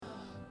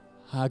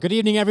Good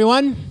evening,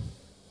 everyone.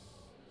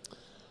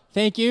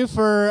 Thank you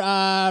for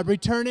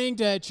returning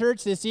to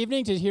church this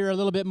evening to hear a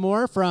little bit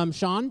more from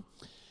Sean.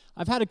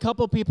 I've had a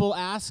couple people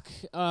ask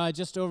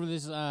just over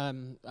this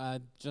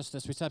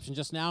reception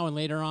just now and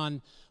later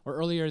on, or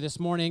earlier this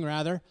morning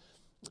rather,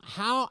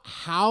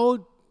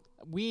 how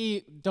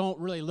we don't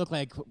really look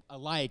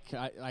alike.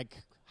 Like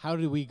how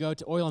do we go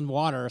to Oil and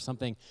Water or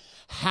something?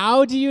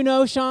 How do you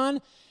know Sean?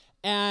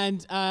 And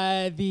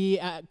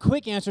the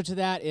quick answer to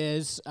that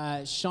is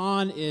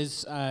Sean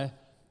is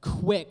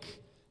quick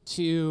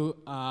to,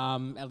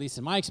 at least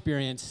in my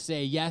experience,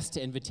 say yes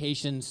to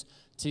invitations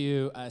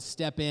to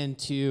step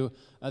into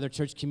other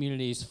church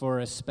communities for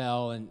a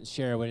spell and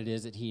share what it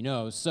is that he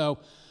knows. So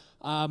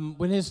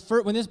when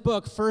this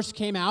book first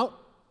came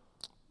out,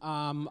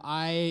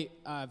 I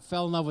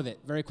fell in love with it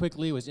very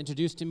quickly. It was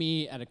introduced to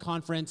me at a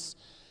conference.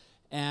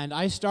 And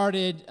I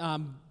started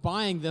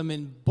buying them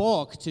in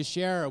bulk to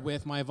share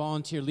with my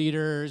volunteer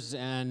leaders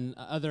and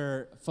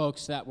other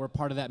folks that were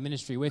part of that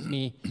ministry with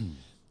me.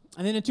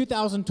 And then in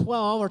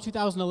 2012 or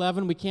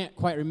 2011, we can't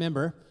quite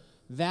remember,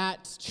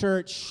 that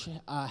church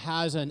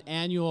has an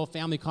annual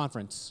family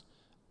conference.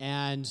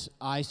 And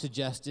I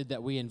suggested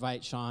that we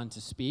invite Sean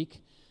to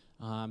speak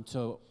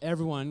so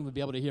everyone would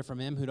be able to hear from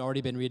him who'd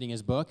already been reading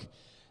his book.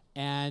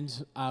 And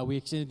we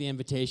extended the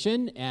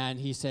invitation, and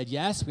he said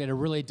yes. We had a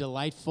really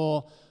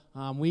delightful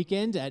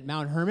weekend at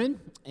Mount Hermon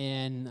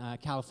in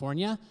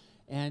California,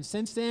 and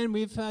since then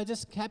we've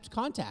just kept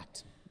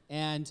contact,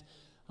 and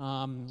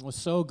was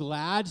so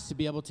glad to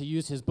be able to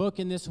use his book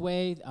in this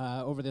way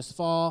over this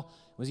fall.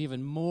 Was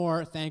even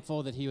more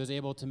thankful that he was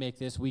able to make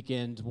this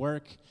weekend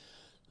work.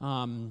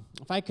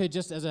 If I could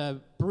just, as a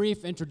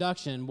brief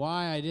introduction,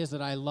 why it is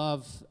that I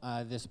love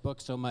this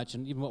book so much,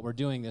 and even what we're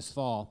doing this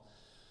fall.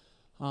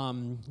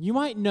 You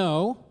might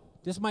know,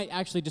 this might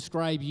actually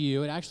describe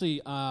you. It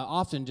actually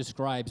often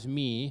describes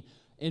me.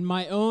 In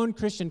my own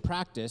Christian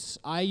practice,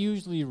 I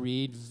usually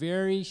read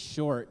very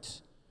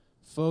short,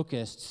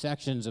 focused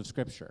sections of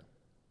Scripture.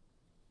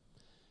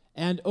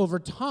 And over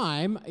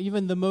time,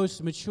 even the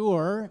most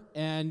mature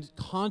and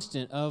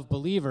constant of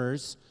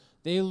believers,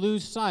 they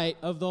lose sight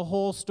of the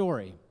whole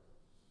story.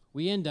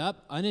 We end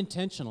up,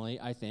 unintentionally,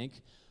 I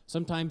think,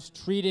 sometimes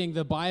treating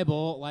the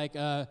Bible like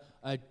a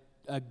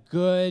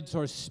good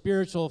sort of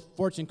spiritual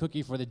fortune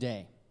cookie for the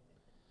day.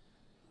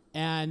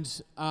 And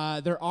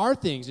there are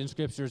things in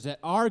Scriptures that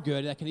are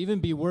good, that can even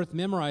be worth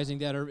memorizing,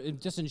 that are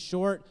just in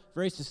short,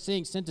 very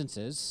succinct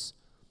sentences.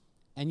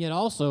 And yet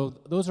also,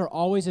 those are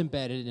always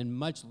embedded in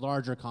much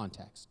larger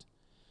context.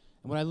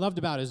 And what I loved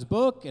about his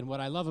book, and what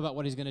I love about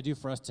what he's going to do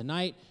for us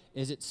tonight,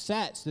 is it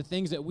sets the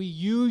things that we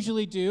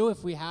usually do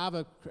if we have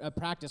a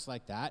practice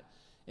like that,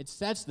 it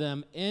sets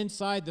them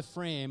inside the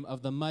frame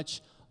of the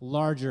much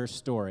larger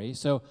story.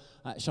 So,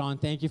 Sean,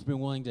 thank you for being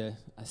willing to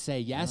say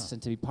yes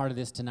and to be part of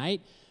this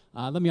tonight.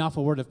 Let me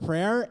offer a word of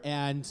prayer,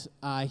 and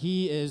then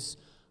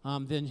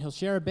he'll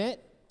share a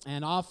bit,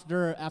 and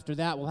after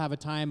that, we'll have a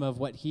time of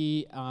what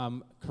he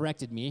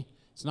corrected me.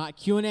 It's not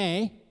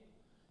Q&A,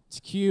 it's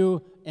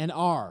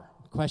Q&R,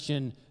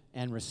 question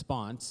and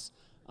response,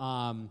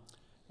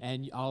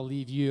 and I'll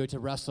leave you to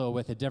wrestle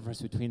with the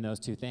difference between those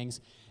two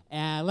things.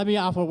 And let me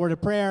offer a word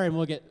of prayer, and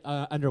we'll get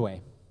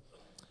underway.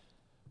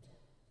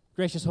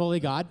 Gracious Holy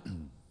God,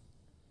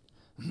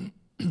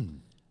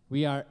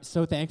 we are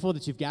so thankful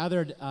that you've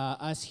gathered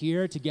us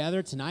here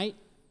together tonight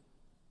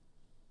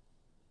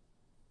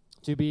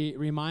to be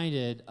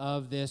reminded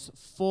of this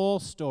full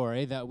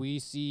story that we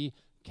see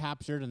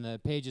captured in the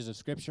pages of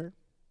Scripture.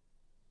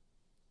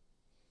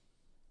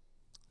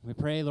 We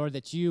pray, Lord,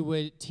 that you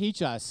would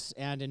teach us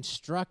and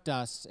instruct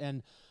us,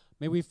 and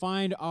may we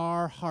find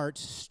our hearts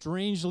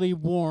strangely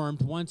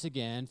warmed once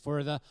again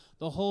for the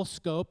whole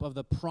scope of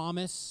the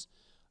promise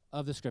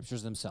of the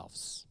Scriptures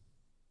themselves.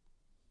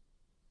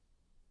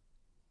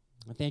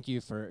 I thank you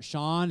for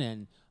Sean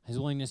and his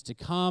willingness to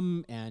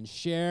come and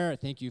share. I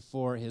thank you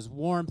for his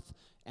warmth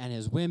and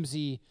his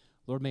whimsy.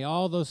 Lord, may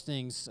all those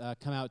things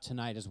come out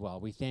tonight as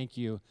well. We thank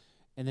you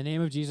in the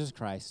name of Jesus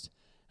Christ.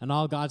 And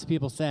all God's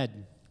people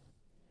said,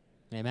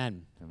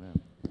 amen.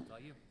 Amen. It's all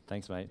you.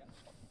 Thanks, mate.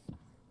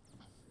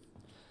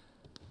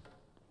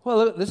 Well,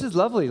 look, this is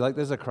lovely. Like,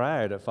 there's a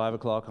crowd at 5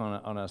 o'clock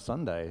on a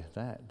Sunday.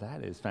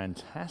 That is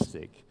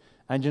fantastic.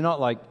 And you're not,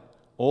 like,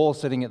 all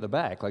sitting at the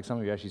back, like some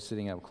of you are actually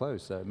sitting up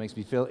close, so it makes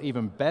me feel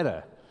even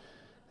better.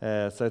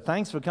 So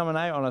thanks for coming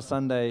out on a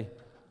Sunday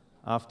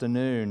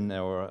afternoon,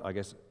 or I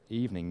guess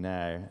evening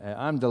now.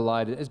 I'm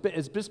delighted.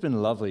 It's just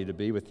been lovely to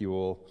be with you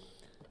all,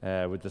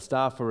 with the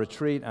staff for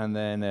retreat, and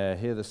then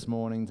here this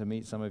morning to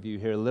meet some of you,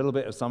 hear a little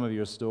bit of some of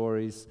your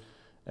stories.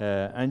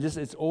 And just,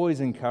 it's always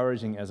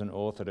encouraging as an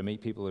author to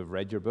meet people who've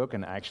read your book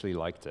and actually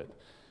liked it.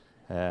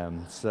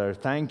 So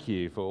thank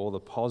you for all the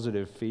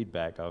positive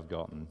feedback I've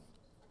gotten.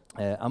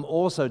 I'm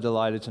also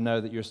delighted to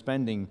know that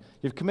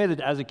you've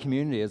committed as a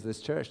community, as this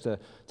church, to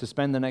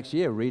spend the next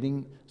year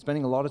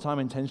spending a lot of time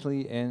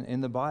intentionally in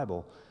the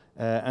Bible.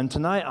 And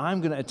tonight I'm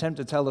going to attempt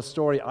to tell the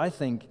story I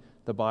think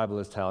the Bible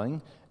is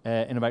telling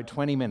in about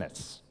 20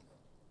 minutes.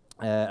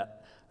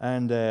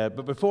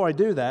 But before I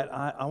do that,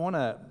 I want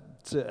to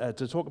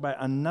to talk about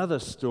another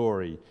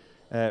story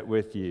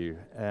with you.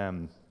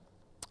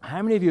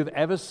 How many of you have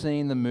ever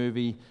seen the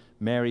movie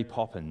Mary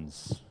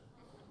Poppins?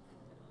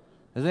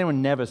 Has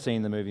anyone never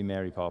seen the movie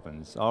Mary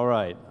Poppins? All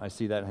right, I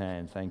see that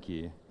hand. Thank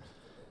you.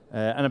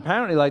 And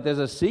apparently, there's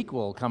a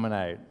sequel coming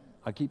out.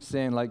 I keep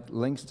seeing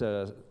links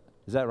to.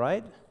 Is that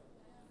right?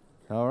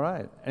 All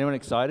right. Anyone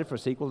excited for a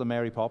sequel to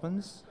Mary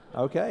Poppins?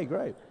 Okay,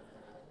 great.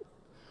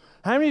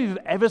 How many of you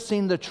have ever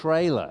seen the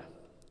trailer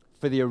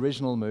for the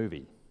original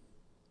movie?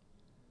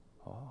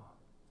 Oh,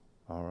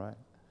 all right.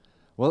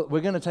 Well,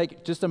 we're going to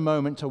take just a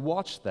moment to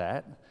watch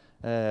that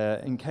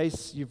in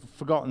case you've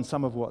forgotten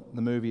some of what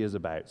the movie is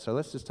about. So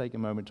let's just take a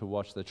moment to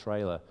watch the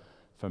trailer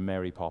for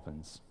Mary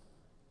Poppins.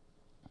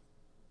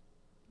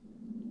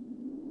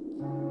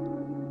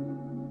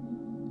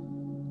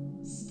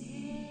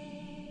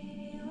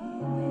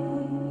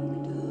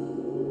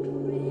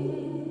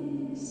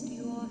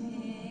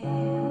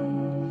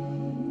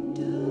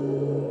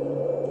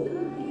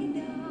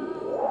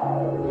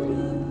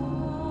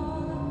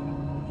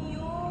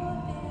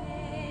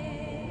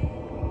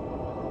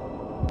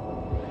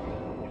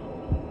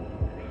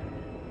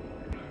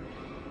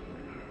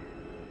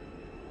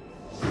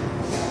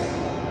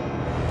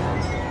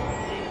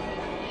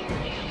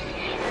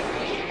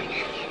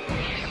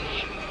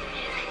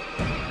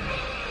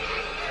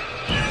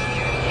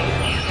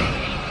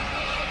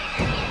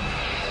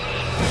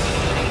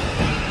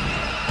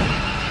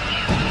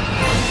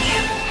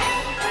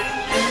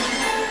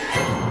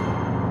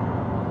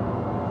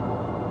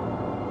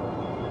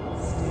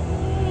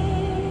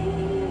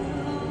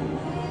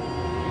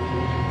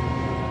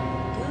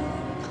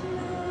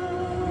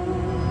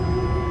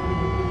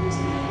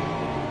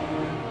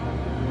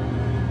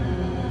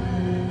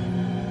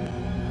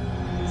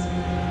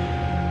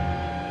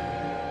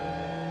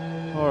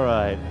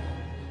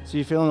 So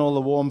you feeling all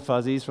the warm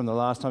fuzzies from the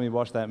last time you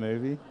watched that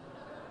movie?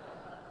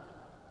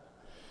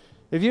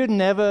 If you had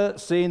never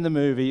seen the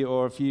movie,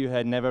 or if you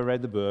had never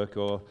read the book,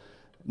 or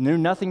knew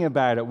nothing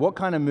about it, what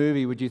kind of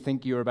movie would you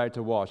think you were about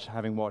to watch,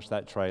 having watched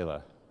that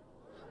trailer?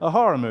 A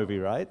horror movie,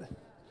 right?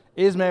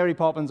 Is Mary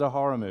Poppins a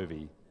horror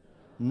movie?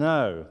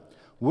 No.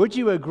 Would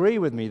you agree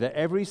with me that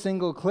every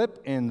single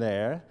clip in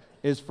there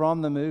is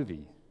from the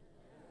movie?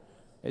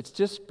 It's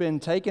just been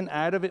taken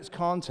out of its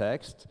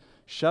context,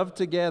 shoved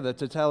together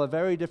to tell a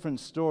very different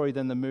story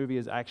than the movie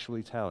is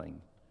actually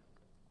telling.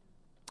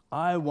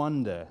 I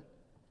wonder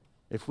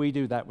if we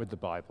do that with the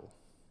Bible.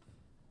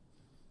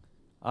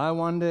 I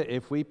wonder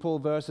if we pull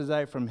verses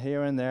out from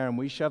here and there and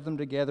we shove them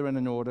together in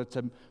an order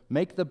to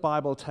make the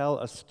Bible tell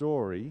a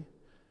story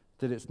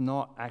that it's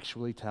not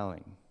actually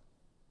telling.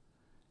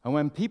 And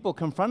when people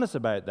confront us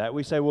about that,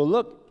 we say, well,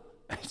 look,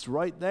 it's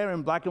right there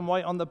in black and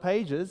white on the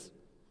pages.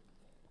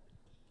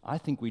 I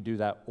think we do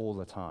that all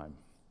the time.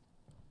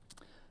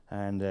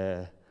 And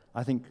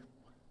I think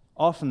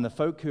often the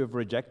folk who have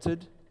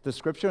rejected the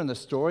scripture and the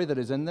story that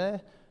is in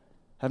there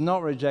have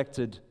not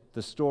rejected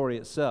the story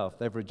itself.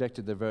 They've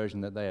rejected the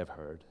version that they have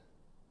heard.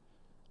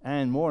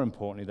 And more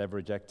importantly, they've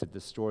rejected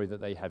the story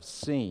that they have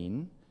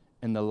seen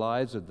in the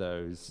lives of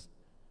those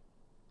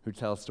who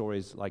tell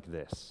stories like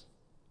this.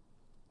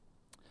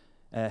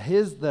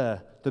 Here's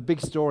the big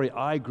story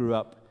I grew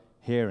up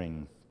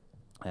hearing.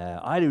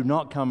 I do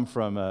not come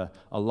from a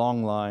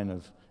long line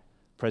of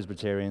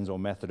Presbyterians or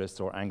Methodists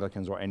or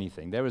Anglicans or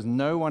anything. There was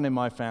no one in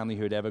my family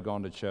who had ever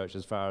gone to church,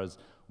 as far as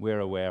we're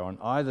aware, on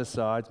either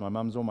side, my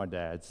mum's or my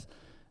dad's.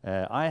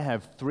 I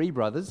have 3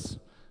 brothers.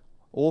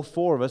 All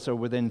 4 of us are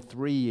within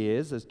 3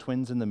 years. There's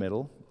twins in the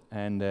middle.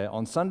 And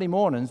on Sunday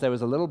mornings, there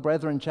was a little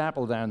Brethren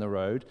chapel down the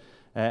road,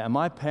 and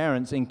my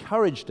parents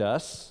encouraged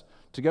us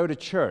to go to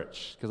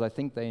church, because I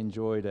think they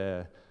enjoyed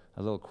a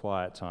little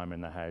quiet time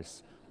in the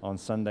house on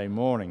Sunday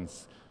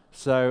mornings.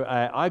 So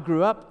I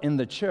grew up in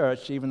the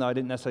church, even though I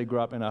didn't necessarily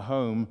grow up in a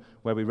home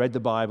where we read the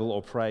Bible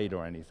or prayed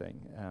or anything.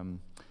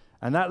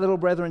 And that little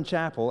Brethren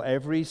chapel,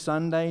 every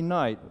Sunday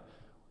night,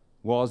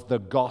 was the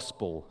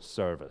gospel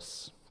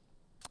service.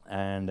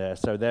 And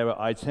so there were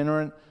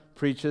itinerant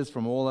preachers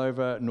from all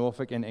over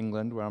Norfolk in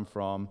England, where I'm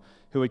from,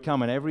 who would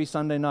come, and every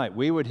Sunday night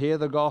we would hear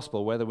the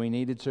gospel whether we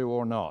needed to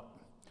or not.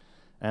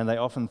 And they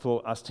often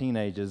thought us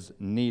teenagers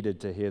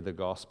needed to hear the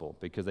gospel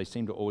because they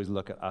seemed to always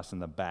look at us in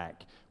the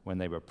back when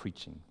they were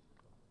preaching.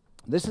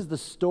 This is the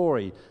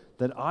story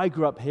that I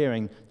grew up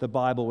hearing the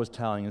Bible was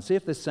telling. And see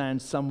if this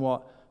sounds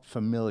somewhat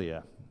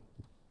familiar.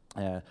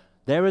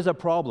 There is a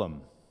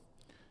problem,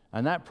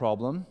 and that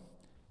problem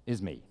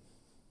is me.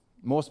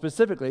 More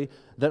specifically,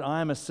 that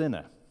I am a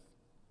sinner.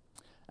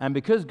 And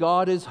because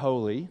God is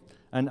holy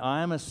and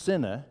I am a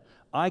sinner,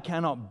 I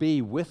cannot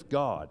be with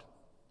God.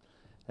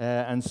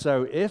 And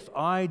so if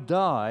I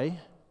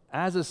die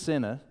as a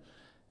sinner,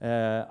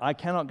 I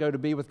cannot go to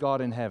be with God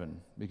in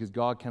heaven, because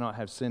God cannot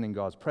have sin in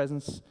God's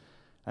presence,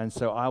 and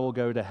so I will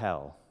go to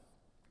hell.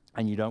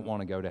 And you don't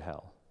want to go to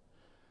hell.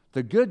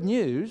 The good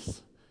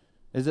news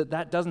is that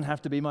that doesn't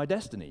have to be my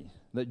destiny,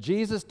 that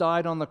Jesus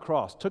died on the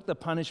cross, took the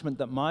punishment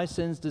that my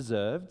sins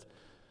deserved,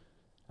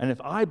 and if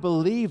I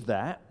believe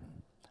that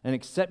and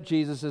accept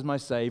Jesus as my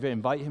Savior,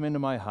 invite Him into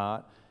my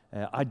heart,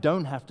 I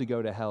don't have to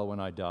go to hell when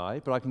I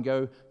die, but I can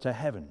go to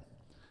heaven.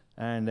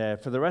 And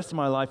for the rest of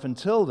my life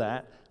until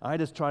that, I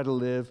just try to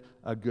live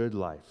a good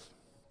life.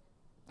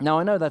 Now,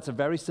 I know that's a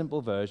very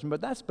simple version,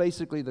 but that's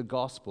basically the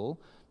gospel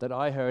that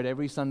I heard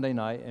every Sunday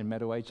night in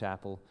Meadoway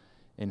Chapel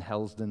in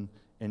Helsden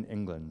in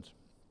England.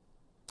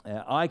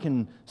 I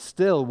can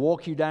still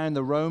walk you down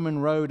the Roman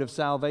road of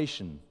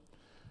salvation.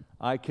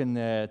 I can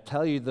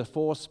tell you the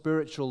 4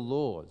 spiritual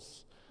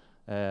laws.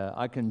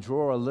 I can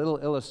draw a little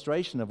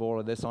illustration of all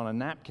of this on a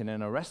napkin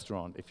in a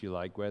restaurant, if you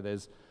like, where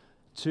there's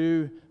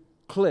 2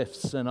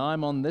 cliffs, and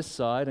I'm on this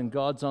side, and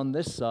God's on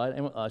this side.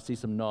 I see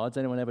some nods.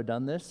 Anyone ever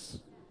done this?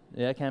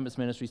 Yeah, campus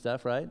ministry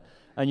stuff, right?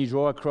 And you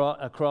draw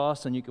a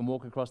cross, and you can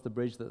walk across the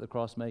bridge that the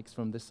cross makes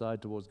from this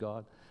side towards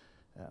God.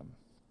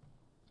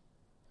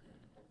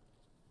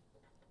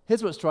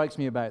 Here's what strikes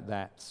me about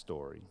that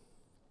story.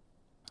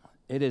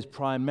 It is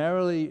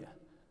primarily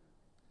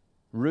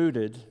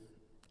rooted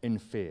in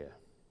fear.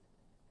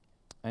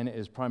 And it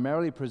is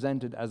primarily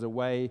presented as a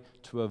way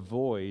to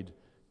avoid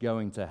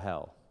going to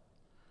hell.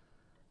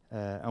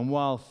 And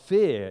while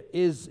fear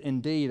is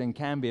indeed and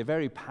can be a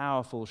very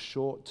powerful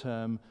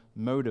short-term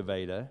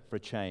motivator for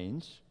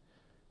change,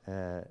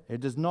 it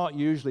does not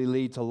usually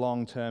lead to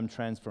long-term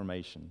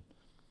transformation.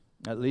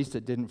 At least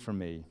it didn't for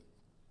me.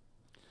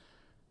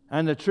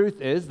 And the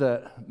truth is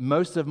that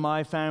most of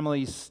my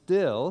family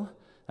still,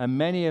 and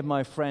many of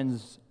my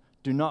friends,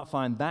 do not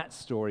find that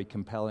story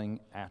compelling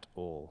at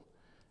all.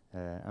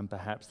 And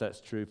perhaps that's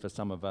true for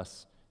some of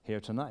us here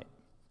tonight.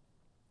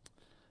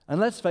 And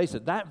let's face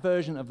it, that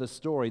version of the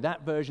story,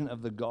 that version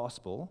of the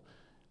gospel,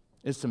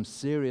 is some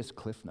serious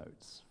cliff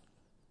notes.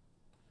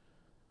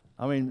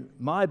 I mean,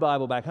 my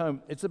Bible back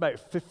home, it's about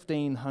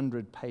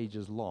 1,500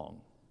 pages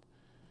long.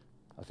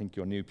 I think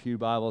your new Pew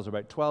Bibles are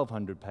about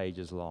 1,200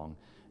 pages long.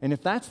 And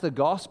if that's the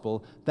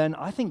gospel, then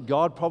I think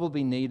God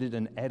probably needed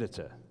an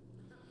editor.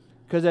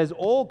 Because there's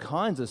all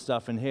kinds of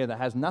stuff in here that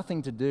has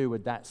nothing to do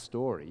with that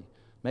story.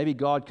 Maybe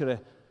God could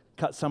have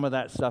cut some of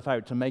that stuff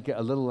out to make it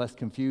a little less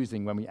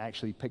confusing when we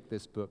actually pick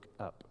this book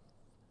up.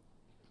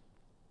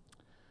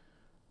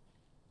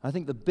 I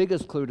think the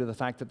biggest clue to the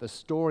fact that the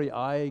story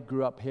I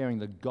grew up hearing,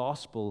 the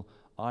gospel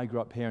I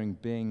grew up hearing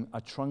being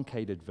a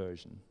truncated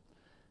version,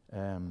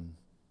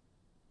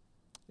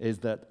 is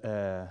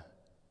that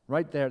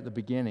right there at the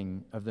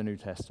beginning of the New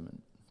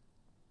Testament,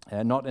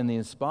 not in the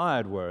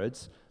inspired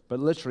words, but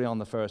literally on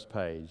the first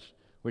page,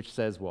 which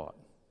says what?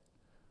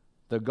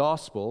 The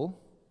gospel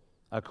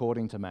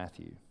according to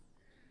Matthew.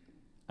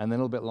 And then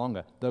a little bit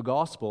longer. The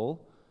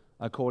gospel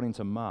according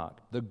to Mark.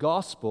 The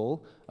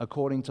gospel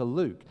according to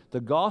Luke.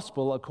 The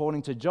gospel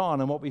according to John.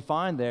 And what we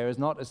find there is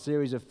not a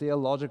series of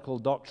theological,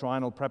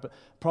 doctrinal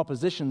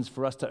propositions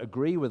for us to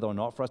agree with or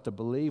not, for us to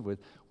believe with.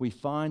 We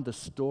find the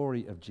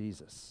story of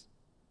Jesus.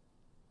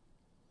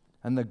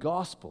 And the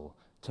gospel,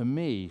 to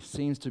me,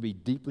 seems to be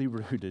deeply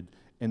rooted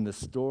in the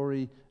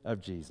story of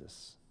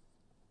Jesus.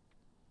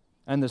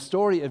 And the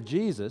story of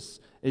Jesus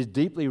is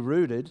deeply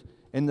rooted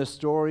in the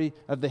story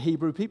of the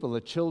Hebrew people,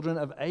 the children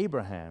of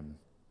Abraham.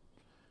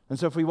 And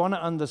so if we want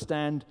to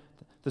understand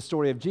the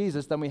story of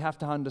Jesus, then we have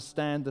to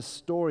understand the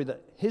story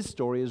that his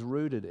story is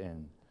rooted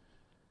in.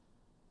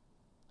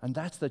 And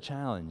that's the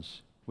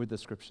challenge with the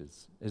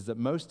scriptures, is that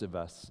most of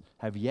us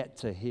have yet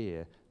to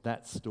hear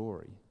that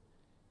story.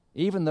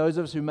 Even those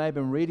of us who may have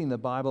been reading the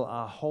Bible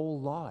our whole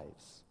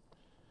lives.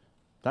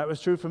 That was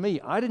true for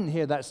me. I didn't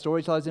hear that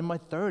story till I was in my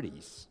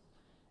 30s,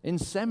 in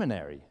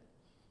seminary,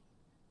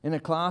 in a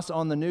class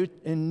on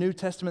in New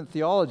Testament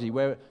theology,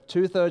 where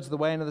 2/3 of the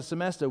way into the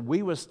semester,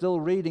 we were still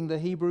reading the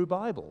Hebrew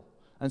Bible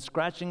and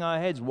scratching our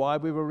heads why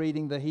we were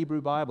reading the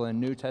Hebrew Bible in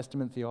New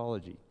Testament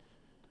theology.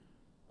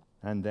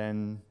 And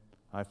then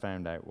I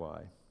found out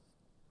why.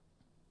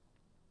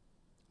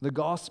 The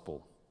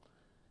gospel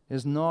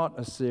is not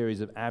a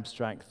series of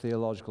abstract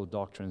theological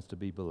doctrines to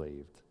be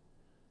believed.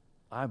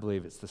 I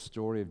believe it's the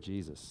story of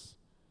Jesus,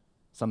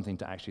 something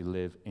to actually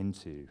live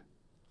into.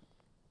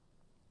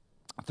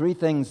 3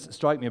 things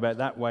strike me about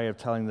that way of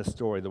telling the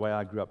story, the way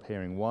I grew up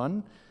hearing.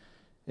 One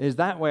is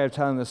that way of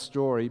telling the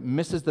story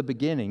misses the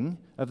beginning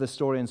of the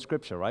story in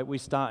Scripture, right? We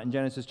start in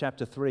Genesis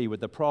chapter 3 with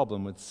the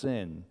problem with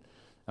sin,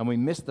 and we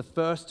miss the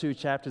first 2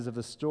 chapters of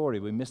the story.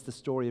 We miss the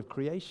story of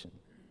creation.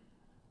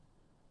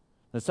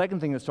 The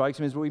second thing that strikes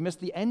me is we miss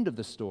the end of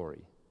the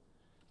story,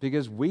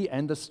 because we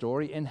end the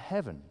story in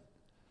heaven.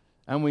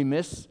 And we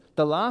miss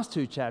the last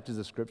 2 chapters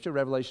of Scripture,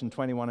 Revelation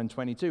 21 and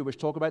 22, which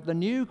talk about the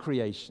new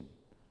creation.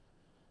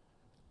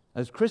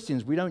 As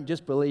Christians, we don't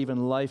just believe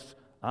in life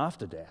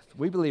after death.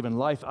 We believe in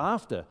life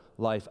after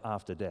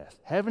death.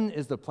 Heaven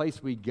is the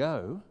place we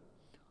go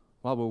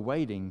while we're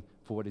waiting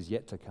for what is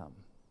yet to come.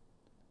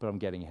 But I'm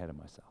getting ahead of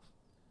myself.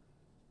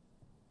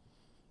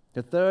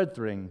 The third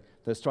thing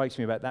that strikes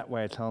me about that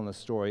way of telling the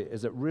story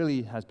is it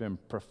really has been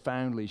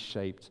profoundly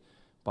shaped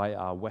by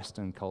our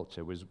Western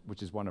culture,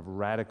 which is one of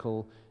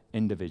radical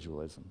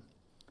individualism.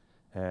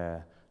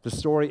 The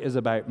story is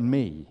about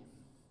me,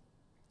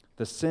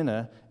 the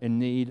sinner in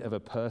need of a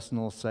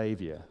personal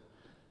Savior,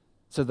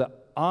 so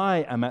that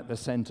I am at the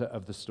center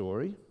of the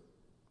story.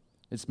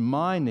 It's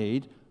my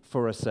need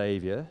for a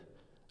Savior,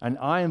 and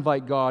I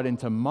invite God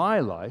into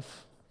my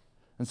life,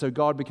 and so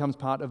God becomes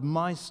part of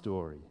my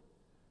story.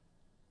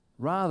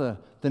 Rather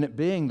than it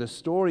being the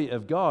story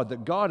of God,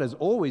 that God has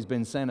always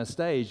been center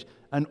stage,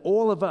 and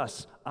all of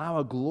us,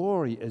 our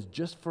glory is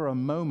just for a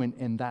moment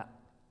in that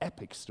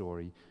epic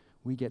story.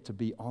 We get to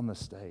be on the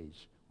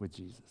stage with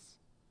Jesus.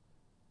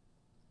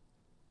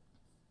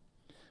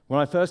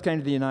 When I first came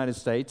to the United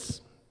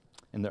States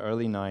in the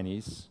early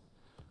 90s,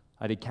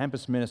 I did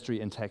campus ministry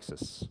in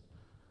Texas,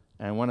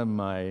 and one of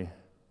my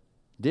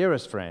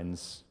dearest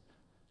friends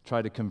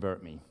tried to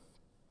convert me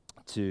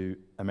to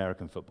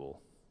American football.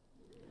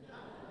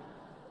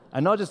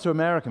 And not just to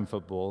American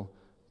football,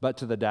 but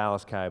to the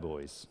Dallas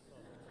Cowboys.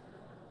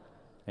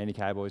 Any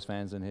Cowboys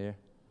fans in here?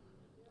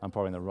 I'm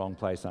probably in the wrong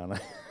place, aren't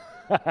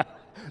I?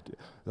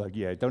 Like,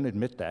 yeah, don't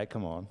admit that,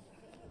 come on.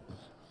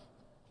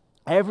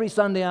 Every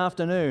Sunday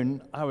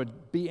afternoon, I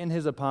would be in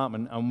his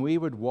apartment, and we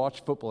would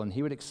watch football, and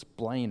he would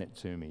explain it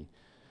to me.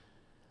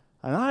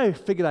 And I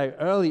figured out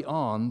early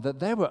on that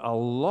there were a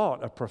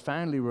lot of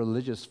profoundly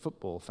religious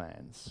football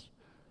fans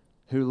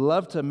who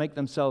loved to make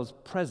themselves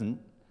present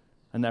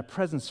and their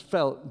presence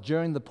felt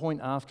during the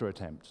point-after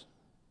attempt.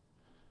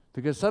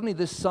 Because suddenly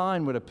this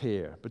sign would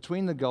appear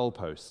between the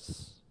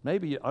goalposts.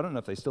 Maybe, I don't know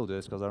if they still do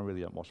this because I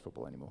really don't watch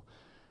football anymore.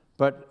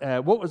 But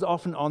what was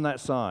often on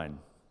that sign,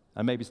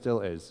 and maybe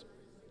still is?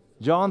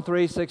 John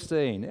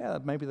 3:16. Yeah,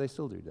 maybe they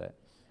still do that.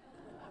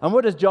 And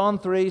what does John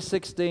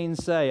 3:16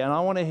 say? And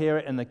I want to hear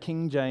it in the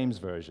King James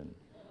Version.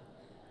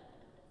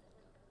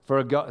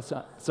 For God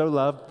so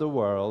loved the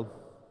world.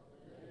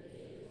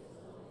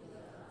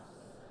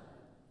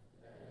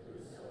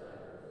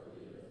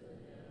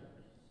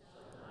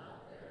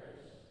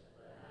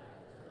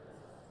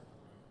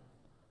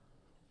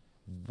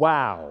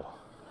 Wow.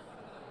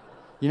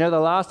 You know, the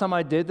last time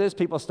I did this,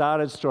 people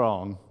started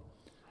strong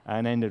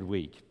and ended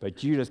weak,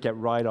 but you just kept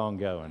right on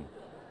going.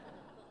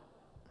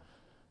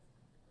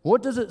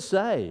 What does it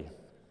say?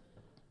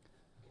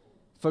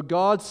 For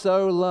God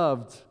so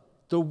loved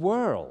the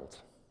world,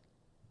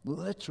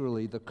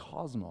 literally the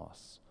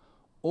cosmos,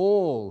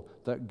 all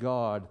that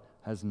God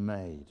has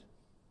made.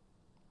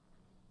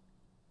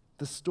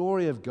 The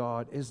story of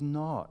God is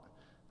not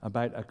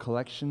about a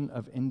collection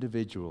of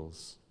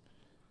individuals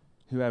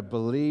who have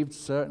believed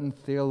certain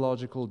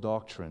theological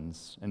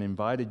doctrines and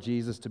invited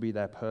Jesus to be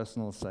their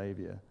personal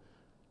Savior,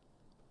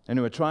 and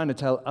who are trying to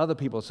tell other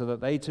people so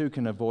that they too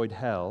can avoid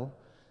hell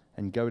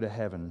and go to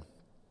heaven.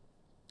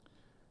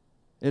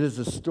 It is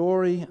the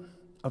story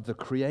of the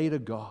Creator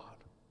God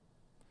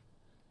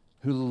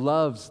who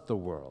loves the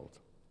world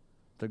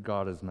that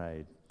God has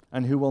made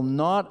and who will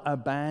not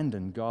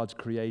abandon God's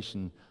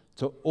creation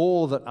to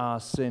all that our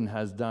sin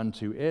has done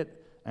to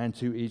it and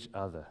to each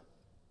other.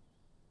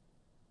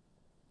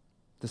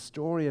 The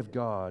story of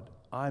God,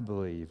 I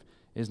believe,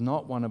 is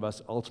not one of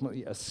us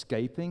ultimately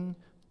escaping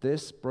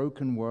this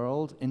broken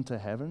world into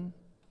heaven,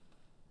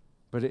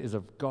 but it is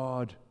of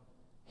God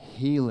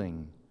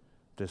healing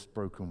this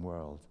broken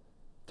world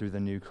through the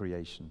new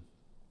creation.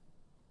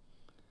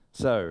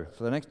 So,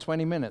 for the next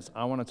 20 minutes,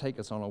 I want to take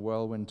us on a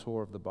whirlwind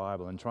tour of the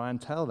Bible and try and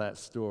tell that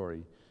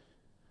story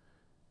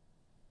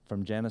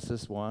from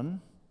Genesis 1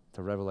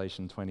 to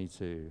Revelation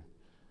 22.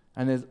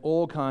 And there's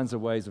all kinds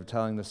of ways of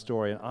telling the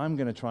story, and I'm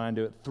going to try and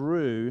do it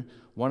through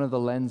one of the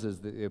lenses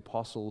that the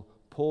Apostle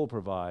Paul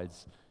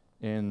provides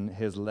in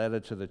his letter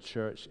to the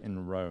church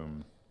in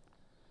Rome.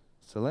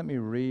 So let me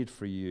read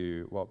for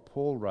you what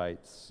Paul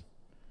writes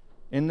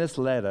in this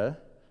letter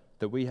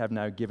that we have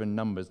now given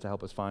numbers to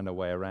help us find our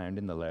way around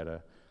in the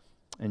letter,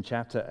 in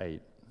chapter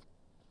 8,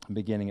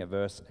 beginning at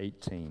verse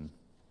 18.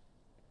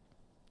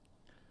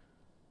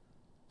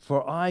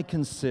 For I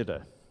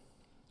consider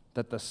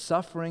that the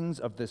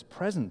sufferings of this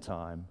present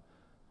time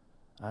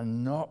are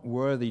not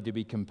worthy to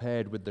be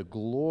compared with the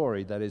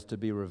glory that is to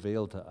be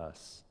revealed to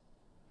us.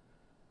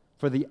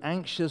 For the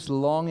anxious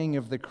longing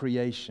of the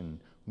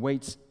creation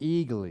waits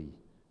eagerly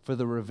for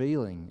the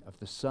revealing of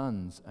the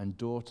sons and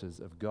daughters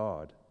of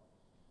God.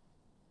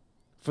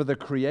 For the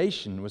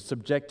creation was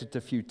subjected to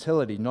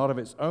futility, not of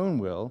its own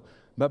will,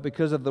 but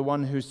because of the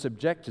one who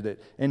subjected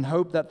it, in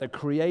hope that the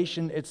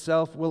creation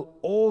itself will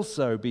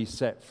also be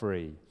set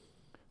free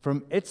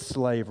from its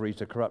slavery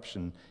to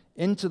corruption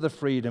into the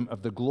freedom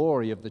of the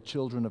glory of the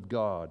children of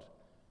God.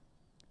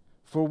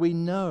 For we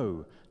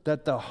know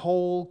that the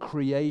whole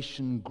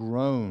creation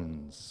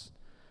groans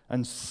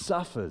and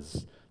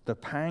suffers the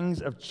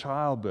pangs of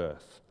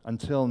childbirth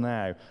until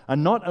now.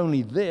 And not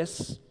only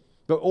this,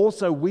 but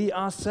also we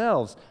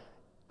ourselves,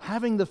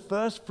 having the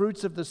first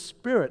fruits of the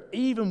Spirit,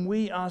 even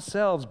we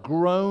ourselves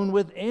groan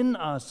within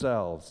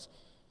ourselves,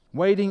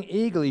 waiting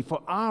eagerly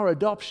for our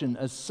adoption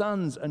as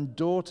sons and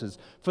daughters,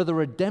 for the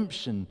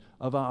redemption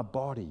of our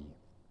body.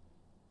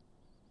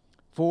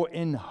 For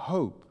in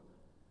hope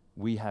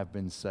we have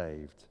been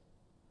saved.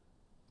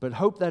 But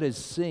hope that is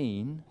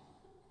seen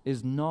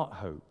is not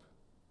hope.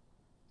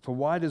 For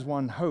why does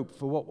one hope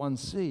for what one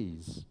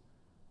sees?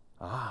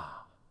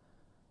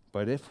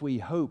 But if we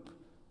hope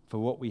for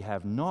what we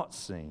have not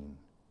seen,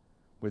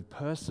 with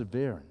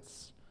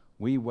perseverance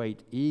we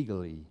wait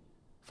eagerly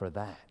for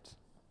that.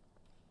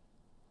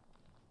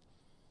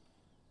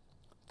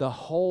 The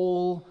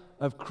whole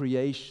of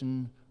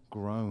creation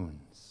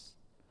groans.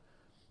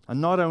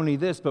 And not only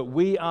this, but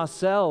we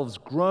ourselves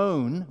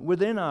groan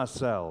within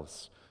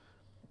ourselves.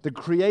 The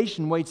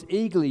creation waits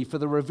eagerly for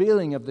the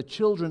revealing of the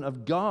children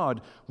of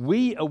God.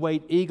 We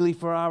await eagerly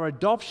for our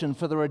adoption,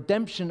 for the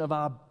redemption of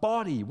our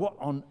body. What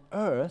on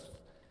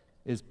earth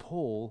is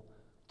Paul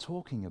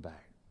talking about?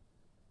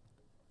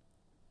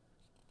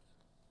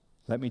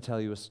 Let me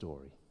tell you a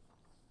story.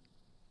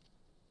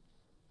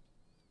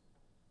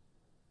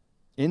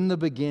 In the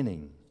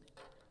beginning,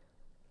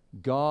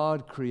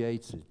 God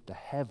created the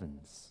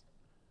heavens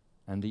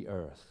and the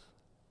earth.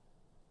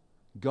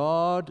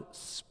 God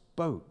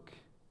spoke,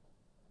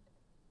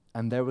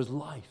 and there was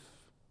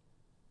life.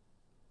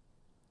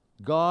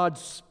 God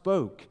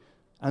spoke,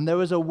 and there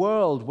was a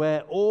world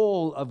where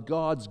all of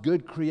God's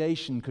good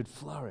creation could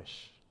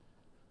flourish.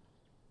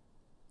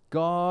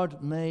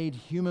 God made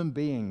human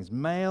beings,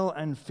 male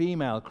and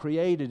female,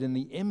 created in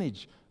the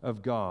image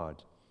of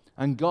God.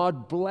 And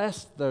God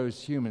blessed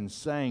those humans,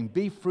 saying,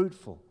 "Be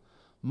fruitful,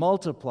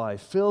 multiply,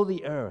 fill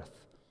the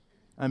earth,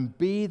 and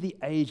be the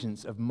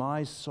agents of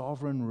my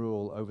sovereign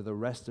rule over the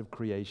rest of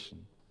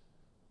creation."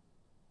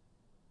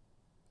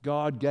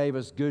 God gave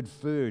us good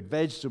food,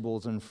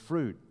 vegetables and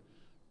fruit.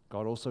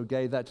 God also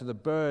gave that to the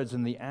birds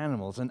and the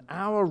animals. And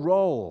our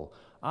role,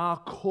 our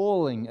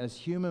calling as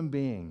human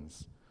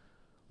beings,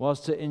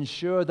 was to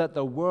ensure that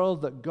the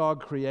world that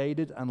God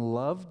created and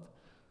loved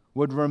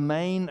would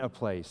remain a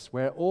place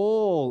where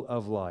all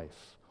of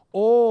life,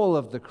 all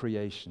of the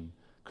creation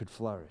could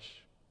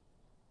flourish.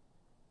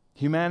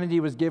 Humanity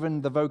was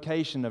given the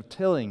vocation of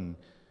tilling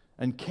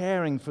and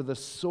caring for the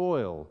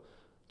soil,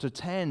 to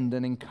tend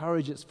and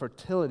encourage its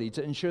fertility,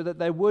 to ensure that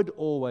there would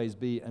always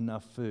be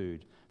enough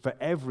food for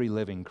every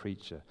living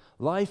creature.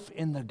 Life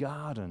in the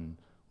garden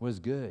was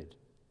good.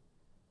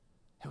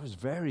 It was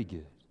very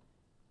good.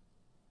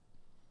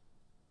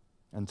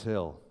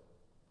 Until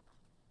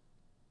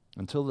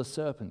the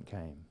serpent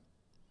came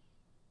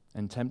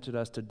and tempted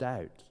us to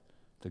doubt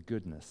the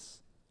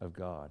goodness of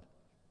God.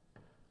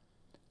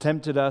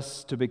 Tempted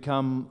us to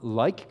become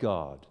like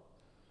God,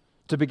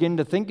 to begin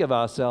to think of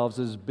ourselves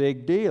as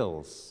big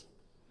deals.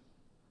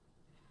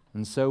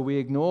 And so we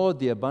ignored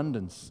the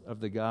abundance of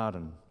the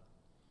garden.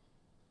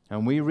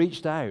 And we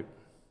reached out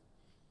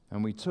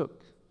and we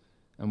took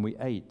and we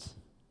ate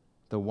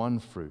the one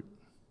fruit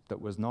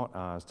that was not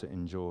ours to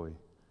enjoy.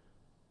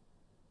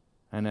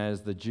 And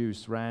as the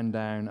juice ran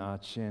down our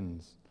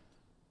chins,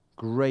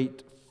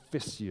 great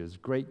fissures,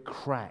 great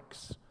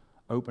cracks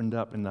opened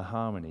up in the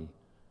harmony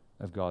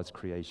of God's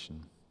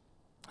creation.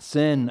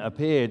 Sin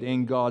appeared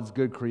in God's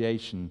good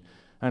creation,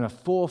 and a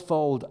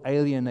fourfold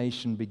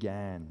alienation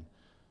began.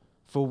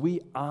 For we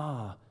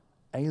are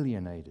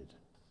alienated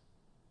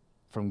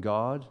from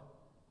God,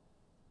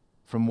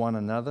 from one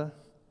another,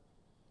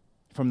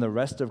 from the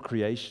rest of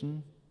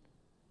creation.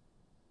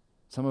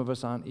 Some of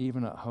us aren't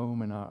even at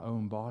home in our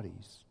own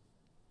bodies.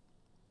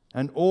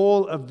 And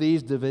all of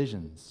these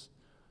divisions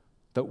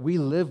that we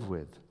live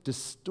with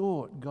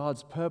distort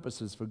God's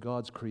purposes for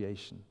God's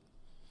creation.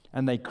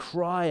 And they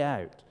cry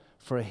out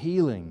for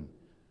healing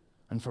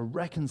and for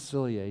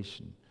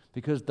reconciliation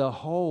because the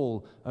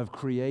whole of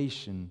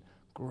creation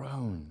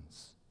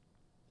groans.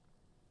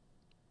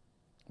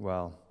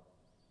 Well,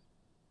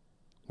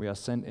 we are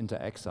sent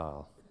into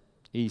exile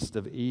east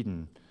of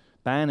Eden,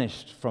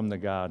 banished from the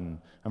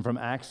garden and from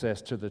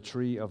access to the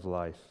tree of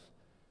life.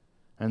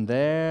 And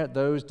there,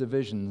 those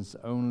divisions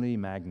only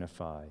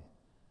magnify.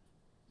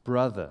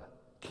 Brother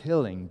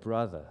killing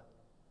brother.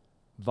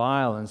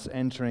 Violence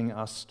entering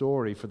our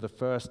story for the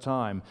first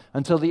time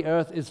until the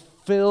earth is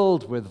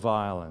filled with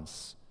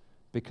violence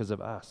because of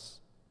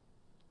us.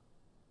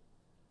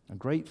 A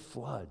great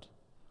flood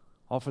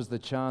offers the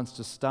chance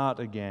to start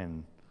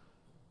again,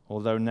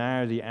 although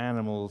now the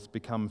animals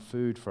become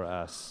food for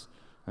us,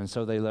 and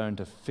so they learn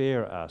to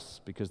fear us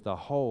because the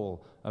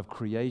whole of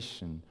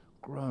creation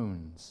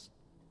groans.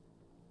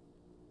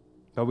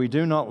 But we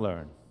do not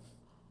learn.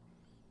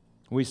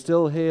 We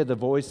still hear the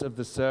voice of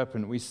the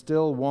serpent. We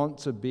still want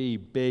to be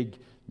big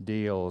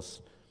deals.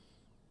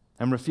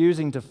 And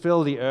refusing to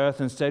fill the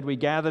earth, instead we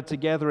gather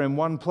together in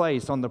one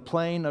place on the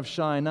plain of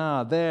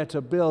Shinar, there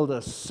to build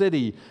a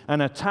city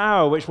and a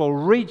tower which will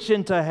reach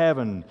into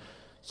heaven,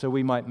 so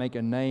we might make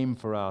a name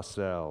for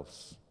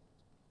ourselves.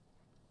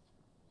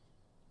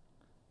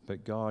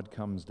 But God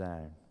comes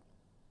down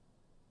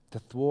to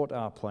thwart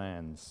our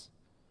plans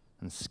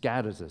and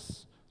scatters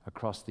us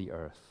across the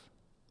earth.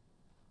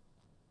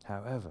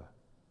 However,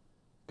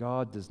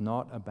 God does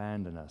not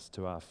abandon us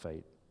to our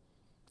fate,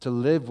 to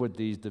live with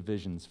these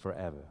divisions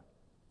forever.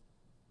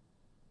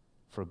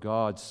 For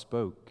God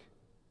spoke,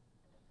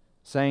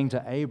 saying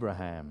to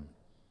Abraham,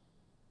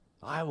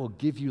 "I will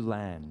give you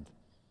land.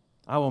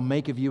 I will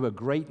make of you a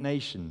great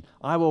nation.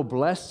 I will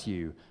bless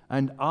you,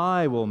 and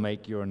I will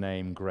make your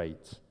name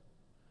great."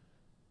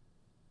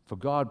 For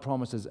God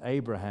promises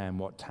Abraham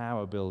what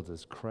tower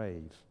builders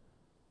crave.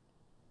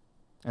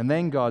 And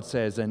then God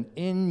says, "And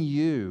in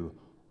you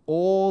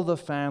all the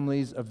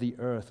families of the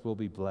earth will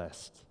be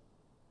blessed.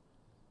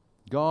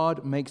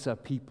 God makes a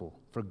people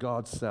for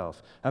God's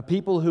self, a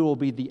people who will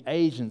be the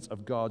agents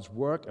of God's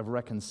work of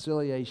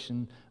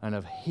reconciliation and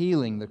of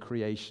healing the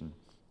creation.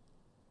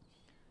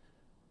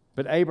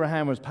 But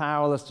Abraham was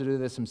powerless to do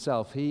this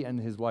himself. He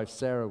and his wife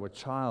Sarah were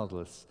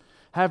childless.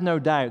 Have no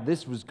doubt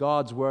this was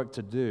God's work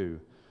to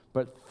do,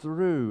 but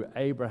through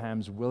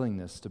Abraham's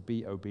willingness to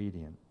be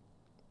obedient.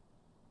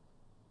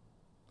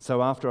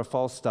 So after a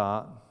false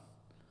start,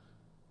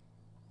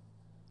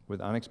 with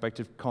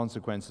unexpected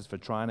consequences for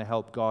trying to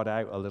help God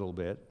out a little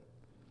bit,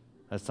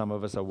 as some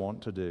of us are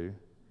wont to do,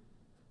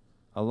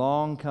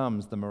 along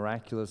comes the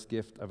miraculous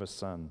gift of a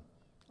son,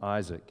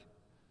 Isaac.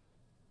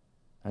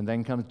 And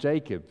then comes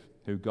Jacob,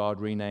 who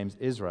God renames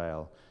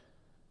Israel.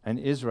 And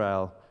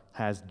Israel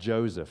has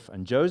Joseph.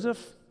 And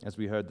Joseph, as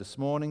we heard this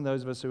morning,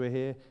 those of us who are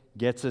here,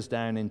 gets us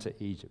down into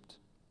Egypt.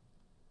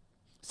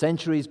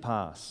 Centuries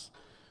pass.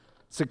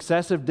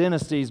 Successive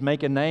dynasties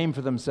make a name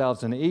for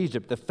themselves in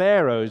Egypt. The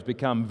pharaohs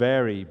become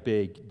very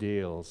big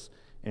deals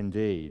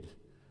indeed.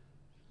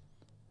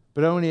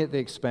 But only at the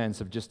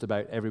expense of just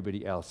about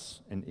everybody else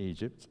in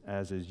Egypt,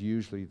 as is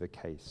usually the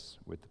case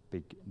with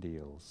big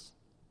deals,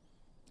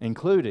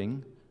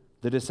 including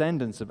the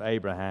descendants of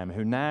Abraham,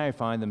 who now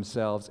find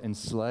themselves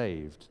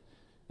enslaved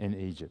in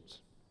Egypt.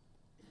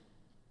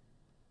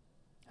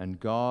 And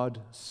God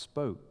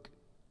spoke,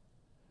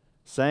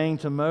 saying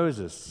to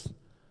Moses,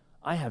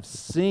 I have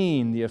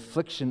seen the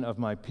affliction of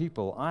my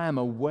people. I am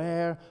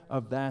aware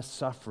of their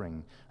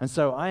suffering. And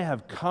so I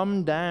have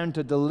come down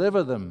to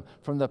deliver them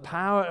from the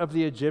power of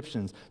the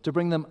Egyptians, to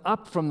bring them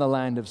up from the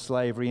land of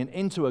slavery and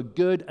into a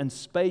good and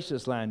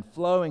spacious land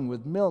flowing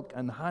with milk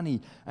and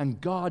honey.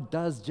 And God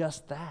does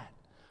just that.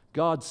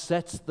 God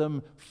sets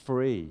them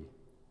free.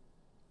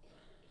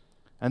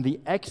 And the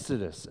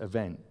Exodus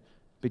event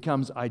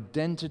becomes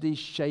identity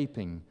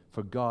shaping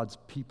for God's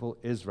people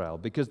Israel,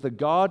 because the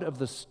God of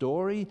the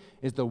story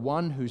is the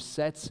one who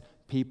sets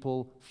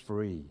people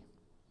free,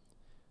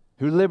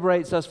 who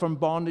liberates us from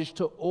bondage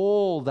to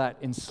all that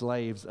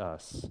enslaves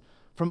us,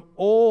 from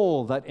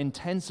all that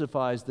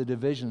intensifies the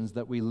divisions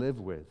that we live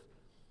with,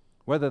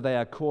 whether they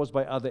are caused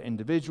by other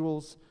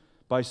individuals,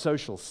 by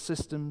social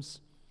systems,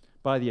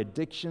 by the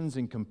addictions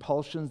and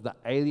compulsions that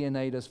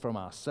alienate us from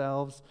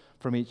ourselves,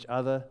 from each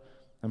other,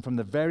 and from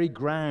the very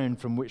ground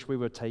from which we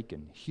were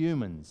taken,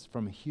 humans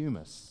from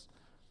humus.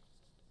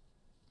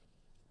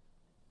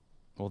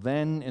 Well,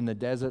 then in the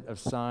desert of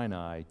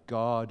Sinai,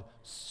 God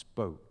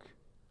spoke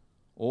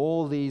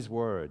all these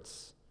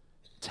words,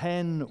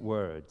 10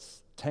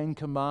 words, 10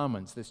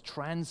 commandments, this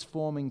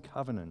transforming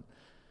covenant,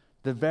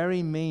 the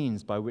very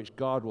means by which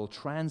God will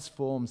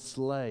transform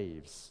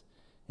slaves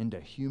into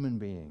human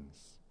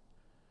beings,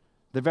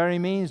 the very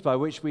means by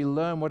which we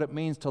learn what it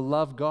means to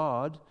love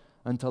God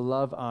and to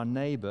love our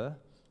neighbor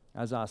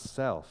as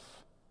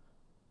ourself.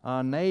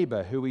 Our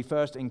neighbor, who we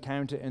first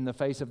encounter in the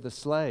face of the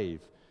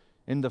slave,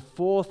 in the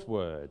fourth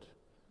word,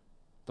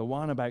 the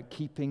one about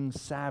keeping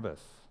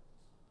Sabbath,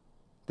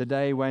 the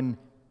day when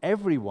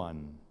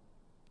everyone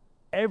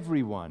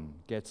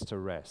gets to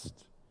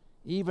rest,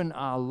 even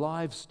our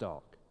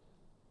livestock.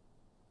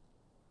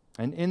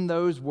 And in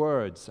those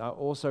words are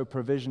also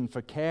provision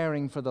for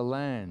caring for the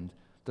land,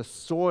 the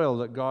soil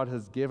that God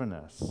has given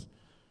us,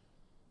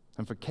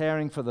 and for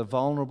caring for the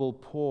vulnerable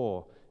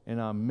poor in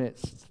our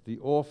midst, the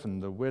orphan,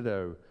 the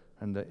widow,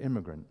 and the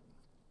immigrant.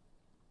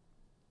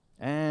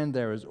 And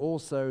there is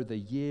also the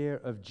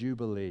year of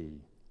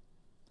Jubilee,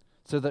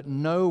 so that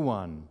no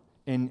one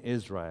in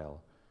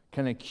Israel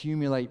can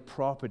accumulate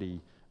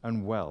property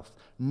and wealth.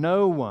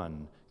 No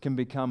one can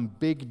become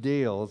big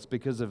deals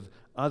because of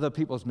other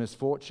people's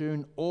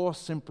misfortune or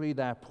simply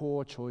their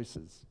poor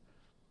choices.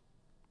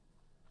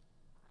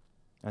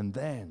 And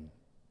then,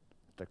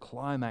 the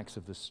climax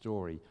of the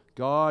story,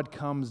 God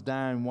comes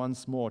down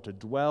once more to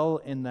dwell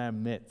in their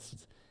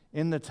midst,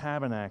 in the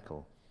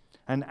tabernacle.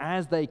 And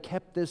as they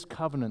kept this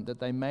covenant that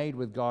they made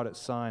with God at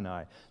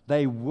Sinai,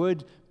 they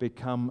would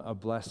become a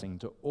blessing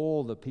to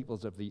all the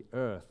peoples of the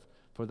earth,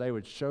 for they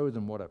would show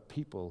them what a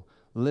people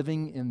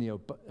living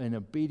in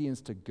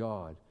obedience to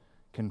God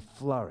can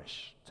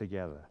flourish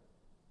together.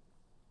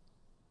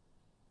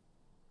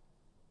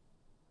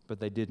 But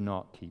they did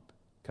not keep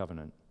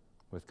covenant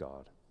with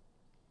God.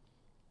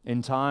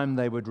 In time,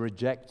 they would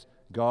reject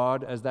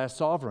God as their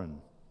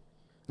sovereign.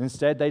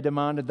 Instead, they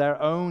demanded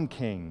their own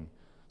king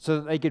so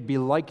that they could be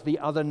like the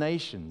other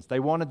nations. They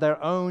wanted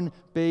their own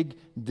big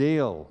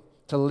deal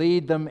to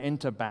lead them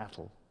into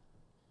battle.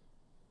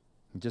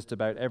 And just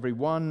about every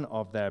one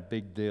of their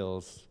big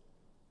deals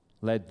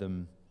led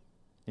them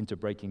into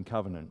breaking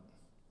covenant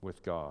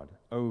with God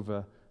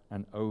over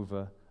and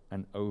over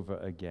and over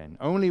again.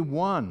 Only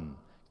one,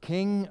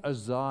 King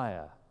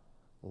Uzziah,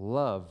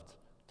 loved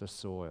the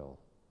soil.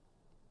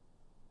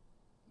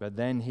 But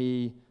then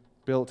he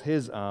built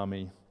his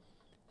army.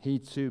 He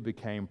too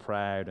became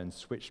proud and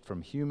switched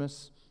from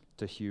humus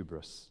to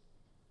hubris.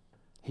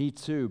 He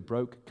too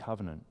broke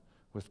covenant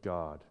with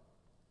God.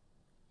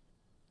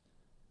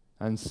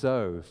 And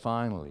so,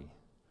 finally,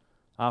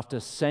 after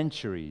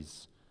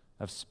centuries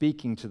of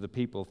speaking to the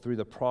people through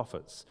the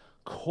prophets,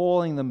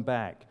 calling them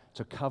back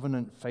to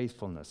covenant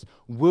faithfulness,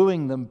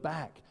 wooing them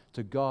back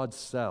to God's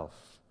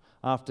self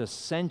after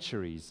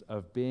centuries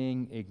of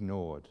being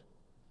ignored.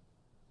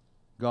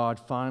 God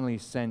finally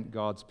sent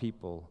God's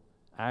people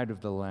out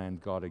of the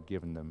land God had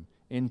given them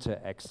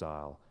into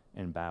exile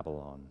in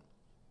Babylon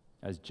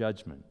as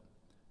judgment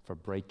for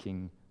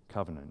breaking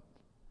covenant,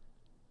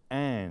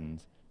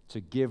 and to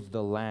give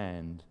the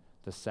land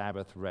the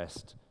Sabbath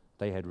rest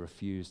they had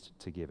refused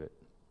to give it.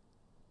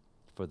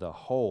 For the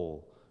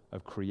whole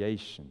of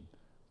creation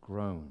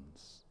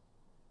groans.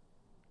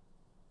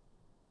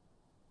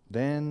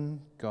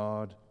 Then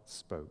God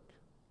spoke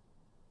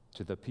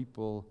to the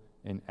people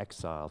in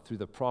exile through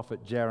the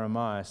prophet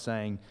Jeremiah,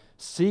 saying,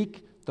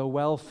 "Seek the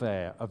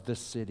welfare of the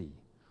city,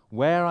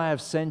 where I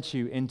have sent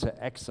you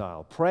into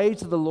exile. Pray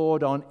to the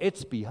Lord on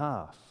its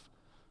behalf,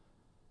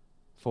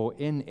 for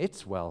in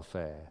its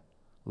welfare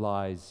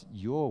lies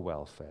your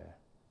welfare.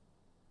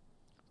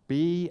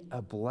 Be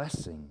a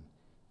blessing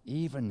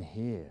even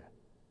here,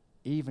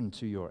 even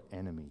to your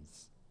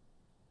enemies."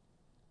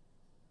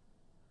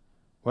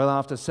 Well,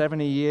 after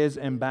 70 years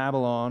in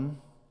Babylon,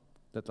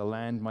 that the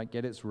land might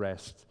get its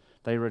rest,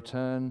 they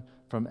return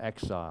from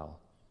exile,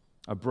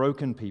 a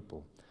broken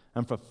people.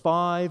 And for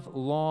 5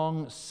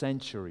 long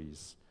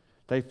centuries,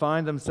 they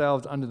find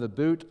themselves under the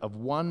boot of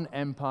one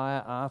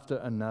empire after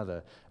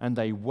another, and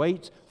they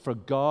wait for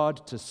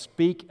God to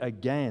speak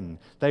again.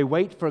 They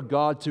wait for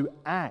God to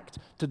act,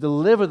 to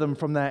deliver them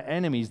from their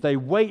enemies. They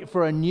wait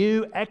for a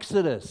new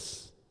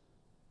exodus,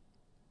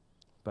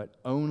 but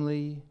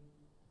only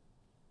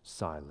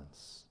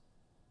silence.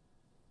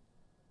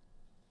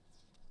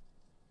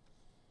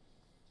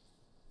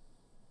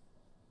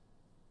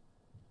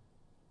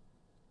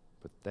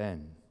 But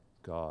then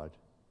God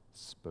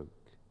spoke.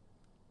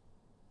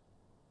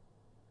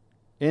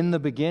 In the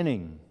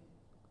beginning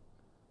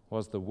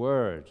was the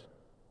Word,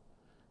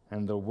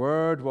 and the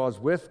Word was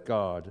with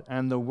God,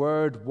 and the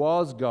Word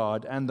was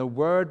God, and the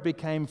Word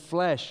became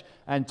flesh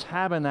and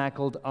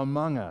tabernacled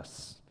among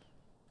us.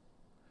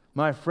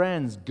 My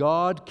friends,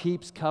 God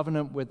keeps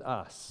covenant with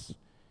us,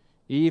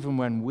 even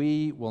when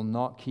we will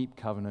not keep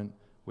covenant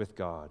with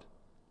God.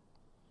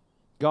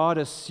 God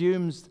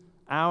assumes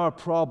our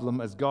problem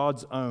as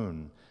God's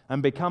own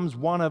and becomes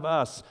one of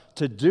us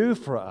to do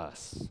for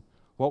us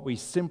what we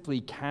simply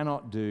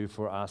cannot do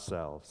for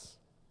ourselves.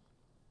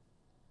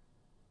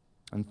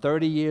 And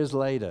 30 years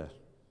later,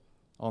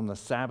 on the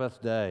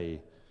Sabbath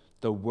day,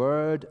 the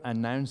Word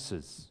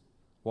announces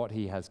what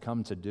He has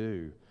come to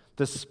do.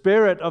 "The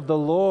Spirit of the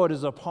Lord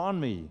is upon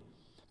me,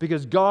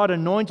 because God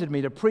anointed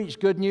me to preach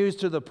good news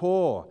to the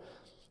poor.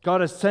 God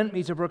has sent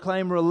me to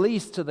proclaim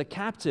release to the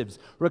captives,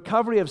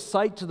 recovery of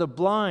sight to the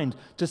blind,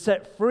 to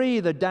set free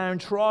the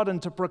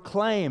downtrodden, to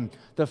proclaim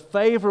the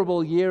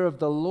favorable year of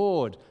the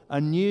Lord. A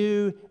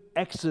new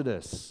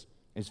exodus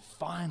is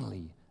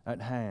finally at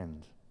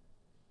hand."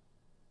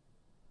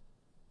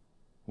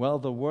 Well,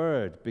 the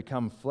Word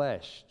become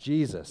flesh,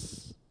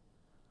 Jesus,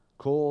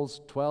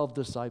 calls 12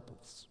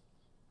 disciples.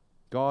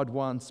 God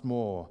once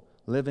more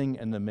living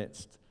in the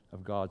midst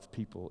of God's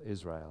people,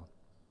 Israel.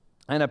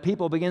 And a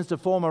people begins to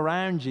form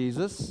around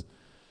Jesus,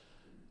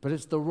 but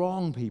it's the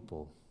wrong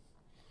people.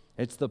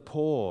 It's the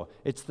poor.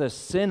 It's the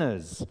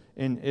sinners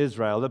in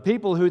Israel. The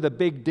people who the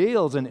big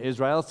deals in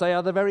Israel say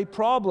are the very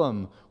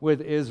problem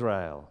with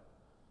Israel.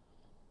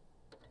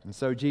 And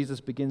so Jesus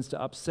begins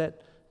to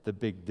upset the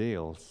big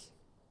deals.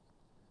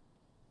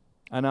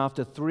 And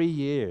after 3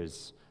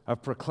 years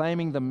of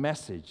proclaiming the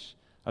message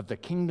of the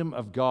kingdom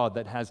of God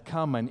that has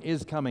come and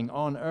is coming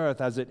on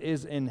earth as it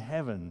is in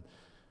heaven,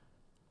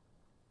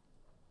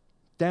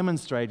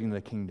 demonstrating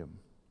the kingdom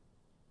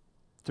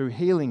through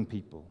healing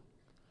people,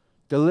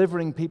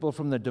 delivering people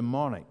from the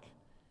demonic,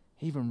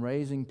 even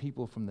raising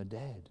people from the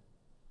dead.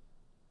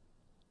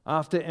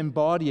 After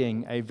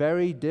embodying a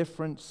very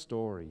different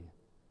story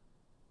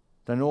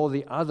than all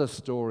the other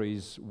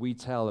stories we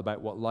tell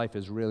about what life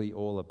is really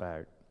all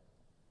about,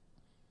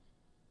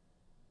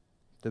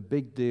 the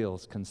big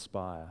deals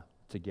conspire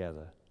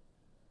together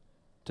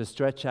to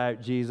stretch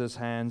out Jesus'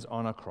 hands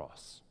on a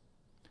cross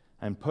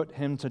and put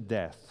Him to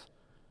death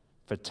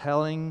for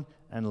telling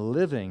and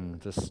living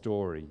the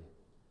story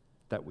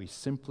that we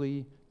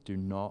simply do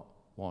not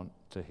want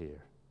to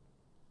hear.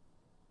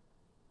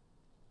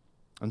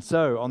 And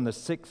so, on the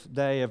 6th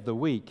day of the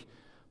week,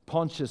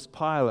 Pontius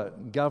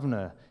Pilate,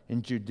 governor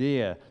in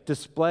Judea,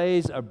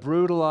 displays a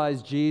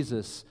brutalized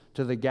Jesus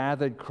to the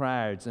gathered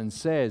crowds and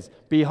says,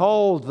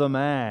 "Behold the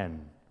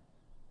man."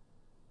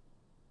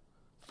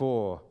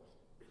 For,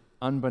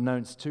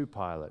 unbeknownst to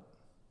Pilate,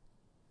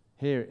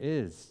 here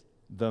is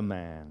the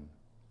man.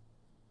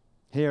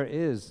 Here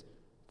is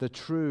the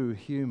true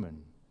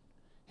human.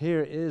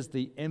 Here is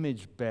the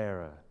image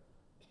bearer,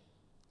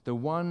 the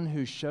one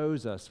who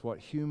shows us what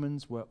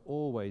humans were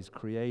always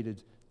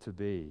created to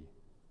be.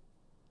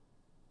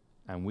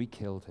 And we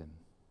killed him.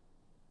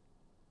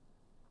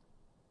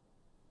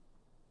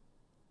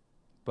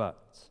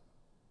 But,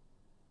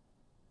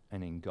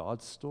 and in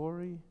God's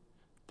story,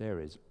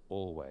 there is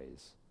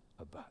always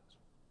a but.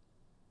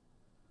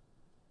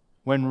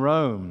 when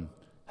Rome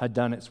had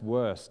done its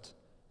worst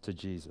to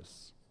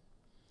Jesus,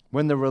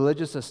 when the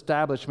religious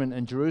establishment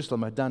in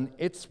Jerusalem had done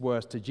its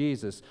worst to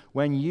Jesus,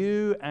 when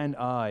you and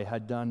I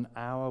had done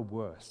our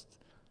worst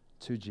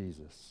to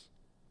Jesus,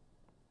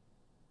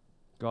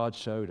 God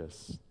showed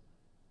us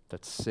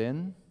that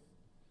sin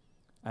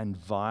and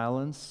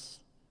violence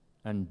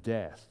and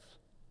death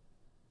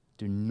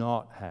do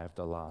not have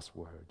the last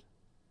word.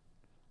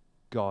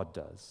 God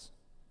does.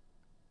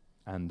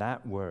 And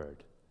that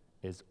word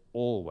is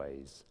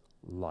always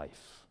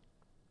life.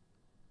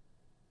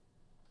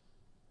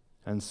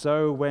 And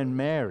so when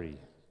Mary,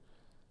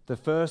 the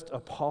first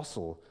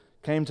apostle,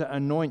 came to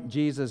anoint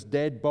Jesus'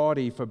 dead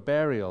body for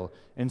burial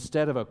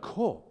instead of a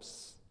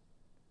corpse,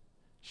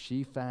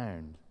 she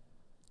found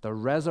the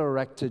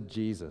resurrected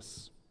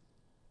Jesus.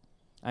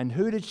 And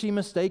who did she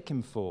mistake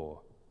him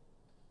for?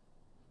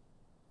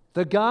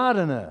 The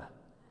gardener.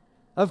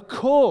 Of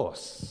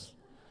course.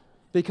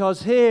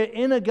 Because here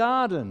in a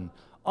garden,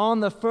 on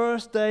the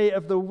first day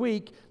of the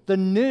week, the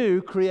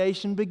new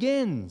creation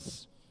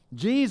begins.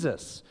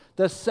 Jesus,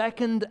 the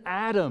second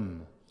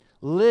Adam,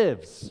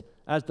 lives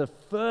as the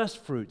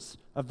first fruits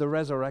of the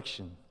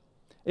resurrection.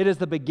 It is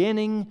the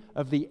beginning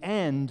of the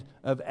end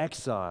of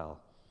exile.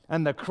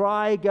 And the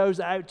cry goes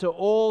out to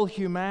all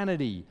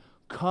humanity,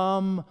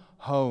 come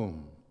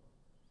home.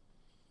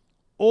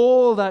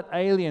 All that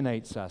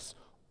alienates us,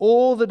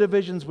 all the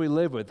divisions we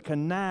live with,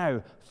 can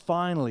now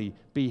finally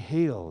be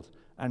healed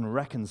and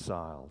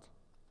reconciled.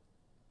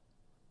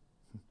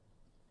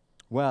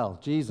 Well,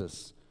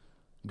 Jesus,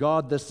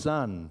 God the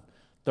Son,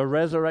 the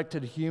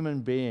resurrected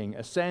human being,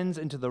 ascends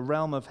into the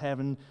realm of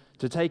heaven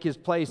to take his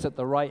place at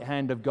the right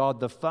hand of God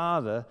the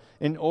Father,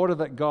 in order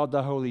that God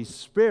the Holy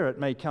Spirit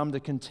may come to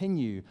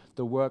continue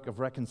the work of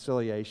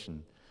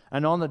reconciliation.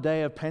 And on the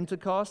day of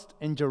Pentecost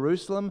in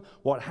Jerusalem,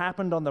 what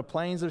happened on the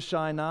plains of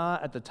Shinar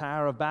at the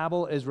Tower of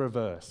Babel is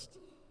reversed.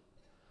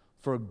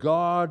 For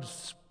God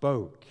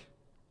spoke,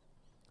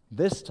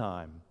 this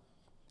time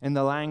in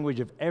the language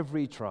of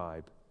every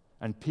tribe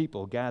and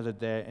people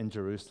gathered there in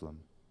Jerusalem.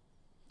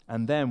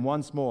 And then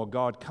once more,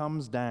 God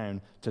comes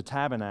down to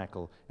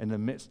tabernacle in the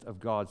midst of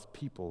God's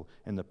people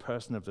in the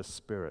person of the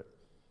Spirit.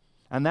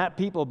 And that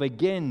people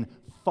begin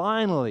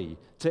finally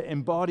to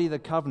embody the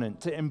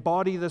covenant, to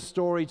embody the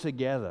story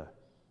together,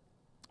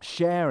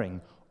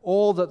 sharing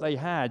all that they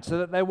had so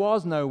that there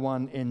was no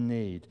one in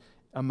need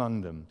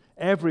among them.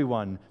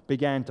 Everyone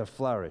began to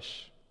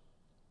flourish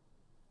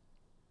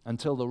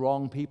until the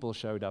wrong people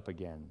showed up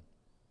again,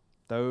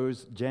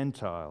 those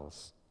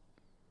Gentiles.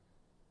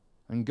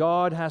 And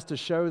God has to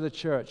show the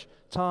church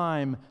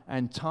time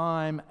and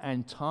time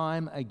and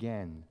time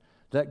again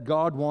that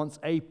God wants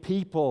a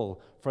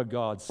people for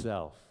God's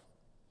self,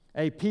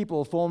 a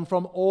people formed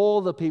from all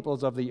the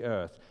peoples of the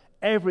earth,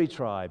 every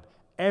tribe,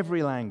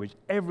 every language,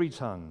 every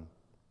tongue.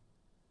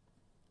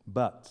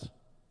 But,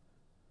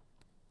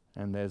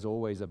 and there's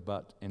always a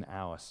but in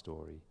our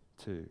story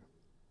too,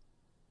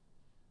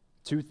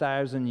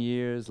 2,000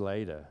 years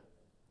later,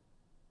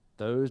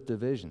 those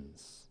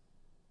divisions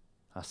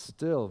are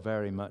still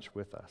very much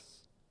with us.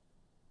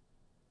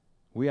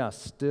 We are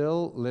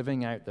still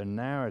living out the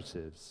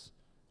narratives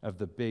of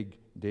the big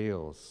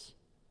deals.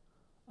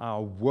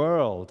 Our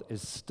world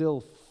is still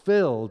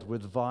filled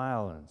with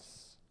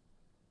violence,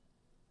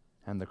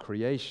 and the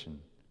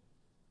creation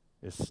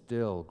is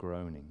still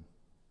groaning.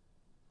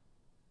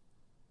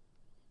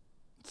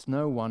 It's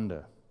no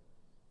wonder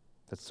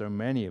that so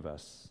many of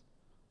us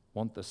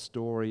want the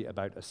story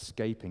about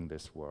escaping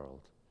this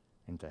world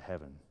into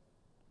heaven,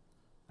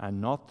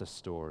 and not the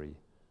story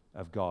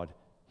of God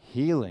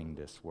healing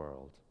this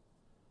world,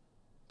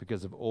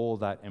 because of all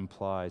that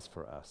implies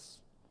for us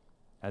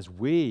as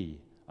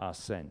we are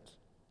sent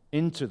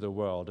into the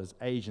world as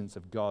agents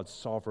of God's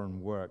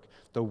sovereign work,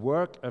 the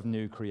work of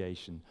new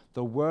creation,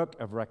 the work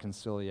of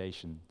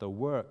reconciliation, the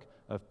work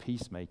of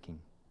peacemaking.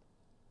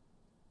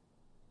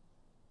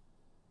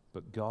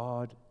 But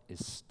God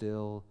is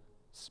still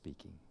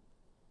speaking.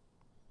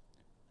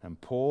 And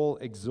Paul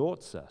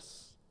exhorts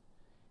us,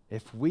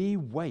 if we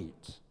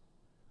wait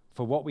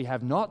for what we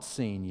have not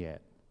seen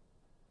yet,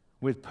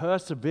 with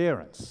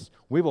perseverance,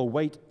 we will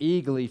wait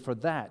eagerly for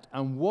that.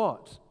 And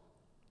what,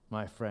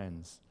 my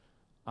friends,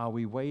 are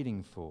we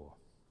waiting for?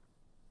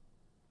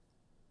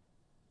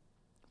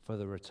 For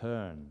the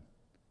return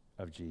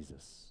of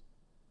Jesus.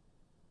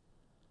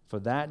 For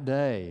that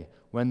day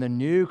when the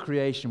new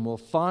creation will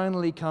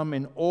finally come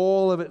in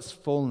all of its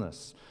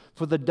fullness.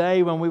 For the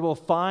day when we will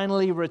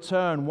finally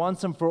return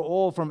once and for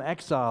all from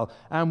exile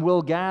and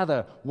will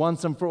gather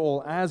once and for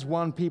all as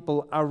one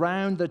people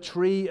around the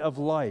tree of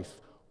life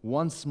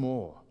once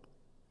more,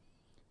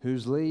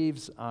 whose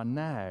leaves are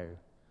now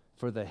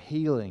for the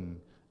healing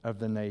of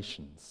the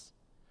nations,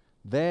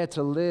 there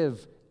to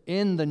live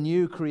in the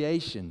new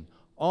creation,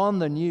 on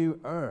the new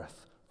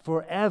earth,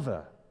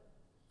 forever.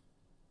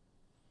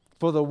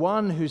 For the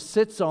one who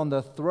sits on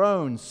the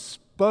throne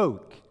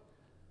spoke,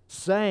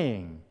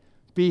 saying,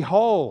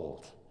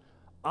 behold,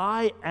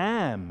 I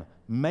am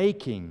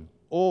making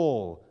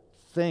all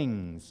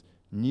things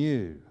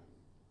new.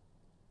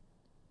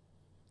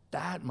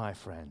 That, my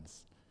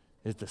friends,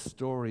 is the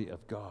story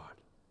of God,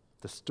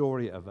 the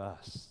story of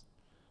us.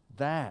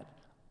 That,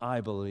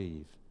 I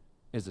believe,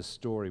 is a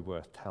story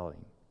worth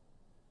telling.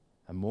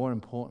 And more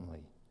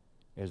importantly,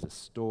 is a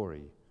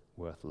story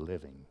worth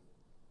living.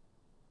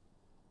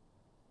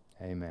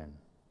 Amen.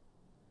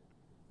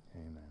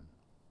 Amen.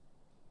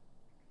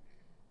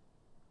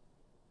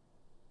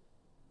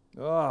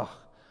 Oh,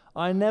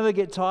 I never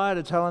get tired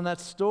of telling that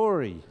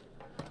story.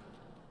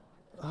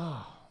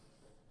 Oh,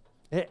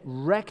 it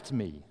wrecked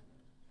me,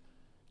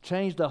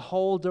 changed the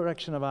whole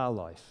direction of our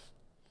life.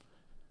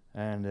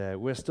 And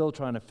we're still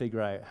trying to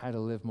figure out how to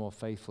live more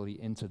faithfully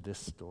into this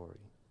story.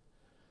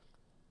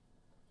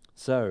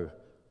 So,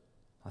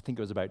 I think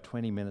it was about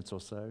 20 minutes or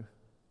so,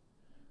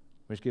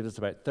 which gives us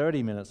about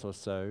 30 minutes or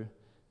so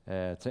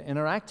to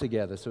interact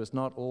together, so it's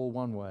not all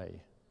one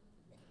way.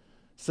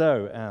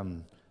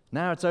 So,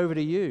 now it's over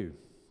to you.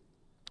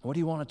 What do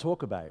you want to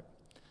talk about?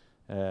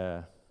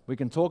 We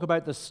can talk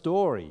about the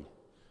story.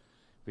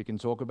 We can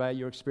talk about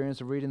your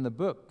experience of reading the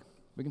book.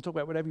 We can talk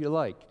about whatever you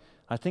like.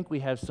 I think we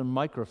have some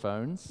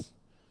microphones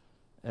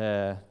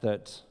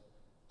that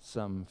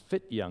some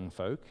fit young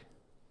folk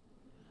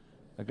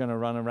are going to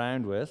run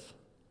around with.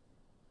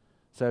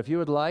 So if you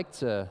would like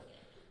to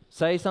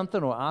say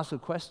something or ask a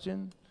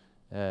question,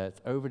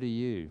 it's over to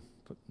you.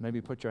 Maybe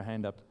put your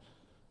hand up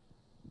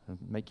and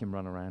make him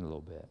run around a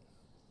little bit.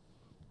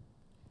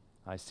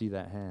 I see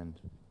that hand.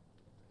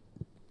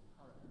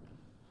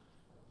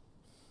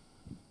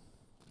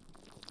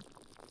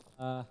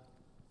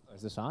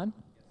 Is this on?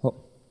 Oh.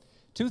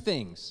 Two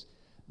things.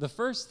 The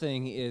first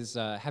thing is,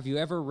 have you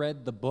ever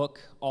read the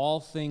book All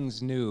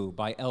Things New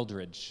by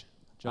Eldridge?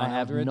 John I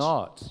have Eldridge?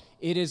 not.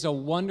 It is a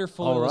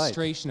wonderful All right.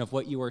 illustration of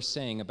what you were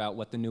saying about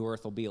what the new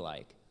earth will be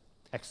like.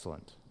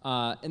 Excellent.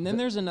 And then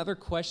there's another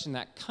question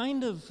that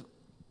kind of,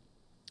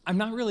 I'm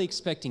not really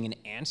expecting an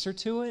answer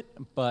to it,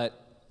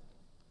 but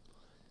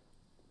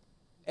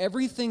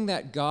everything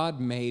that God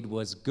made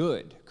was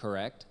good,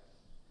 correct?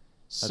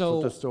 That's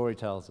what the story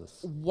tells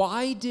us.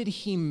 Why did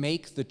he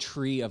make the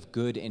tree of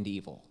good and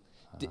evil?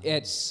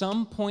 At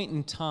some point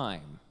in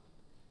time,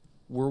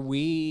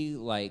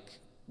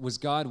 was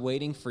God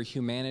waiting for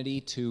humanity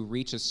to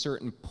reach a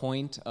certain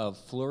point of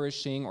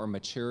flourishing or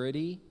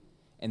maturity,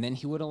 and then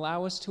he would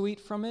allow us to eat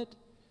from it?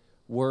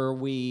 Were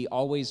we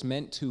always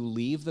meant to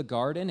leave the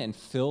garden and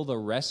fill the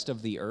rest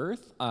of the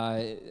earth?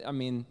 I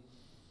mean,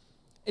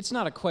 it's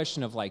not a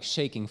question of like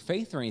shaking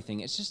faith or anything.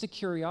 It's just a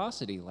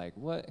curiosity. Like,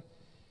 what?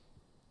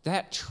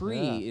 That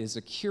tree is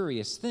a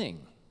curious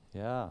thing.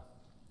 Yeah,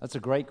 that's a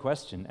great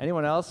question.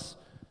 Anyone else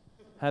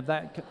have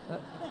that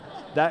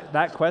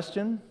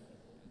question?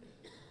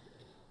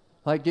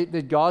 Like,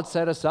 did God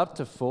set us up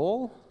to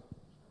fall?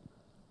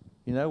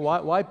 You know,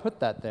 why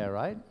put that there,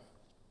 right?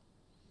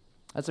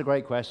 That's a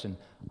great question.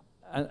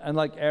 And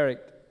like Eric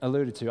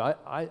alluded to,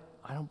 I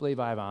don't believe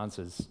I have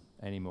answers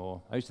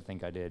anymore. I used to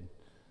think I did.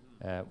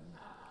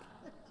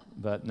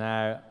 But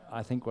now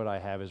I think what I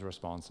have is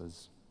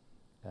responses.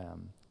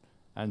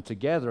 And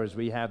together, as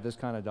we have this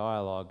kind of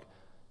dialogue,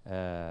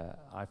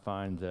 I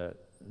find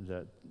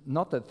that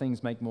not that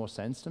things make more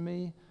sense to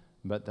me,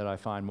 but that I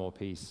find more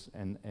peace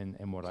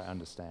in what I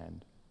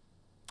understand.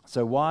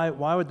 So why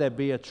would there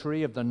be a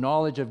tree of the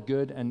knowledge of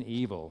good and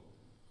evil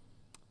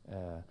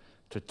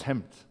to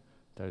tempt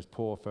those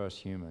poor first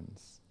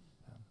humans?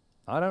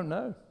 I don't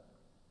know.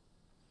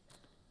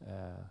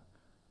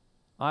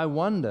 I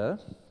wonder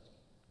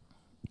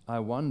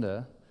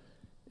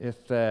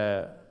if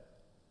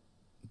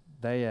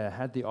they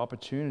had the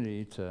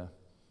opportunity to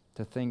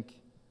think,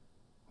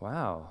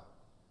 wow,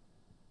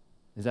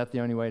 is that the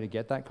only way to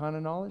get that kind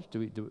of knowledge?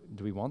 Do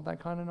we want that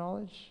kind of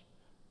knowledge?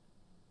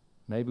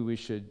 Maybe we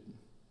should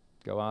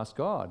go ask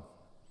God,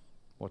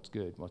 what's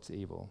good, what's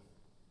evil?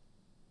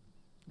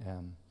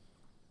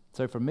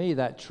 So for me,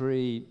 that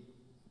tree,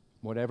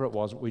 whatever it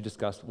was, we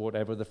discussed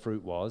whatever the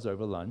fruit was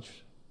over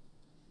lunch.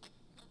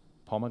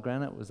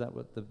 Pomegranate, was that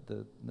what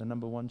the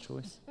number one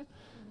choice?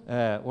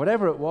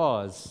 Whatever it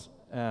was,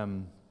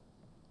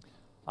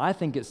 I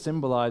think it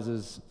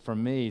symbolizes for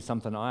me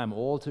something I am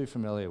all too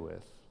familiar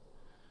with,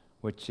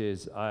 which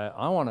is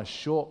I want to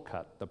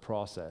shortcut the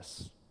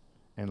process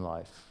in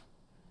life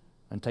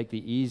and take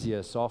the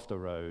easier, softer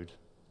road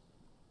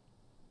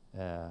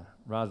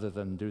rather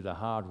than do the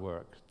hard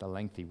work, the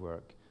lengthy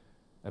work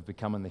of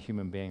becoming the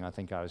human being I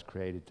think I was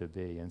created to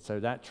be. And so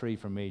that tree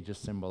for me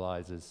just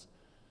symbolizes,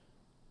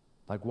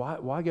 like,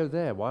 why go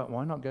there?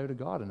 Why not go to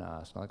God and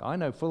ask? Like, I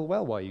know full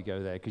well why you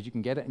go there, because you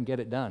can get it and get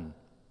it done.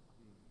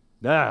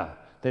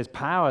 There's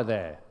power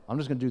there. I'm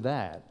just going to do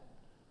that.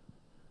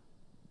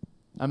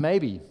 And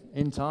maybe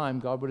in time,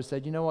 God would have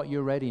said, you know what,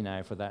 you're ready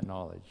now for that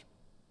knowledge.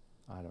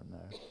 I don't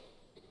know.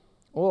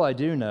 All I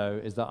do know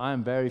is that I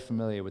am very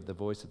familiar with the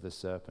voice of the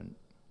serpent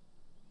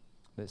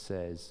that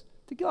says,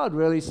 did God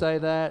really say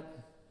that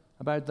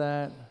about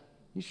that?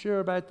 You sure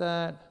about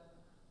that?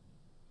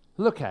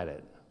 Look at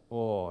it.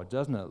 Oh,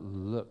 doesn't it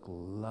look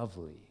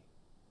lovely?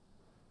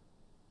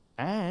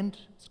 And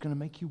it's going to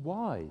make you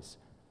wise.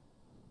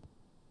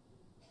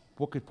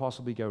 What could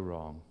possibly go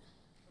wrong?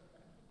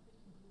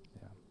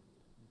 Yeah.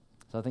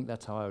 So I think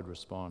that's how I would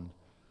respond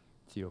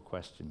to your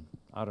question.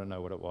 I don't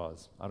know what it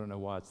was. I don't know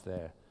why it's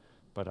there,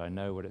 but I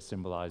know what it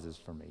symbolizes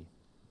for me.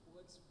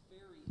 What's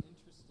very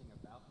interesting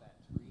about that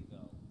tree,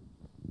 though,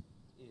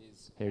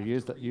 is... Here,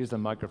 use the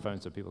microphone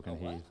so people can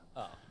hear you.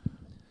 Oh.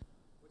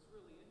 What's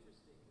really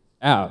interesting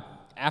is...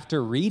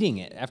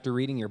 After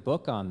reading your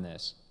book on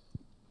this,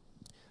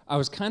 I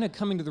was kind of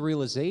coming to the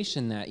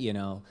realization that,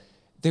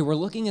 they were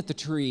looking at the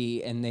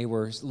tree and they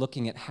were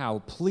looking at how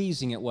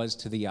pleasing it was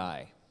to the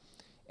eye.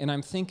 And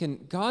I'm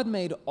thinking, God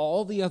made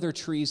all the other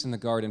trees in the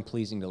garden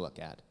pleasing to look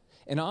at.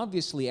 And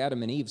obviously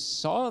Adam and Eve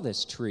saw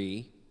this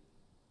tree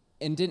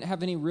and didn't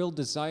have any real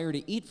desire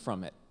to eat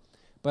from it.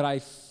 But I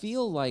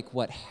feel like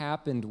what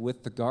happened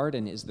with the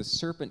garden is the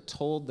serpent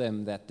told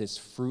them that this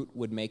fruit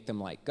would make them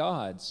like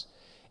gods,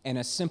 and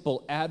a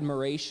simple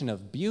admiration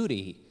of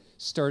beauty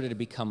started to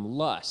become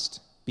lust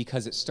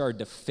because it started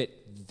to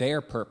fit their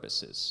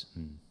purposes.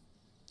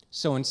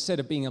 So instead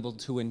of being able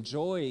to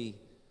enjoy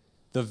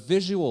the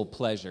visual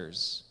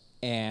pleasures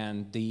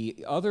and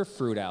the other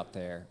fruit out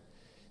there,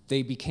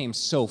 they became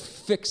so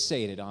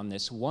fixated on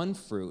this one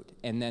fruit,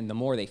 and then the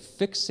more they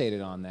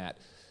fixated on that,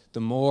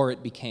 the more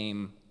it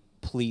became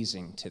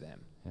pleasing to them.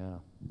 Yeah,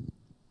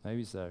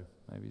 maybe so.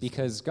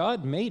 Because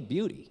God made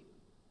beauty.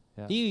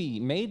 Yeah.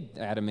 He made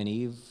Adam and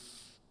Eve,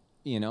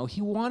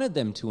 he wanted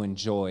them to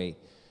enjoy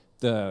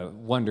the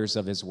wonders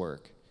of his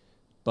work.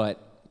 But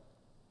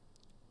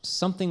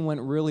something went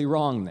really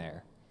wrong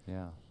there.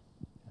 Yeah.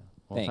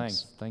 Well,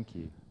 Thanks. Thank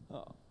you.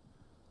 Oh.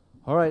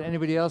 All right,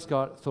 anybody else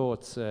got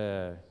thoughts,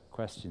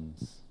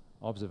 questions,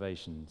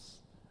 observations,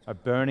 a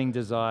burning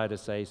desire to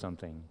say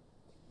something?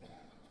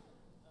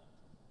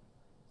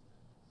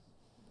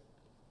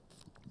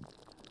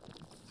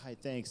 Hi,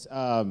 thanks.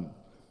 I'd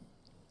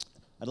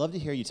love to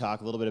hear you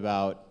talk a little bit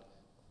about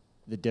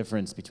the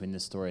difference between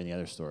this story and the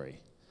other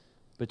story.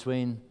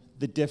 Between?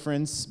 The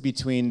difference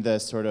between the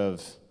sort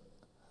of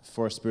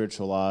four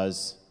spiritual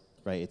laws,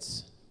 right?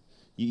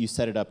 You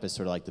set it up as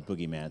sort of like the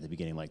boogeyman at the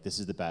beginning, like this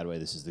is the bad way,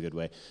 this is the good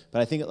way.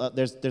 But I think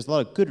there's a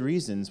lot of good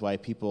reasons why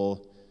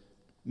people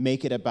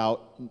make it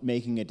about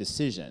making a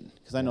decision.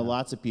 Because I know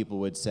lots of people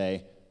would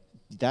say,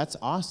 that's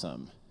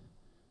awesome,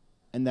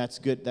 and that's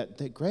good,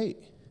 that great.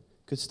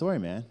 Good story,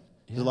 man.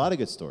 There's a lot of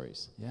good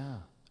stories. Yeah.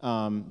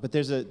 But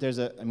there's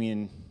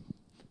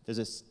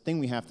a thing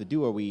we have to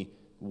do, or we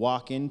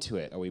walk into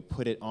it, or we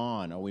put it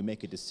on, or we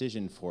make a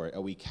decision for it,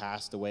 or we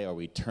cast away, or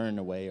we turn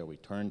away, or we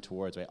turn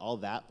towards, right? All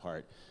that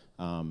part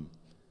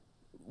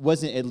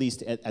wasn't at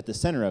least at the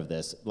center of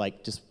this.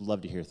 Like, just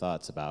love to hear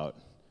thoughts about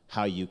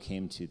how you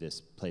came to this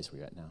place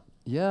where you're at now.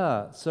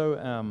 Yeah,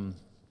 so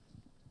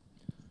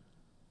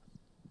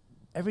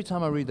every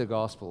time I read the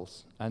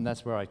Gospels, and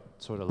that's where I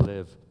sort of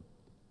live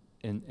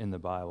in the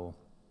Bible,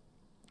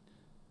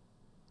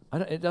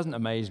 it doesn't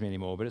amaze me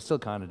anymore, but it still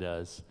kind of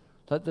does.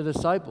 That the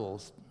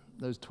disciples,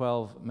 those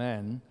 12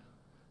 men,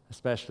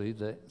 especially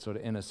the sort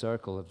of inner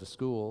circle of the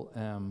school,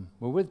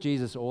 were with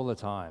Jesus all the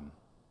time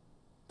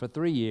for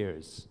 3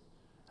 years,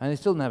 and they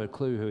still didn't have a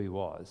clue who he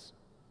was,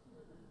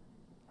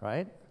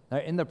 right? They're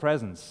in the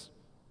presence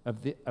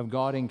of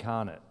God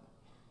incarnate,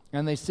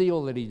 and they see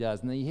all that he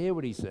does, and they hear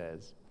what he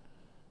says,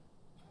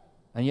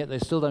 and yet they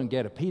still don't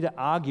get it. Peter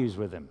argues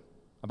with him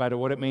about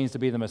what it means to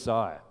be the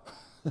Messiah.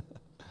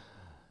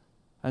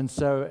 And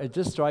so it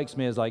just strikes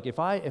me as like, if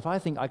I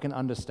think I can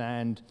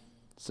understand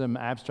some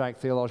abstract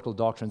theological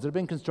doctrines that have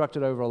been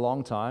constructed over a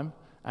long time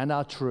and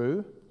are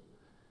true,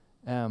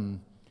 and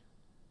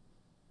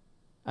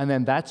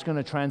then that's going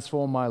to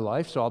transform my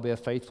life, so I'll be a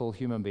faithful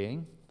human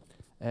being,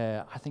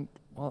 I think,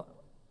 well,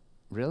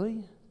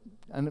 really?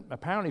 And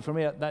apparently for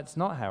me, that's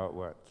not how it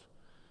worked.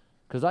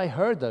 Because I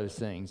heard those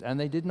things, and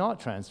they did not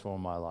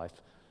transform my life.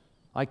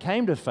 I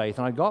came to faith,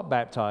 and I got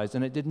baptized,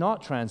 and it did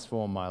not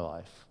transform my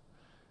life.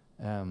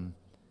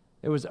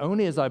 It was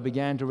only as I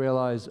began to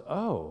realize,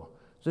 oh,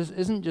 this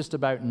isn't just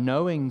about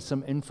knowing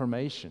some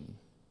information.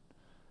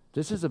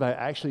 This is about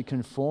actually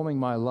conforming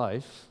my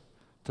life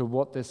to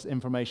what this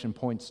information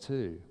points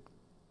to.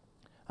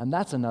 And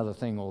that's another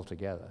thing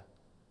altogether.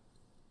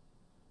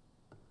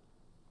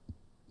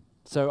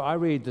 So I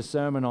read the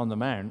Sermon on the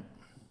Mount,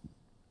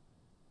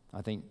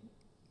 I think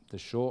the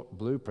short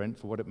blueprint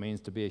for what it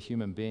means to be a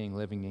human being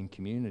living in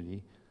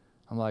community.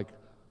 I'm like,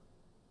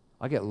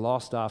 I get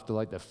lost after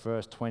like the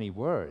first 20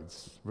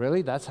 words.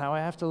 Really? That's how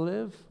I have to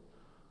live?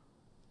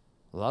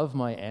 Love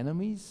my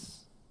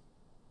enemies?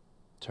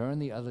 Turn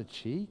the other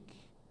cheek?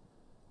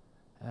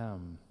 I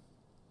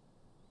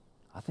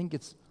think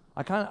it's,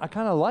 I kind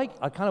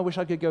of wish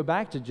I could go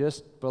back to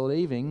just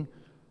believing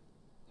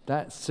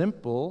that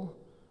simple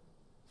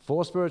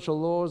 4 spiritual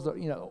laws that,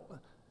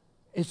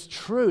 it's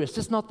true. It's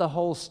just not the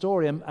whole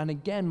story. And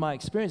again, my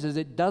experience is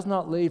it does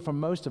not lead for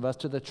most of us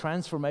to the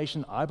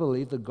transformation I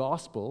believe the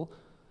gospel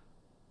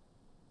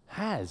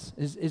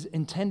is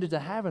intended to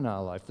have in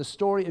our life. The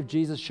story of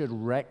Jesus should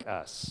wreck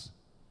us.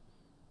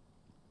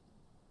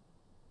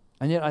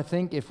 And yet I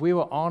think if we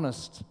were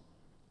honest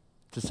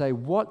to say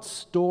what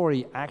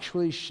story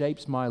actually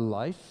shapes my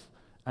life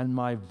and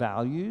my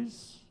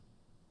values,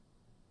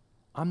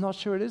 I'm not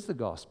sure it is the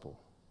gospel.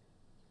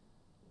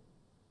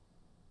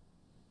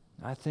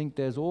 I think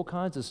there's all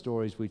kinds of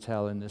stories we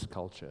tell in this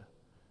culture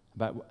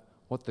about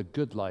what the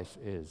good life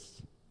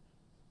is,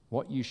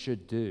 what you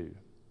should do,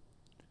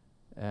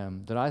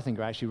 that I think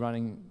are actually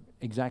running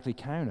exactly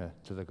counter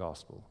to the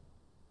gospel.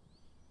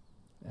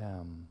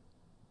 And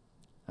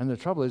the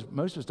trouble is,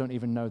 most of us don't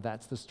even know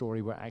that's the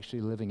story we're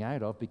actually living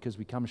out of, because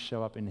we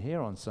show up in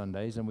here on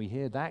Sundays and we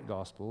hear that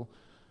gospel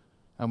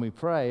and we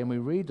pray and we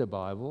read the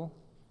Bible.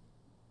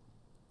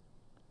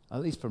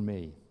 At least for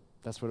me,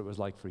 that's what it was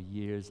like for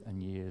years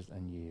and years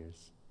and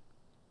years.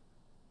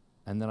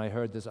 And then I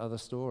heard this other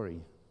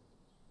story,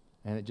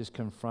 and it just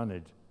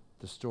confronted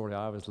the story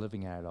I was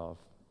living out of.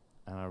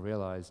 And I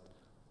realized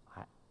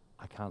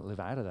I can't live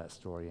out of that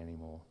story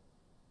anymore.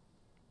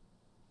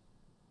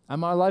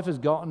 And my life has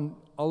gotten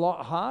a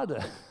lot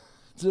harder,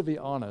 to be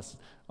honest.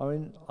 I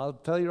mean, I'll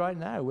tell you right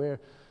now, we're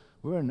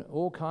in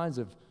all kinds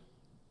of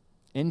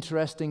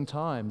interesting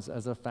times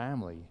as a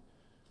family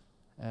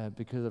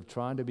because of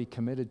trying to be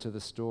committed to the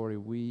story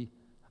we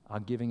are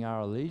giving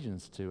our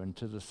allegiance to, and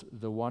to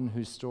the one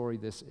whose story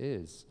this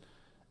is.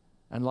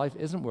 And life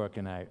isn't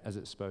working out as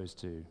it's supposed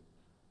to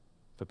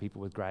for people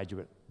with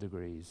graduate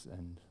degrees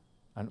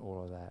and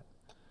all of that.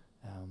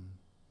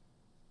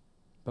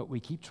 But we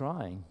keep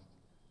trying,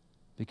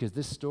 because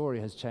this story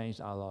has changed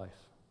our life.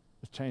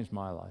 It's changed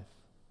my life.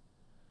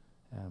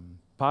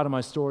 Part of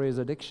my story is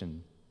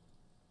addiction.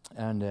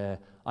 And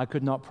I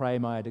could not pray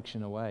my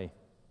addiction away.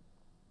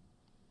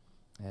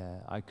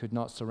 I could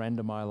not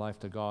surrender my life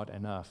to God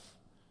enough.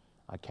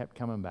 I kept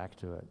coming back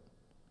to it.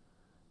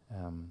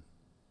 And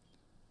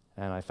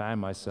I found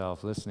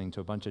myself listening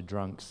to a bunch of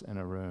drunks in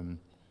a room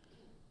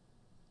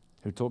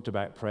who talked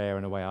about prayer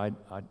in a way I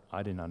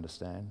didn't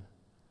understand.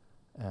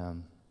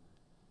 And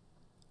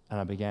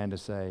I began to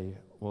say,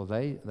 well,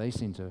 they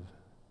seem to have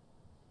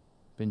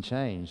been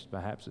changed.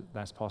 Perhaps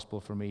that's possible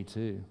for me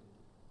too.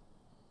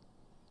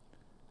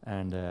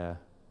 And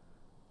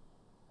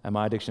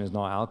my addiction is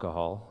not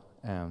alcohol,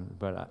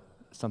 but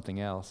something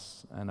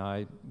else. And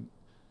I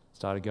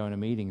started going to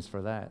meetings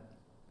for that.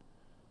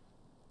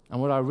 And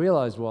what I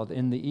realized was,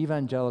 in the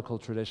evangelical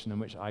tradition in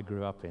which I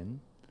grew up in,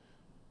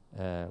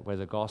 where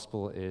the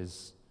gospel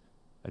is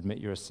admit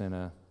you're a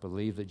sinner,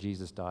 believe that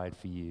Jesus died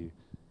for you,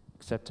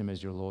 accept him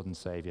as your Lord and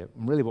Savior.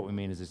 And really what we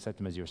mean is accept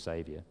him as your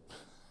Savior.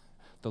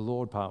 The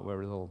Lord part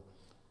we're a little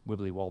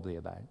wibbly-wobbly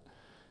about,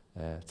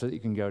 so that you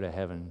can go to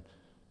heaven.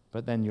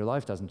 But then your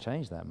life doesn't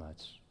change that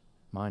much.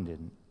 Mine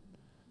didn't.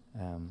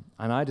 And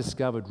I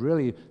discovered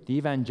really the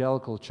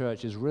evangelical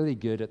church is really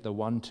good at the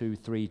 1, 2,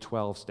 3,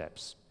 12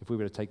 steps. If we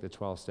were to take the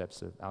 12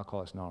 steps of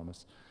Alcoholics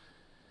Anonymous,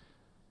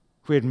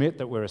 if we admit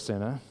that we're a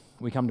sinner,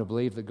 we come to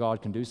believe that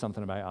God can do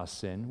something about our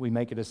sin, we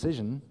make a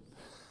decision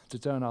to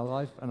turn our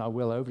life and our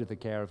will over to the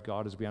care of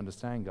God as we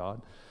understand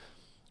God,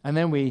 and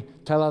then we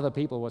tell other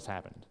people what's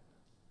happened.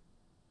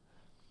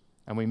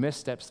 And we miss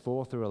steps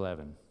 4 through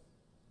 11,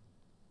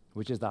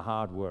 which is the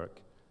hard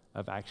work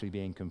of actually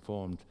being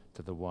conformed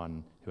to the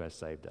one who has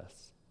saved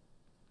us.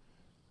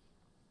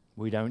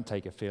 We don't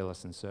take a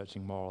fearless and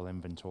searching moral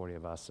inventory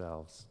of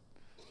ourselves.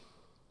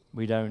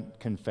 We don't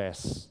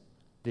confess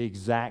the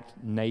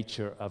exact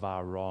nature of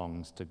our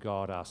wrongs to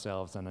God,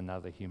 ourselves, and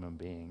another human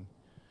being.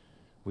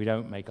 We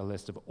don't make a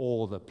list of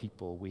all the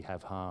people we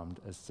have harmed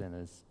as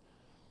sinners.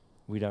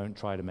 We don't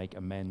try to make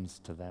amends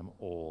to them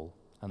all,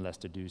 unless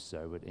to do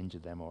so would injure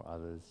them or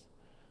others.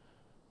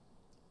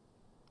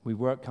 We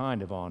work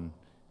kind of on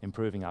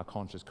improving our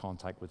conscious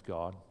contact with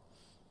God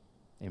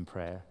in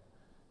prayer.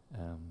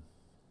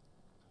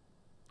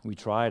 We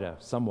try to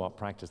somewhat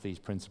practice these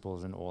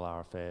principles in all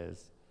our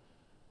affairs.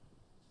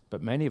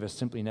 But many of us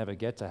simply never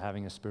get to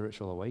having a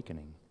spiritual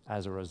awakening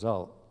as a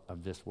result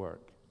of this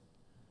work.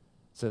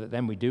 So that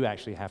then we do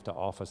actually have to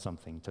offer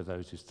something to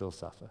those who still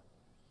suffer.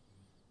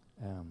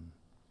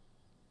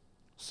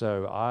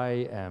 So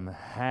I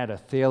had a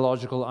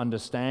theological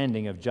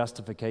understanding of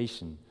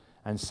justification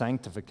and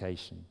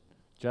sanctification,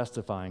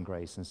 justifying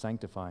grace and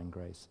sanctifying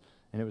grace.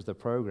 And it was the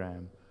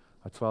program,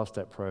 a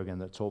 12-step program,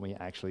 that taught me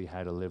actually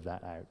how to live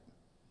that out.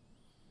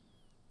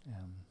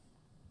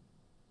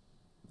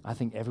 I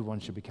think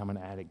everyone should become an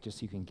addict just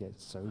so you can get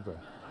sober.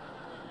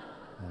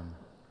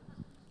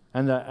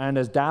 And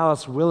as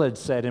Dallas Willard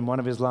said in one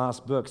of his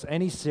last books,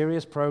 any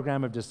serious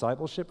program of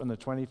discipleship in the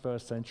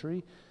 21st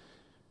century,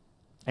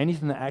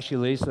 anything that actually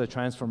leads to the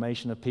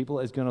transformation of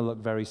people, is going to look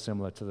very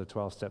similar to the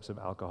 12 steps of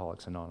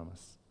Alcoholics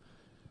Anonymous.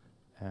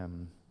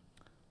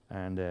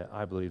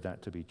 I believe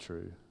that to be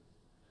true.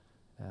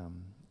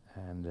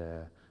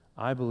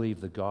 I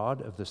believe the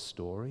God of the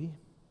story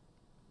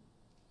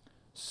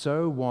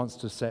so wants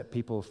to set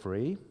people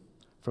free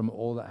from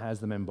all that has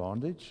them in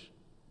bondage,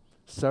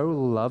 so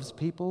loves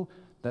people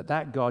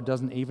that God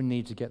doesn't even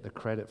need to get the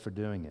credit for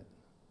doing it.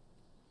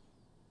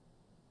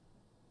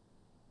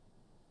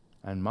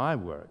 And my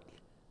work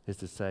is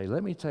to say,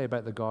 let me tell you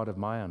about the God of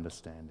my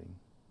understanding,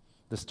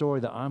 the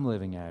story that I'm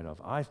living out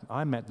of.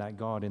 I met that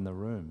God in the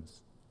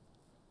rooms.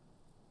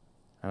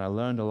 And I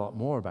learned a lot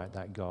more about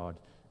that God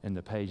in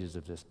the pages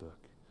of this book.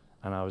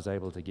 And I was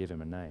able to give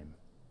him a name.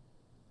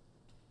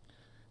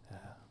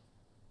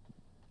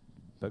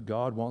 but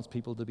God wants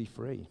people to be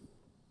free.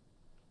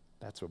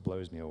 That's what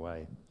blows me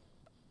away.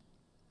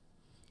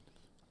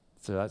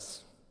 So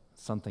that's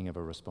something of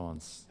a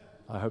response.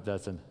 I hope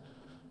that's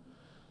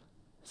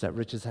is that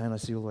Richard's hand I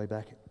see all the way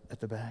back at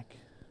the back?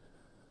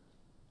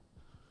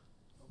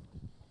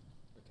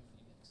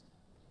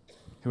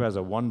 Who has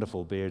a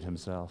wonderful beard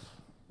himself.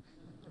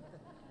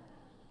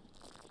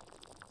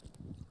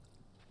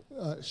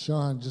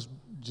 Sean,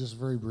 just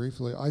very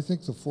briefly, I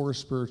think the four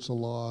spiritual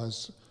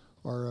laws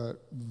are a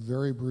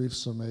very brief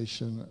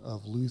summation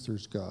of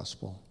Luther's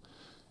gospel.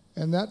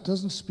 And that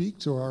doesn't speak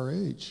to our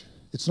age.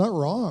 It's not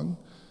wrong,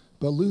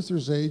 but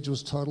Luther's age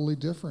was totally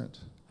different.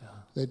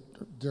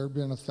 There had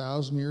been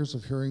 1,000 years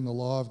of hearing the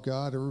law of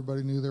God.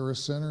 Everybody knew they were a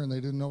sinner and they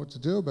didn't know what to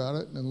do about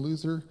it. And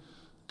Luther,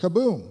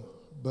 kaboom.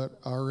 But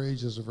our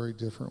age is a very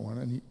different one.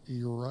 And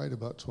you're right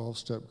about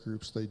 12-step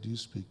groups. They do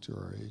speak to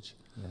our age.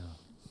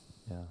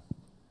 Yeah.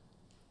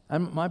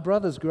 And my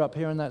brothers grew up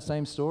hearing that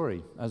same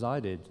story as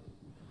I did.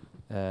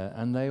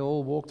 And they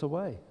all walked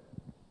away.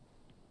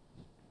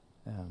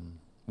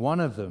 One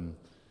of them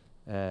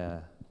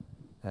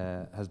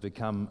has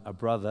become a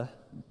brother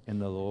in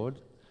the Lord.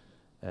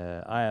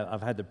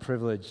 I've had the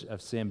privilege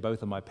of seeing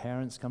both of my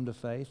parents come to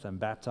faith and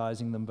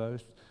baptizing them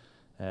both,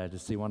 to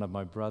see one of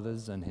my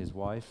brothers and his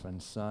wife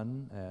and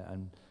son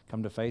and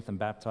come to faith and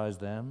baptize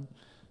them.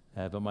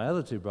 But my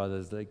other two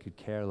brothers, they could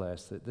care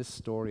less. That this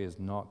story is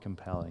not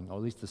compelling, or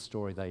at least the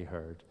story they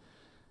heard.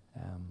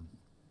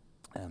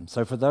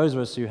 So for those of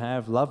us who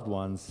have loved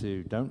ones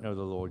who don't know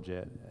the Lord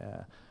yet,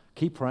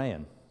 keep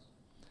praying.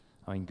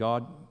 I mean,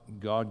 God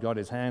got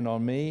his hand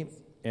on me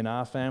in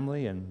our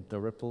family, and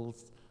the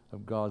ripples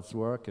of God's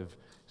work have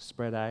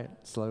spread out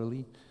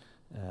slowly.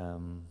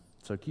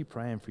 So keep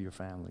praying for your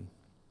family.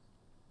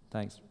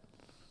 Thanks.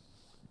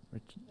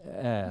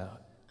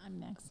 I'm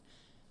next.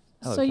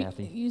 Hello, so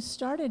Kathy. You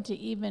started to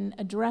even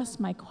address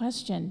my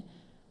question.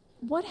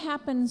 What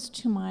happens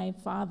to my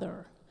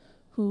father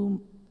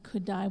who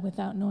could die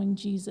without knowing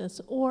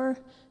Jesus, or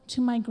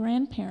to my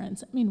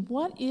grandparents? I mean,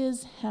 what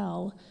is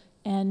hell,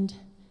 and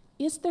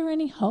is there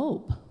any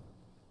hope?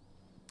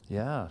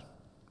 Yeah,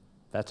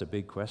 that's a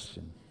big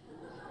question.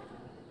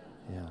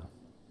 Yeah.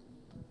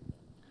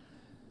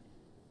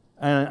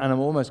 And I'm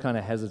almost kind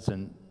of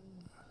hesitant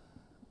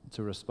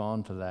to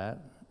respond to that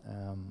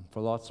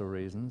for lots of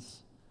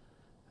reasons.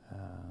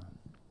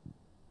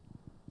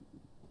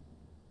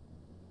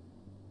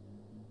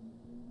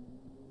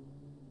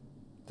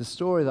 The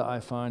story that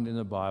I find in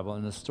the Bible,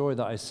 and the story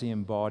that I see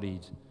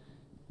embodied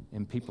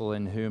in people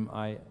in whom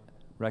I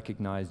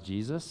recognize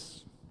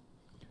Jesus,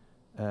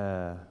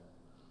 the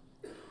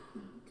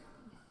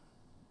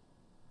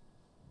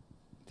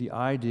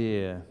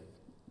idea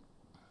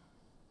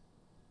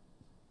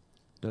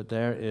that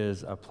there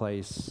is a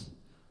place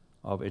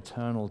of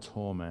eternal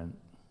torment,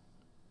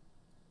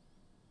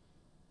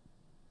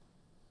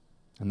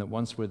 and that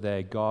once we're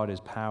there, God is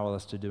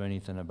powerless to do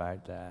anything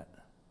about that.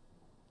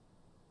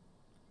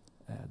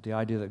 The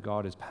idea that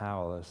God is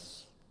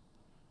powerless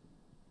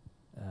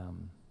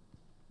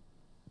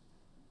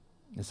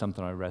is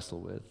something I wrestle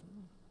with.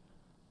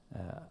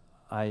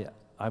 I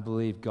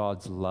believe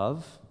God's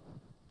love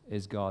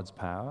is God's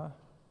power.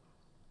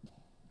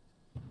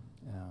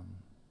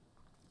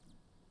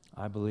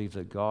 I believe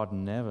that God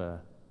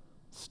never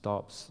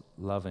stops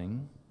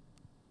loving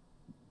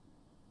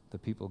the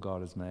people God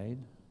has made.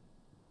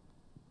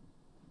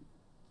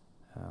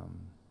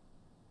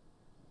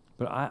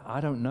 But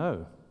I don't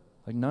know.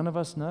 Like, none of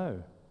us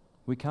know.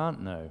 We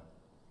can't know.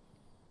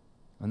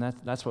 And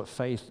that's what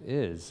faith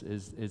is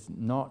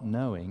not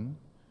knowing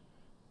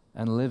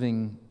and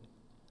living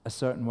a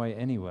certain way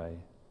anyway.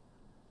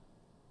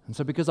 And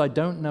so because I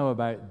don't know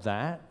about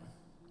that,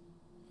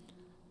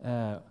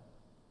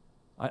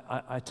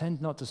 I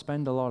tend not to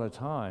spend a lot of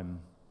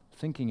time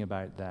thinking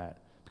about that.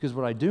 Because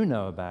what I do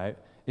know about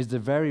is the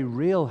very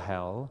real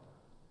hell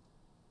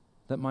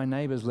that my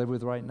neighbors live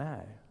with right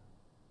now,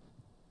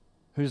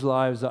 whose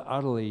lives are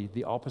utterly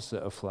the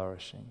opposite of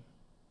flourishing.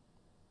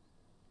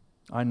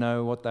 I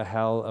know what the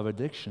hell of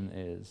addiction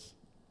is.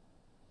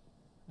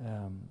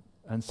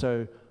 And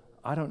so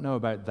I don't know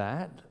about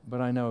that,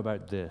 but I know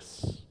about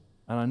this.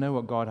 And I know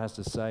what God has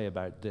to say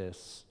about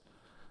this.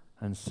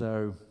 And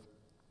so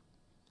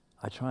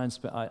I try and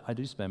I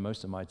do spend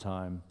most of my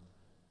time,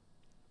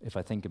 if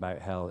I think about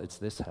hell, it's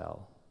this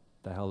hell,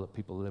 the hell that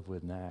people live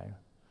with now.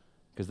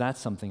 Because that's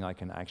something I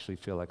can actually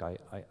feel like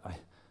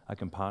I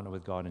can partner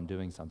with God in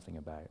doing something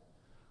about.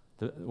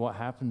 What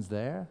happens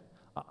there,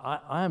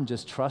 I am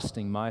just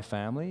trusting my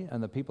family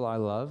and the people I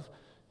love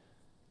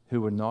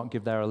who would not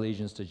give their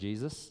allegiance to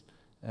Jesus,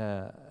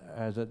 that,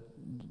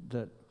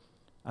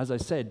 as I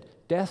said,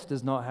 death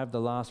does not have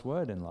the last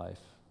word in life.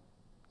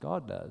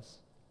 God does.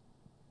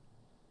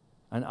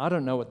 And I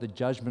don't know what the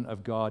judgment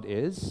of God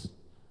is,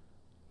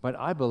 but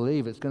I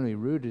believe it's going to be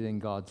rooted in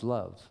God's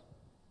love.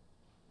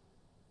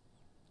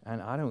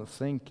 And I don't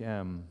think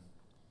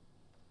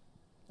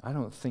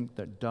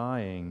that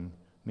dying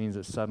means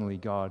that suddenly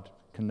God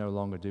can no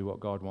longer do what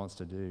God wants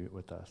to do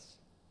with us.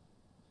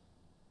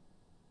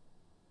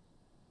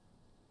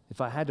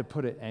 if I had to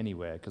put it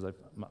anywhere, because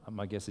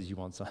my guess is you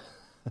want some,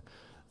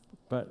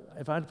 but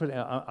if I had to put it,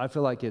 I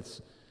feel like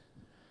it's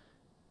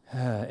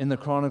in the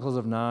Chronicles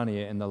of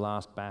Narnia, in the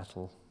last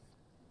battle.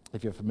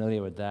 If you're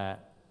familiar with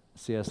that,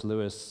 C.S.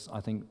 Lewis,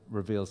 I think,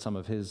 reveals some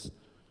of his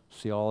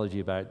theology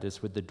about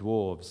this with the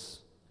dwarves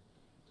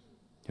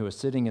who are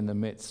sitting in the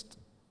midst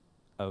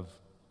of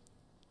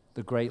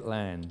the great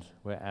land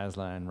where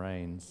Aslan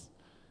reigns,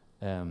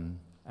 and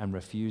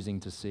refusing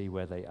to see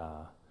where they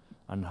are,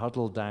 and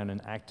huddled down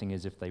and acting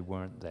as if they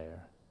weren't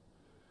there.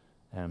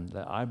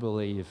 That I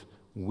believe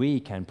we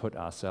can put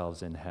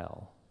ourselves in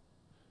hell,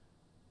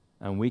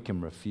 and we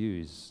can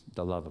refuse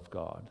the love of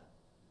God.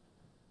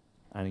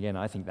 And again,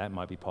 I think that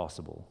might be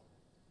possible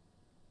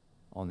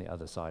on the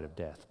other side of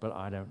death, but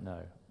I don't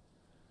know.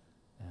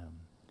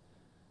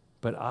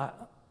 But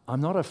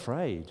I'm not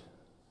afraid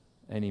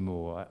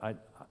anymore.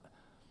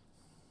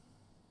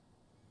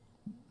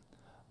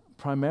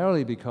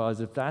 Primarily because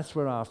if that's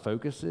where our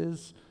focus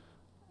is,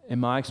 in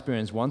my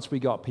experience, once we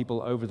got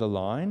people over the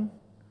line,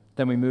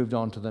 then we moved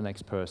on to the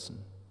next person.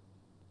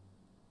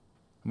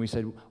 And we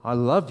said, I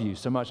love you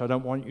so much, I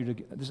don't want you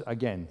to, this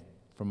again,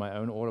 from my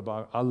own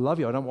autobiography, I love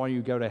you, I don't want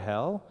you to go to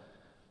hell,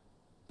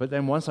 but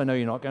then once I know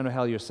you're not going to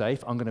hell, you're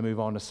safe, I'm going to move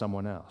on to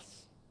someone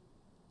else.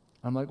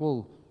 I'm like,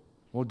 well,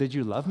 did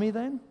you love me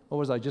then? Or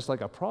was I just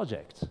like a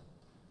project?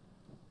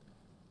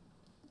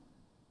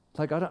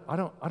 Like, I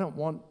don't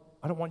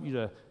want you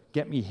to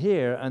get me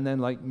here and then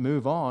like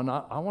move on.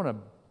 I want to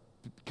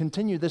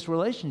continue this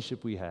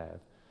relationship we have.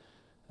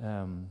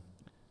 And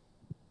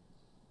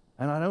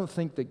I don't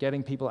think that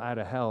getting people out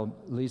of hell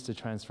leads to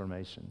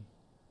transformation.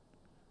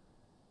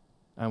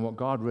 And what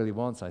God really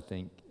wants, I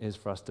think, is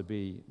for us to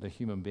be the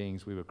human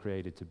beings we were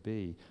created to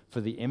be, for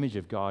the image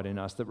of God in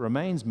us that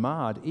remains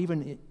marred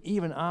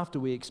even after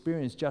we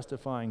experience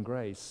justifying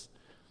grace.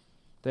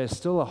 There's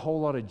still a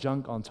whole lot of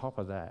junk on top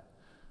of that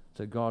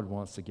God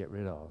wants to get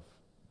rid of.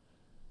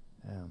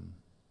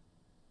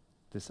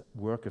 This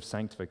work of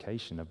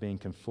sanctification, of being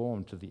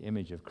conformed to the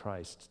image of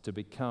Christ, to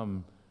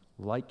become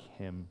like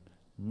him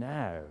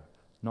now,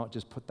 not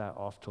just put that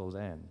off till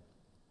then.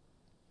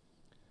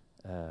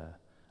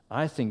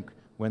 I think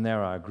when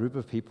there are a group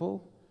of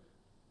people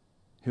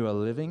who are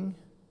living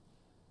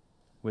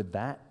with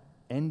that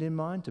end in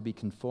mind, to be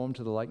conformed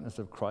to the likeness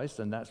of Christ,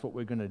 and that's what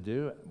we're going to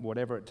do,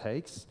 whatever it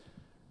takes,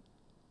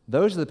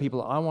 those are the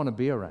people I want to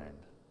be around.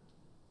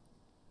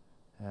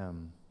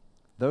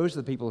 Those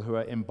are the people who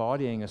are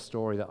embodying a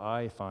story that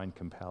I find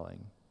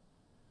compelling.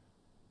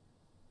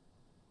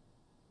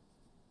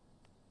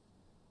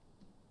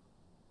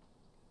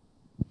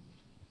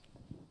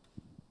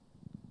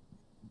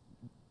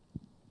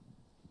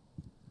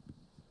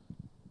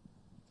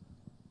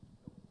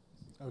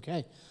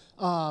 Okay.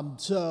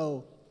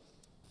 So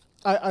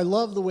I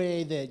love the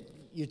way that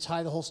you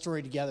tie the whole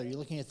story together. You're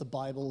looking at the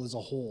Bible as a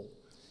whole.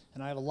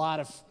 And I have a lot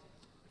of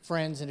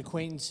friends and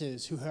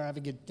acquaintances who have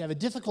a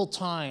difficult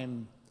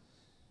time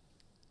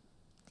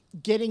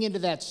getting into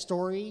that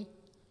story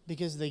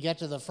because they get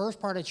to the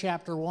first part of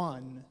chapter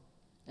 1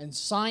 and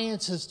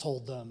science has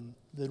told them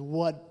that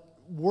what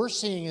we're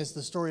seeing as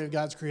the story of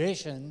God's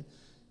creation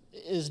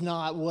is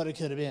not what it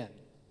could have been.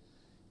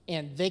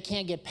 And they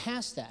can't get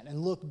past that and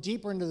look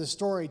deeper into the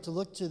story to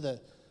look to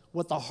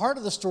what the heart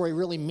of the story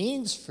really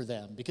means for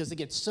them because they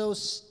get so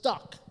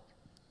stuck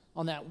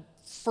on that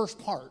first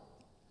part.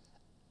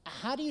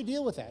 How do you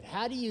deal with that?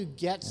 How do you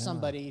get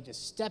somebody to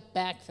step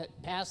back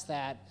past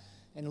that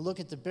and look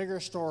at the bigger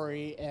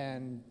story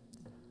and...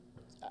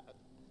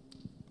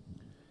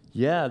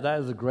 Yeah, that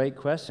is a great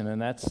question,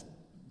 and that's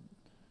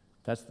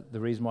the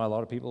reason why a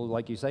lot of people,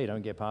 like you say,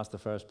 don't get past the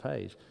first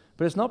page.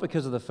 But it's not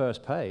because of the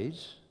first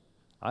page.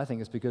 I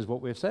think it's because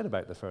what we've said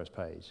about the first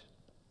page.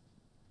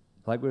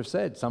 Like we've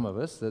said, some of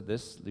us, that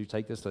you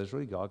take this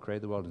literally, God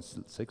created the world in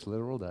 6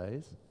 literal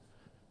days,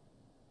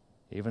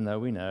 even though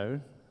we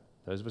know,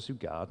 those of us who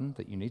garden,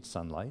 that you need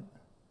sunlight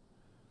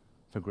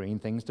for green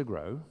things to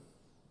grow,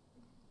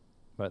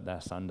 but the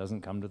sun doesn't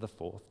come to the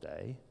 4th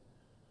day.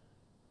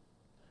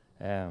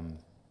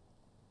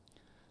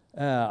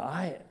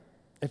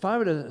 If I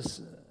were to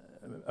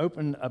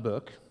open a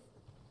book,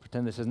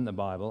 pretend this isn't the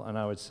Bible, and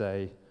I would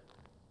say,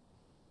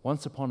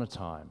 once upon a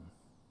time,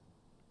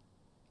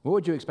 what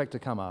would you expect to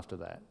come after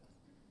that?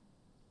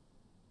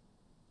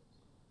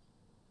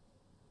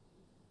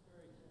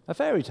 A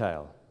fairy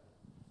tale.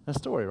 A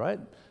story, right?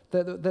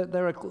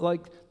 There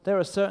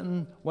are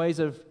certain ways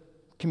of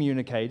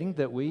communicating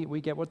that we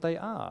get what they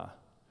are.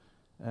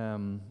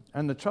 And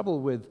the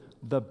trouble with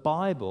the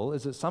Bible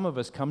is that some of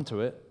us come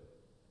to it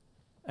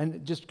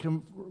and just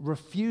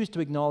refuse to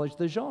acknowledge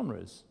the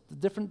genres, the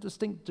different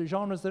distinct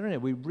genres that are in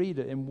it. We read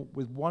it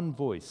with one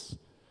voice.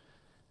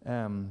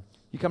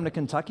 You come to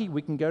Kentucky,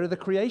 we can go to the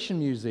Creation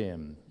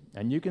Museum,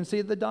 and you can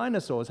see the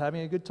dinosaurs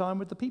having a good time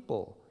with the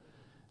people.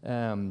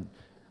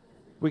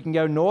 We can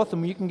go north,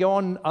 and you can go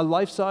on a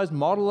life-size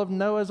model of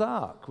Noah's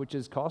Ark, which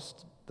has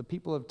cost the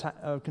people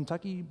of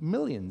Kentucky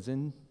millions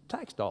in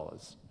tax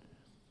dollars.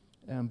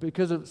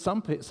 Because of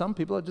some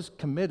people are just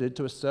committed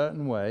to a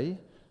certain way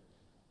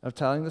of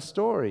telling the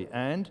story.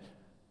 And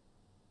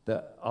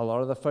that a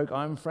lot of the folk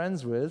I'm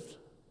friends with,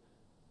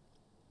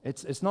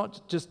 it's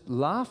not just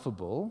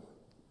laughable,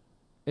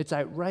 it's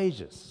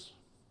outrageous.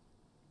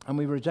 And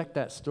we reject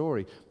that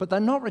story. But they're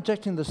not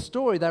rejecting the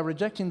story, they're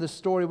rejecting the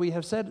story we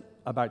have said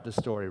about the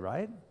story,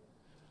 right?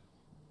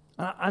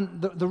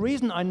 And the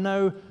reason I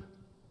know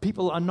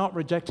people are not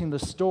rejecting the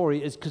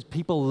story is because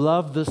people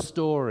love the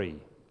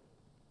story.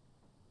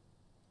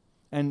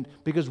 And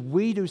because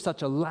we do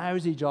such a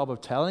lousy job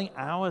of telling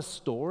our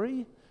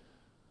story,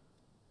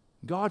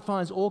 God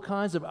finds all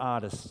kinds of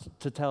artists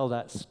to tell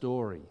that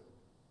story.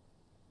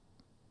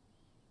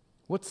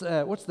 What's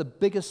the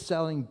biggest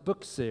selling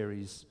book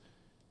series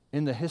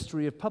in the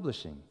history of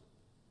publishing?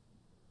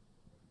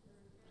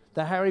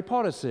 The Harry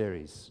Potter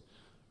series.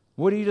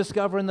 What do you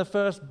discover in the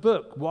first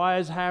book? Why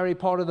is Harry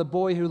Potter the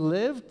boy who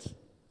lived?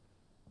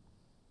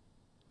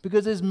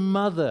 Because his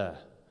mother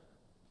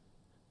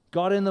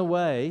got in the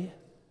way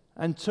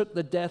and took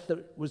the death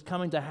that was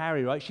coming to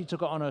Harry, right? She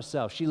took it on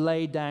herself. She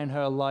laid down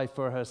her life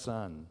for her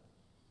son.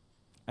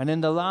 And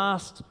in the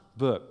last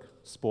book,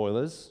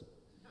 spoilers,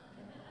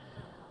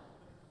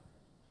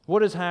 what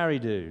does Harry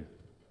do?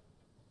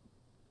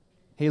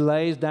 He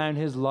lays down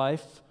his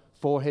life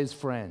for his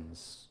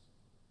friends,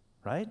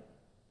 right?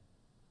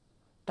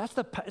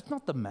 It's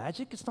not the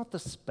magic, it's not the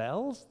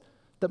spells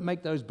that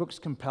make those books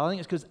compelling.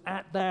 It's because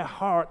at their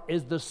heart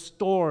is the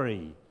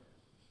story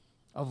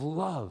of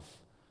love,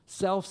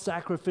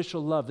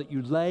 self-sacrificial love, that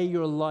you lay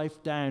your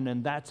life down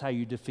and that's how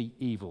you defeat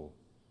evil.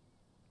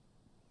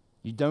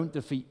 You don't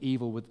defeat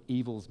evil with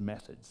evil's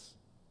methods.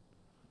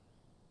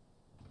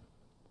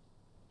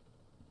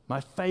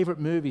 My favorite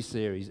movie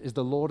series is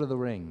The Lord of the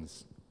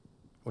Rings,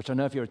 which I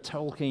know if you're a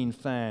Tolkien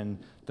fan,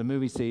 the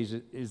movie series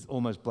is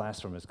almost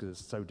blasphemous because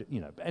it's so,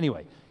 But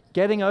anyway,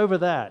 getting over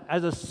that,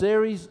 as a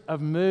series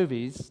of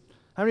movies,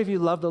 how many of you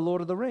love The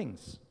Lord of the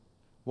Rings?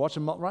 Watch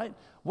them, right?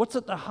 What's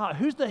at the heart?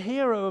 Who's the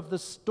hero of the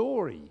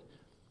story?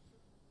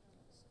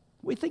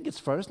 We think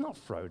it's Frodo. It's not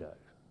Frodo.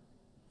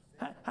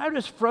 How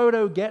does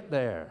Frodo get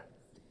there?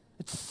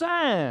 It's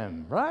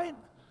Sam, right?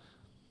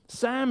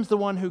 Sam's the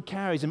one who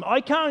carries him.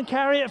 I can't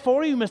carry it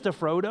for you, Mr.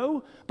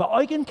 Frodo, but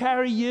I can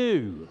carry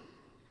you.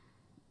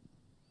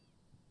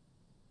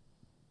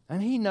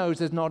 And he knows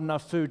there's not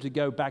enough food to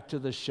go back to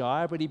the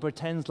Shire, but he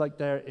pretends like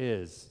there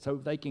is, so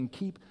they can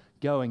keep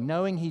going,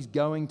 knowing he's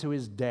going to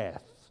his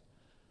death.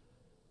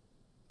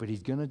 But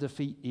he's going to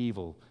defeat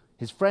evil.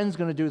 His friend's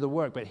going to do the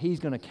work, but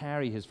he's going to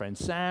carry his friend.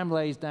 Sam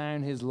lays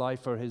down his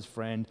life for his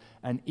friend,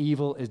 and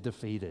evil is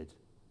defeated.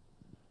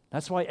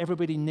 That's why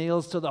everybody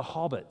kneels to the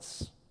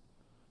hobbits,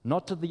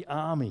 not to the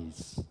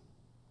armies,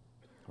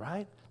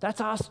 right? That's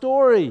our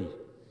story.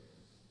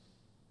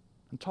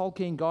 And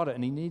Tolkien got it,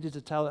 and he needed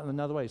to tell it in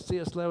another way.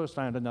 C.S. Lewis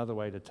found another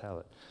way to tell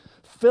it.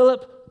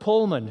 Philip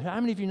Pullman. How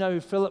many of you know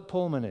who Philip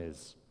Pullman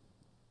is?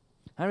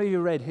 How many of you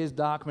read his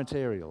Dark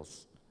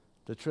Materials?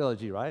 The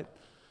trilogy, right?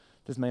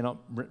 This may not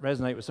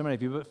resonate with so many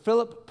of you, but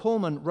Philip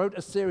Pullman wrote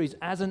a series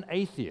as an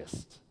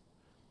atheist.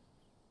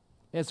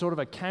 It's sort of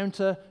a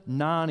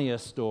counter-Narnia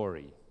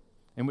story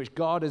in which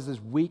God is this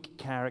weak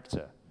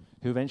character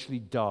who eventually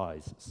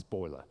dies.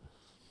 Spoiler.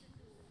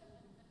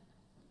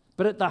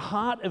 But at the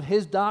heart of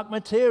his Dark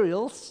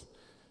Materials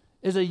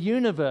is a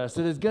universe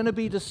that is going to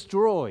be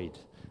destroyed.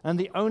 And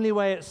the only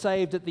way it's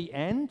saved at the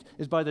end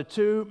is by the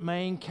two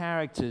main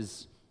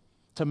characters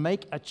to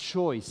make a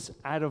choice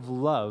out of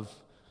love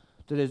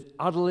that is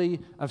utterly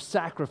of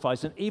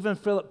sacrifice. And even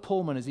Philip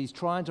Pullman, as he's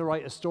trying to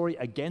write a story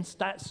against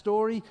that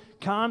story,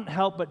 can't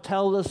help but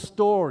tell the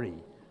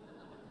story.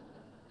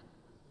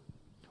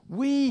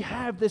 We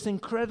have this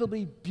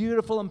incredibly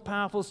beautiful and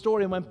powerful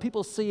story, and when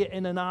people see it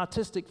in an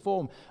artistic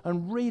form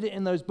and read it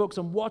in those books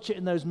and watch it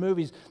in those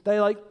movies, they're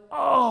like,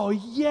 oh,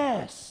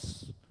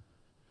 yes.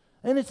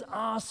 And it's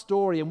our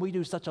story, and we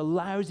do such a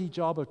lousy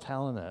job of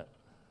telling it.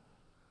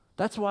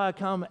 That's why I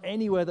come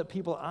anywhere that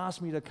people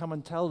ask me to come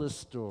and tell this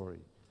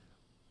story.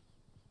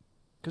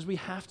 Because we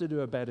have to do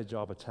a better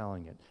job of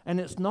telling it. And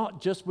it's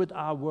not just with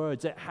our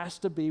words, it has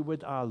to be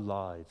with our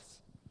lives.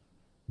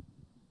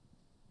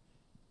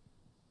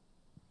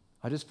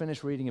 I just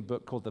finished reading a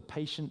book called The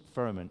Patient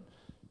Ferment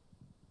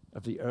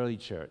of the Early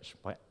Church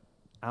by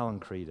Alan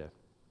Kreider.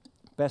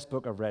 Best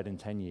book I've read in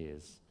 10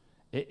 years.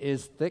 It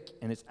is thick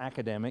and it's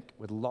academic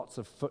with lots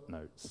of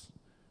footnotes.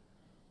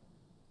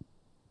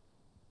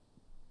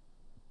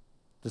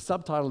 The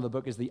subtitle of the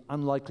book is The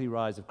Unlikely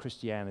Rise of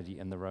Christianity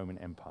in the Roman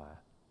Empire.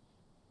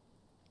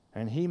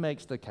 And he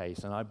makes the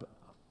case, and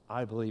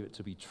I believe it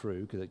to be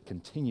true because it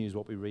continues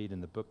what we read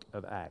in the book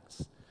of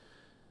Acts,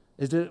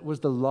 is that it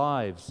was the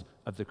lives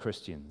of the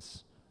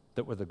Christians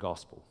that were the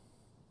gospel.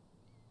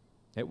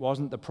 It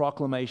wasn't the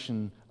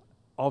proclamation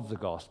of the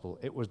gospel,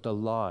 it was the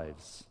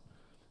lives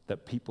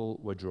that people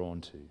were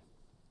drawn to.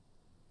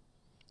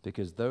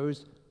 Because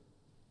those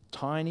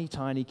tiny,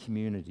 tiny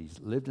communities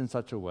lived in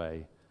such a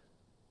way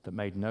that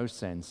made no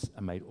sense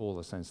and made all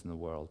the sense in the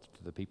world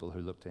to the people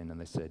who looked in and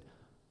they said,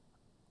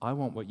 I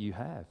want what you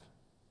have.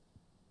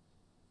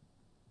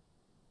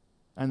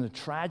 And the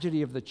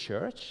tragedy of the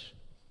church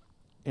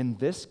in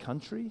this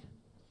country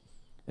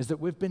is that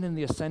we've been in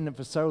the ascendant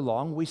for so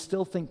long, we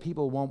still think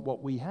people want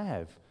what we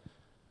have.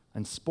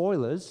 And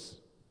spoilers,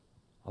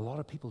 a lot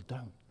of people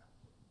don't.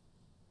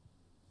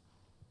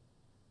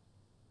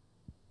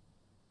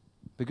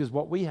 Because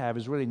what we have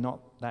is really not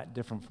that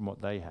different from what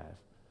they have.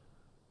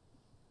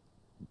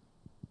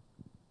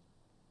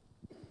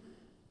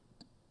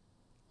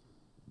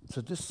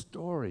 So this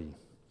story,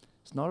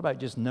 it's not about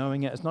just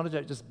knowing it. It's not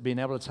about just being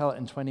able to tell it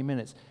in 20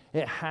 minutes.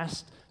 It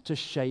has to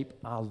shape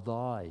our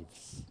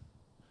lives.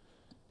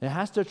 It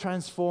has to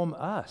transform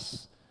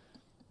us.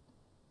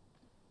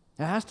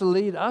 It has to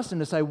lead us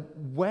into say,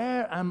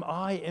 where am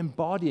I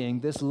embodying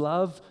this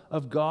love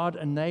of God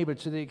and neighbor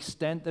to the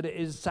extent that it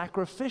is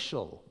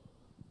sacrificial?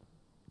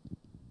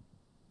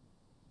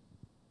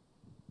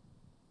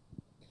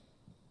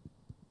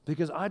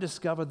 Because I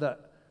discovered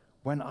that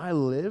when I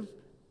live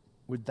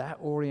with that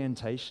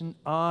orientation,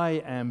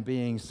 I am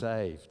being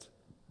saved.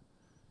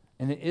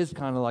 And it is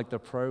kind of like the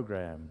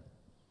program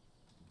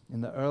in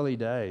the early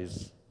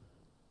days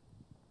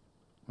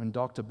when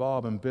Dr.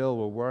 Bob and Bill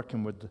were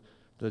working with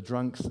the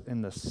drunks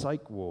in the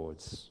psych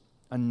wards,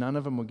 and none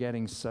of them were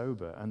getting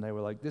sober. And they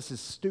were like, this is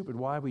stupid.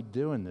 Why are we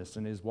doing this?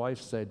 And his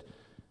wife said,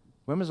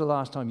 when was the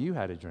last time you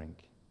had a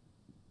drink?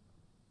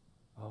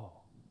 Oh,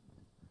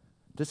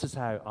 this is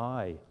how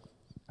I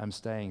am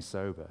staying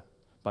sober.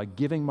 By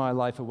giving my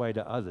life away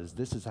to others,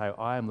 this is how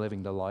I am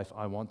living the life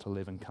I want to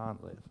live and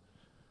can't live.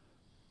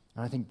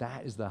 And I think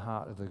that is the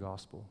heart of the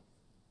gospel.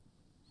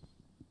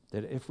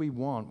 That if we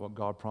want what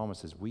God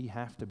promises, we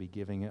have to be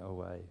giving it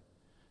away.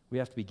 We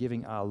have to be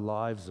giving our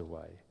lives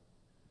away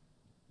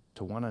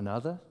to one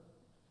another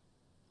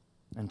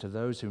and to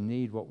those who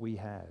need what we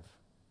have.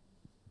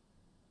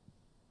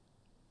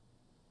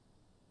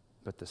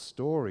 But the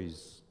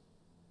stories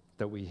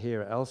that we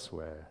hear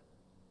elsewhere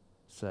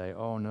say,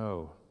 oh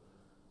no,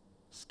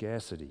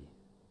 scarcity.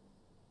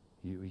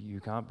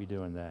 You can't be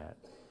doing that.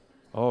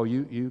 Oh,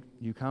 you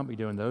can't be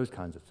doing those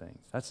kinds of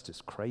things. That's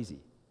just crazy.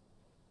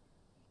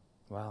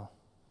 Well,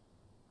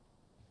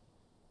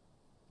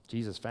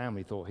 Jesus'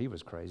 family thought he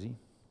was crazy.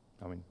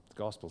 I mean, the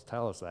Gospels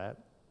tell us that.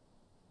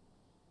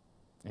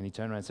 And he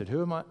turned around and said,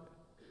 who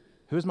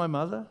is my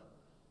mother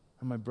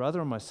and my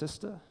brother and my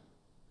sister?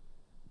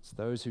 It's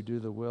those who do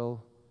the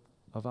will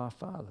of our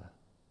Father.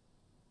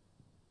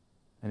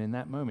 And in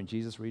that moment,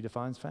 Jesus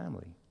redefines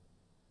family.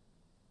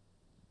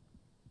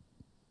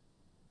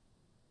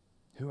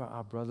 Who are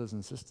our brothers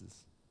and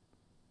sisters?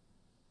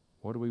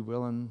 What are we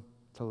willing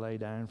to lay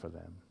down for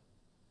them?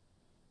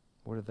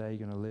 What are they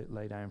going to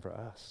lay down for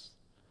us?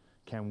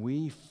 Can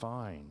we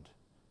find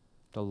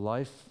the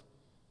life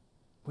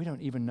we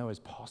don't even know is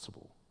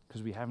possible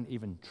because we haven't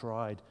even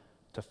tried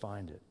to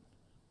find it?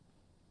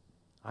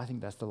 I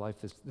think that's the life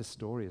this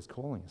story is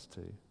calling us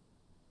to.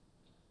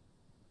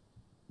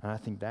 And I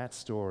think that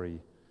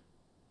story,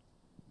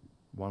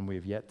 one we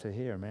have yet to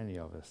hear, many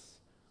of us,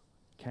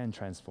 can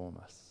transform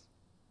us.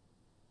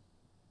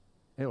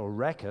 It'll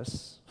wreck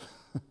us.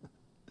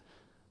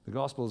 The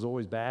gospel is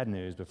always bad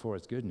news before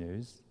it's good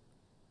news.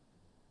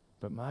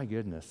 But my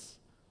goodness,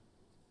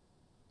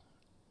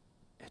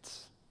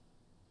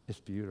 it's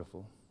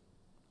beautiful,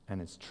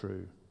 and it's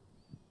true,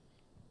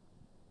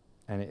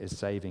 and it is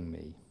saving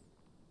me.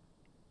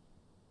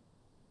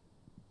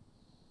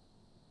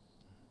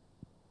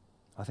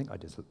 I think I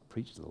just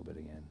preached a little bit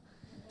again.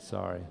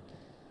 Sorry.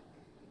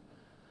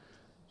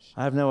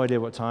 I have no idea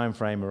what time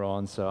frame we're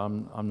on, so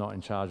I'm not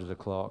in charge of the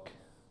clock.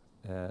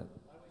 Why don't we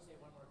say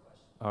one more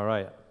question? All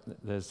right.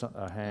 There's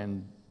a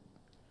hand.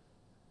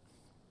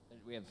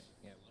 We have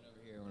one over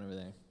here, one over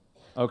there.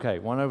 Okay,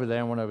 one over there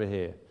and one over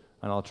here.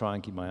 And I'll try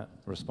and keep my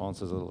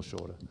responses a little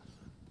shorter.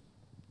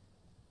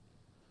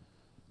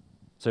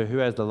 So who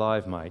has the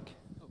live mic?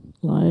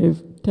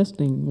 Live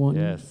testing one.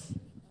 Yes.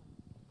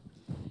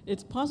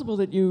 It's possible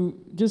that you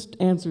just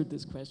answered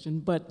this question,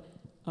 but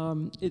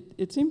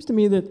it seems to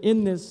me that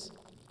in this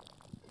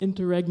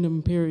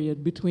interregnum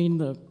period between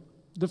the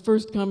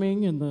first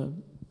coming and the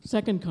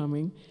second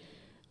coming,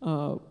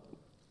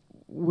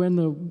 when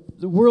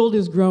the world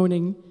is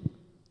groaning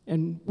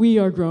and we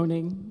are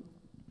groaning,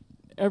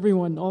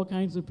 everyone, all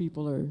kinds of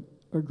people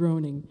are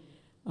groaning,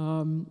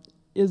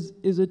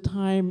 is a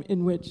time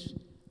in which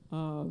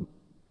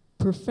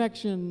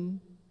perfection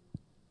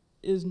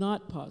is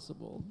not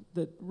possible,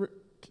 that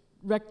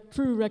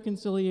true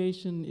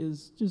reconciliation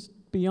is just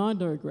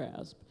beyond our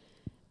grasp,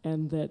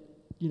 and that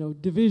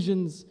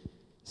divisions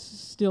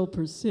still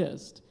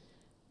persist.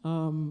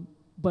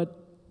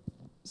 But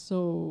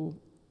so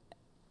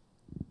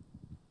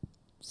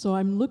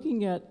I'm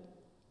looking at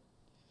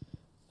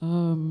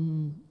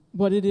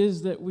what it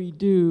is that we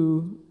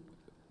do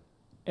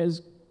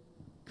as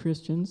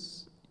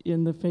Christians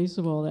in the face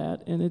of all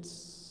that, and it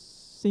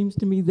seems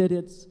to me that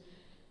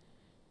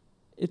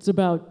it's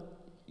about,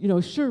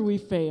 sure we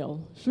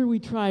fail, sure we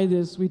try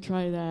this, we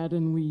try that,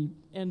 and we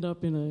end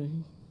up in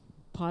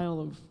a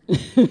pile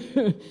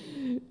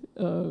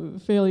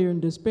of failure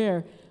and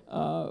despair,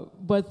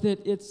 but that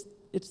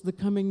it's the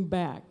coming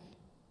back,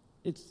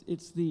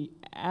 it's the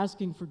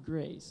asking for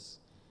grace,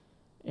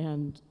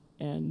 and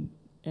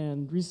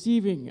and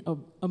receiving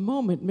a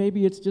moment.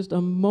 Maybe it's just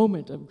a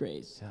moment of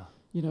grace. Yeah.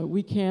 You know,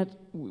 we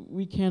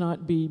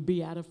cannot be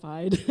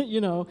beatified,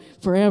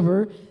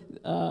 forever.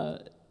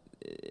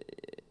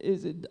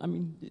 Is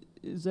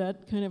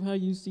that kind of how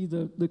you see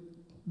the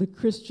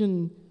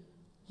Christian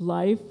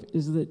life?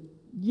 Is that,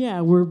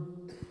 yeah, we're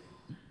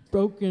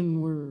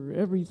broken, we're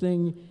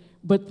everything,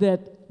 but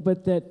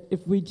that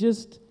if we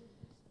just,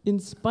 in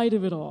spite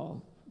of it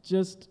all,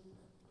 just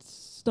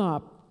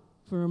stop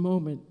for a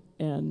moment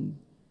and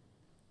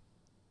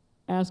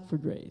ask for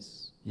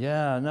grace.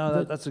 Yeah,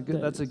 no, that's a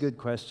good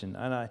question.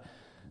 And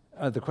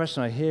the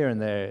question I hear in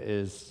there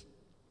is,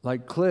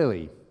 like,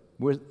 clearly,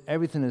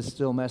 everything is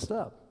still messed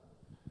up,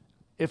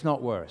 if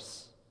not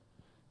worse.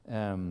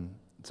 How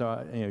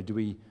do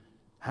we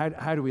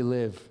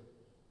live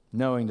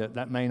knowing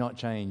that may not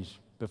change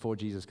before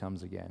Jesus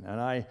comes again?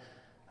 And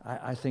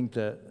I think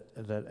that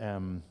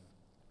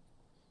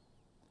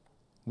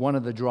one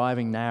of the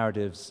driving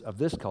narratives of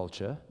this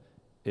culture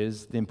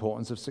is the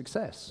importance of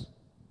success.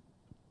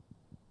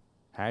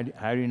 How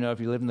do you know if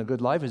you're living a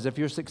good life? Is if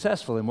you're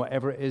successful in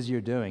whatever it is you're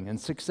doing. And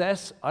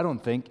success, I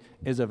don't think,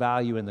 is a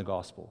value in the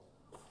gospel.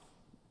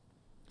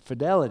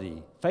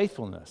 Fidelity,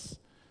 faithfulness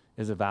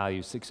is a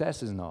value.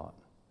 Success is not.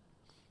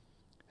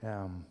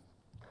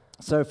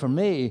 So for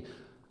me,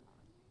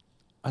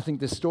 I think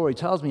this story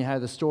tells me how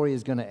the story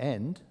is going to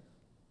end.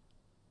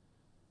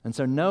 And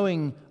so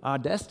knowing our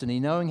destiny,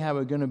 knowing how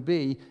we're going to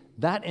be,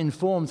 that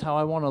informs how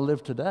I want to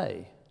live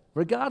today,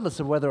 regardless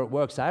of whether it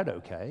works out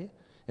okay.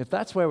 If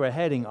that's where we're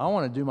heading, I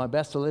want to do my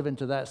best to live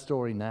into that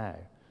story now.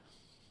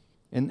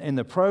 In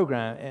the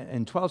program,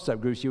 in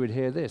 12-step groups, you would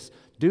hear this: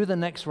 do the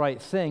next right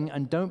thing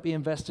and don't be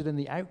invested in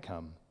the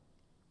outcome.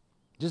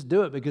 Just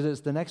do it because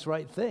it's the next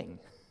right thing.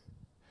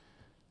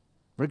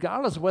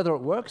 Regardless of whether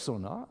it works or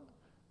not,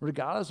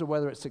 regardless of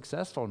whether it's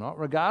successful or not,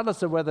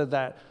 regardless of whether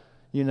that,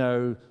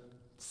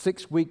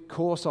 6-week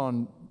course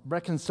on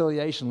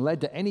reconciliation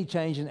led to any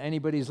change in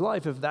anybody's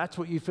life, if that's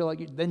what you feel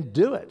like, then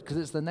do it, because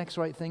it's the next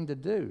right thing to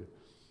do.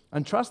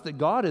 And trust that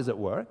God is at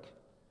work,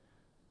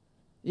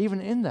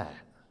 even in that.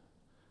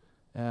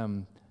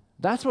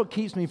 That's what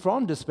keeps me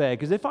from despair,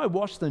 because if I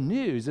watch the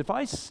news, if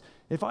I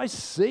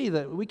see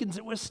that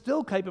we're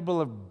still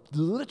capable of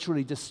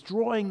literally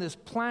destroying this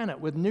planet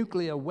with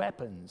nuclear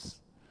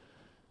weapons,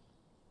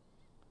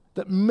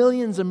 that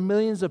millions and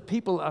millions of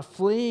people are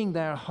fleeing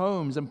their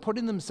homes and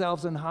putting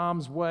themselves in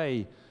harm's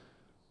way,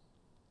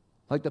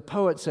 like the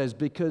poet says,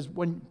 because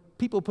when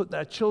people put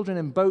their children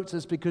in boats,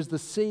 it's because the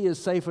sea is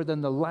safer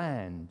than the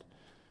land.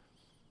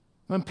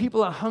 When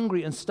people are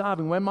hungry and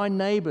starving, when my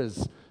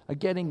neighbors are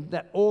getting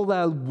all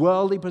their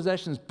worldly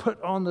possessions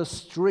put on the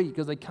street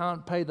because they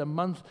can't pay the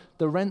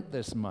rent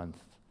this month,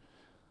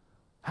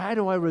 how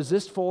do I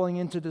resist falling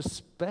into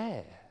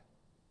despair?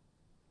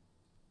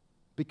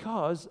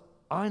 Because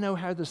I know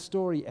how the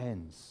story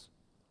ends.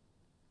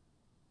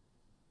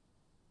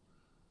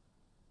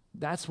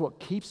 That's what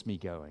keeps me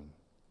going,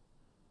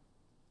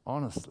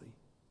 honestly.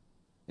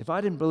 If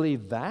I didn't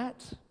believe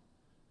that,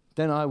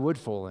 then I would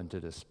fall into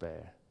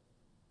despair.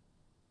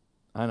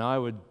 And I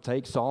would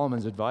take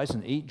Solomon's advice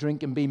and eat,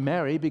 drink, and be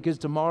merry, because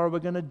tomorrow we're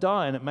going to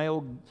die and it may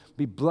all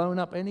be blown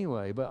up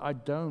anyway. But I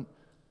don't.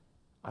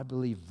 I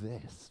believe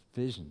this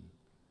vision.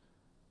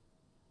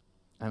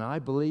 And I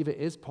believe it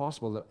is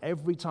possible that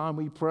every time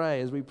we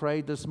pray, as we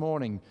prayed this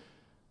morning,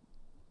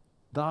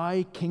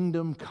 thy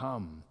kingdom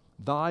come,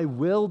 thy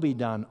will be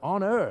done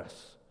on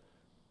earth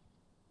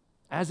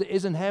as it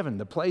is in heaven,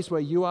 the place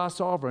where you are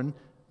sovereign.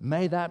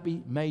 May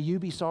you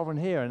be sovereign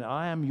here, and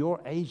I am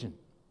your agent.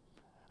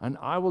 And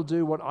I will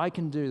do what I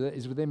can do that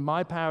is within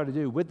my power to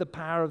do, with the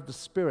power of the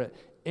Spirit,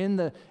 in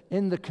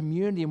the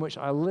community in which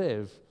I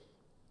live,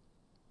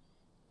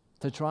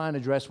 to try and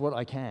address what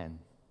I can.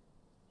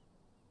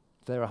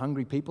 If there are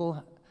hungry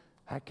people,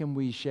 how can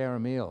we share a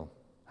meal?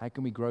 How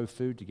can we grow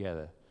food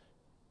together?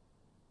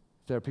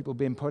 If there are people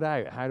being put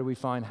out, how do we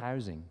find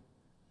housing?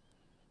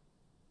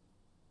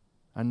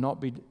 And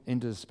not be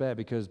into despair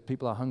because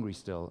people are hungry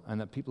still and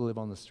that people live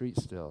on the street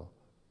still.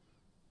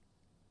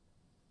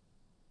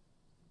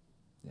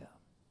 Yeah.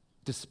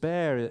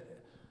 Despair,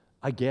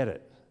 I get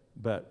it,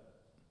 but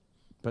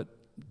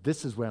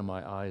this is where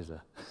my eyes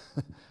are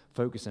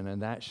focusing,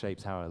 and that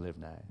shapes how I live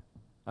now,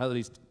 at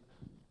least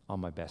on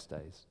my best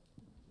days.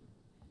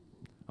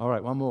 All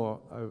right, one more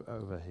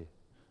over here.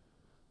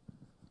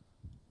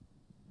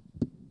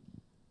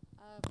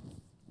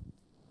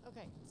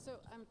 Okay, so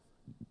I'm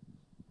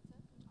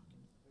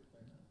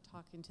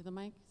talking to the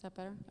mic. Is that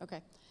better?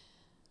 Okay.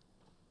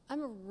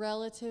 I'm a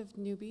relative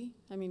newbie.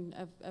 I mean,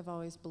 I've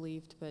always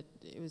believed, but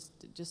it was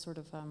just sort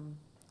of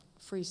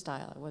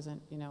freestyle. It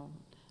wasn't,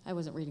 I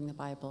wasn't reading the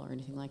Bible or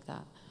anything like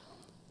that.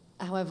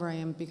 However, I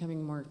am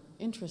becoming more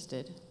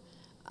interested.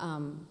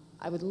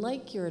 I would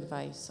like your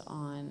advice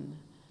on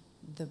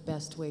the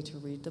best way to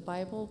read the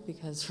Bible,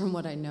 because from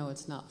what I know,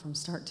 it's not from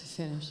start to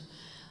finish.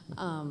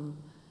 And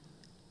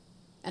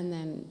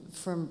then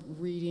from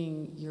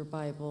reading your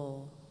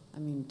Bible,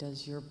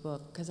 does your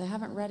book, because I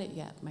haven't read it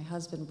yet. My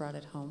husband brought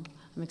it home.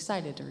 I'm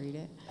excited to read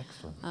it.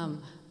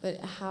 Excellent. But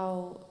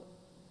how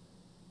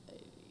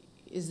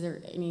is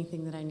there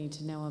anything that I need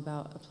to know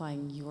about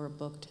applying your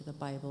book to the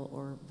Bible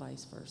or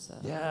vice versa?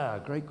 Yeah,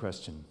 great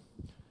question.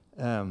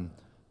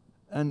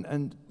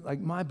 And like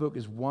my book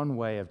is one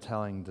way of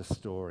telling the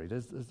story.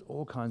 There's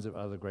all kinds of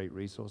other great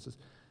resources.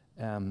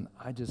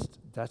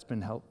 That's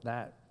been helped.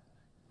 That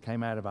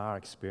came out of our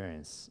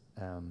experience.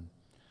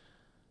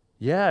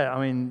 Yeah,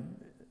 I mean,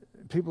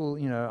 people,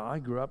 I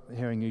grew up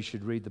hearing you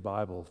should read the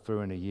Bible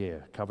through in a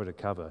year, cover to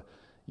cover,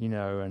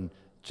 and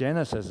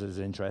Genesis is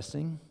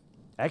interesting.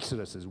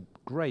 Exodus is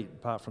great,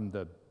 apart from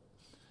the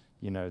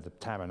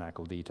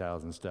tabernacle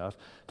details and stuff.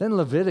 Then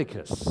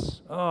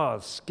Leviticus,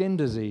 skin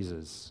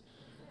diseases.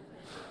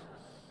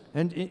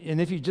 And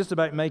if you just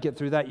about make it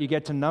through that, you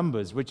get to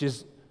Numbers, which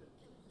is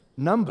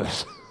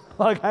Numbers.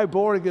 Like, how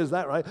boring is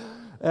that, right?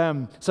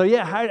 So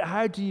yeah,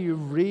 how do you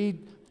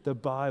read the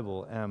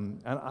Bible?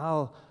 And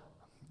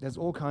there's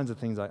all kinds of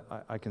things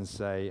I can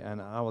say, and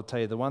I will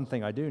tell you the one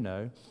thing I do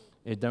know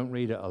is don't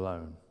read it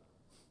alone.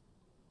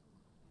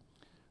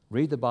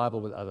 Read the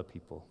Bible with other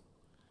people.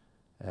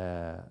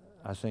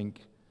 I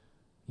think,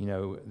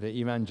 the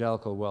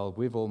evangelical world,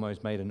 we've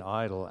almost made an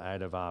idol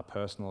out of our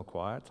personal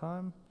quiet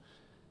time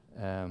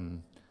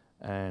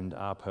and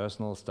our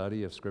personal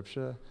study of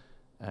Scripture.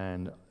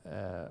 And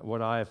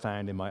what I have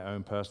found in my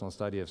own personal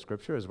study of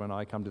Scripture is when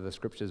I come to the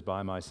Scriptures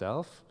by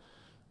myself,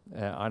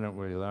 I don't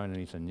really learn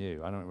anything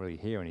new. I don't really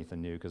hear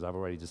anything new because I've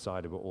already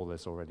decided what all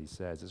this already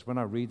says. It's when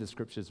I read the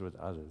Scriptures with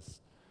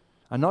others.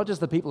 And not just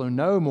the people who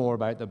know more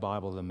about the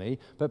Bible than me,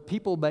 but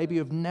people maybe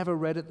who've never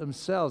read it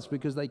themselves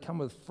because they come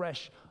with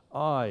fresh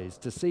eyes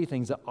to see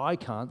things that I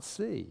can't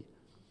see.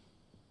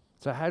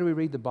 So how do we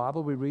read the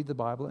Bible? We read the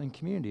Bible in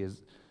community,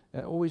 as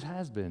it always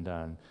has been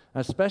done,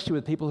 especially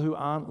with people who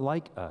aren't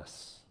like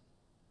us.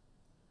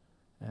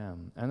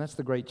 And that's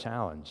the great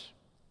challenge,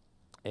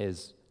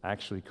 is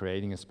actually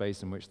creating a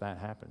space in which that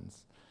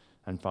happens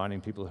and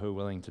finding people who are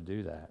willing to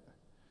do that.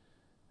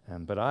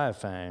 But I have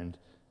found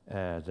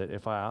that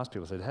if I ask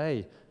people, said,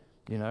 hey,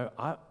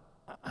 I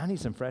need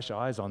some fresh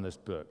eyes on this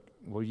book.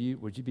 Would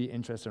you be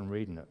interested in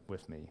reading it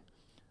with me?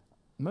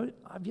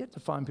 I've yet to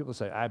find people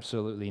say,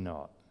 absolutely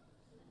not.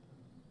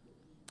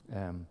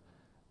 And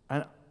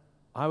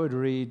I would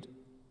read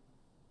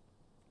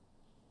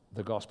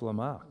the Gospel of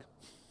Mark.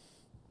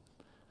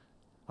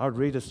 I would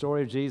read the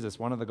story of Jesus.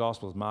 One of the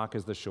Gospels, Mark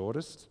is the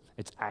shortest.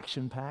 It's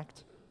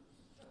action-packed.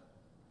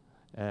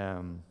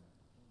 And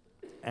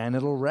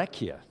it'll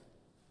wreck you.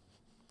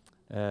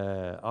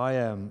 I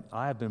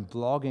have been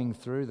blogging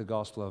through the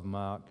Gospel of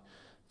Mark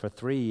for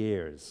 3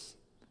 years,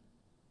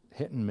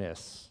 hit and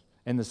miss,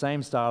 in the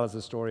same style as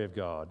the story of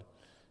God.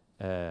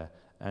 And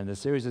the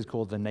series is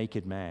called The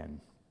Naked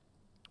Man,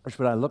 which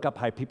when I look up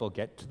how people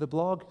get to the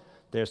blog,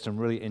 there's some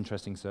really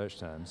interesting search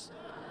terms.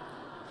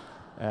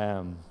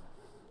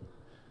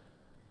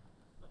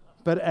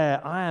 But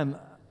I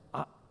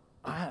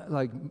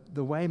like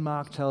the way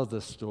Mark tells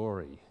the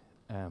story,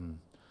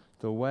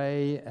 the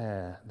way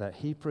that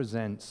he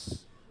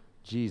presents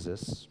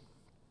Jesus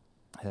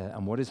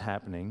and what is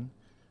happening,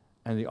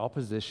 and the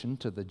opposition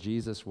to the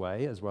Jesus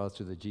way as well as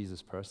to the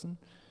Jesus person.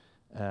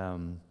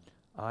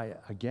 I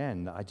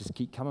just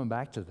keep coming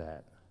back to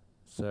that.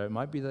 So it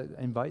might be that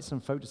invite some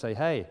folk to say,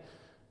 hey, do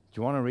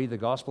you want to read the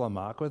Gospel of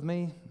Mark with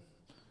me?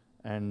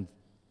 And,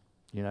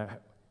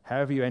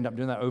 however you end up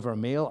doing that over a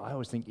meal, I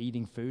always think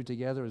eating food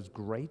together is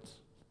great.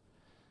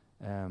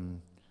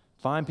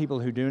 Find people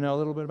who do know a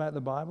little bit about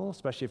the Bible,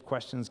 especially if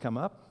questions come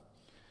up.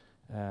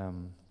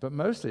 But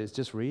mostly it's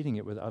just reading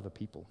it with other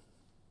people.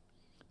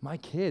 My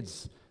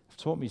kids have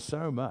taught me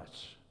so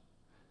much.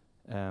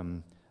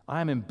 I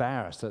am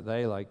embarrassed that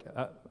they,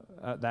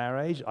 at their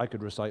age, I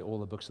could recite all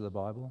the books of the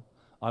Bible.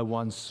 I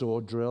won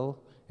sword drill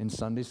in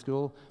Sunday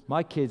school.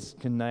 My kids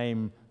can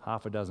name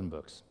half a dozen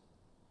books.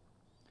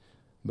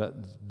 But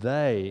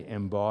they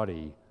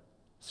embody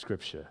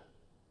Scripture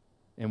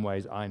in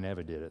ways I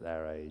never did at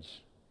their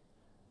age,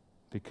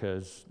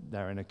 because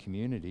they're in a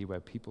community where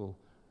people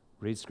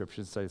read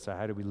Scripture and say, so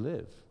how do we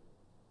live?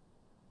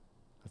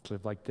 Let's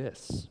live like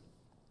this.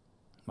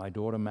 My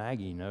daughter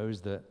Maggie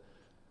knows that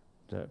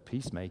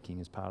peacemaking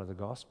is part of the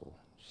gospel.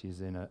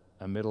 She's in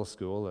a middle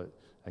school.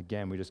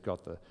 Again, we just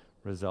got the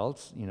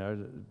results,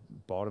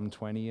 bottom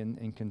 20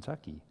 in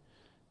Kentucky.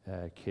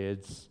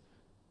 Kids,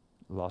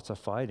 lots of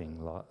fighting.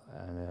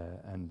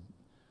 And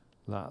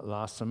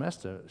last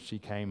semester, she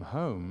came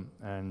home,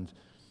 and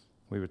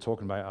we were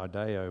talking about our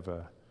day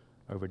over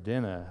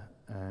dinner,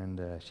 and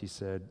I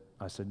said,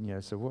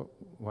 so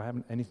what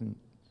happened? Anything?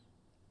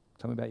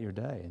 Tell me about your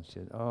day. And she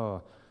said,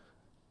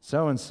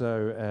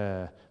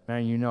 so-and-so,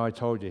 man, I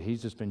told you,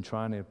 he's just been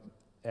trying to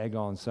egg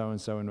on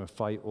so-and-so in a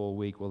fight all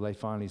week. Well, they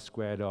finally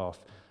squared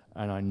off,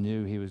 and I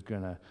knew he was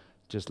going to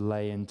just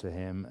lay into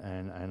him,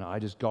 and I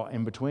just got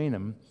in between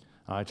him.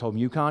 I told him,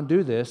 you can't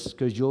do this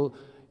because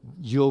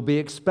you'll be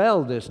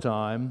expelled this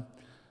time.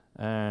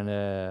 And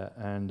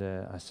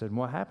I said,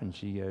 what happened?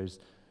 She goes,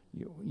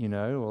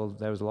 well,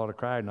 there was a lot of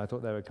crowd, and I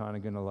thought they were kind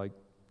of going to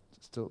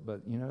still,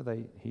 but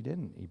he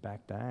didn't. He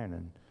backed down,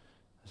 and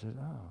I said,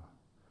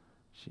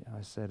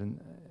 I said, and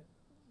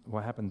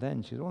what happened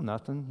then? She said,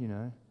 nothing,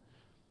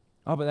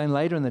 Oh, but then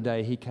later in the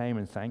day, he came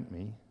and thanked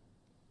me.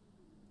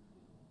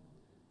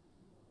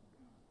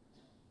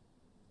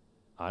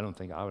 I don't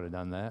think I would have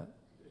done that.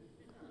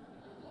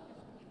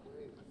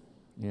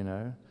 You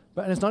know?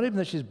 But and it's not even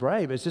that she's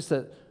brave. It's just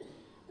that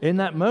in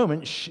that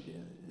moment,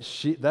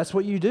 she that's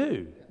what you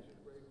do.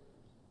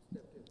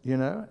 You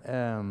know?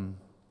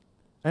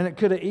 And it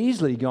could have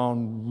easily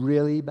gone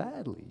really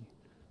badly.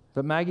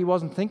 But Maggie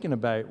wasn't thinking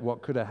about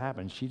what could have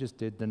happened. She just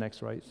did the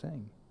next right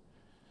thing.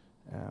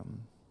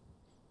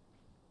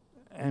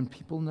 And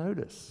people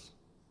notice.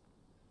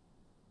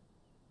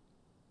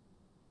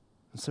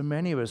 And so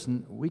many of us,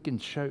 we can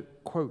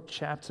quote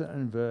chapter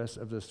and verse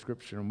of the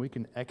scripture, and we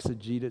can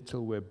exegete it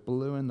till we're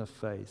blue in the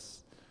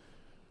face.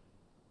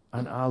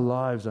 And our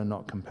lives are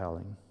not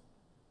compelling.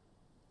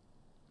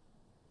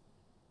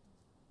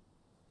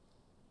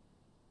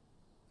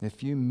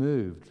 If you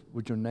moved,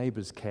 would your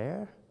neighbors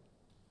care?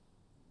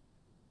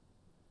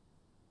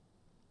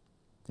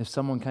 If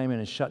someone came in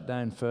and shut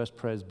down First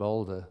Pres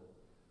Boulder,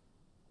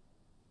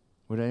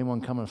 would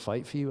anyone come and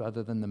fight for you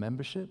other than the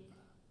membership?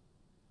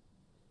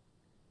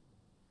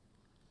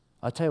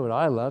 I'll tell you what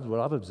I loved, what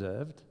I've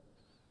observed.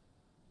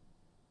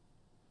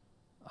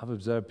 I've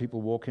observed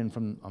people walk in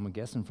from, I'm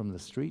guessing, from the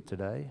street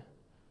today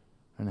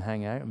and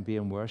hang out and be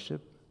in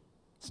worship,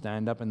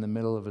 stand up in the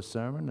middle of a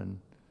sermon and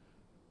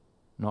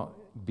not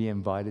be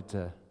invited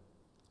to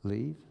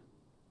leave.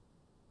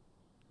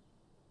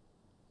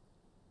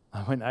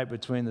 I went out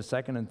between the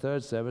second and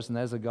third service, and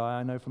there's a guy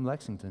I know from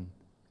Lexington,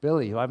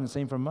 Billy, who I haven't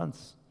seen for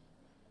months,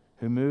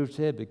 who moved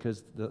here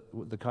because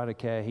the kind of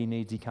care he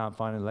needs he can't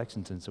find in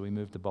Lexington, so he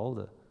moved to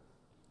Boulder.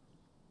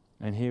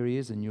 And here he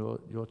is in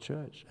your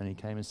church, and he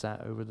came and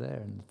sat over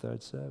there in the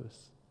third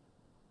service.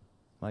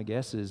 My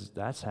guess is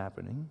that's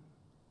happening.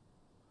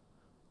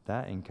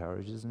 That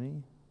encourages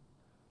me,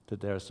 that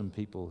there are some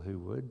people who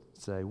would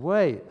say,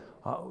 wait,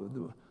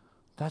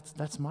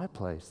 that's my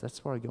place.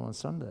 That's where I go on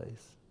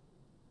Sundays.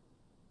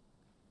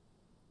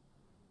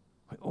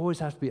 We always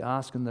have to be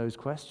asking those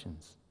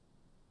questions.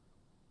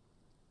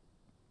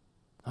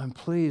 And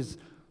please,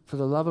 for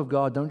the love of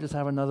God, don't just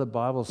have another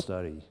Bible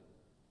study.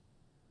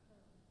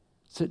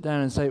 Sit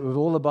down and say, with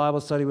all the Bible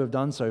study we've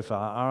done so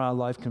far, are our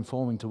life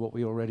conforming to what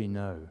we already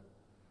know?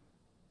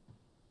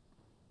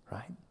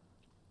 Right?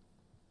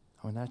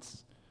 I mean,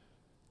 that's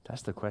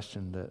the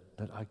question that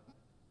I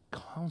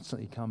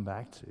constantly come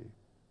back to.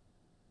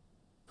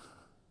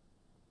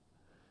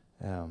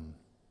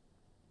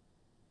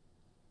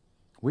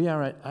 We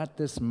are at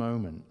this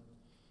moment,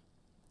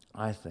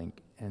 I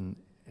think, in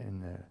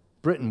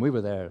Britain, we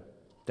were there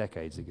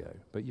decades ago,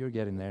 but you're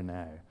getting there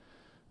now,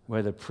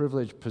 where the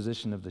privileged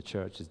position of the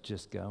church is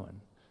just going.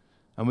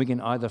 And we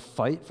can either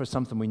fight for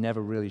something we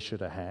never really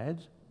should have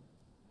had,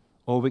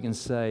 or we can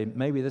say,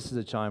 maybe this is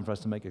a time for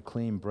us to make a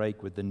clean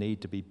break with the need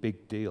to be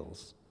big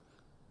deals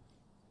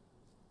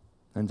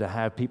and to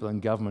have people in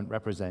government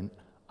represent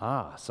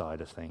our side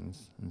of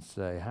things and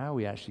say, how are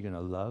we actually going to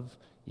love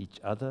each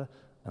other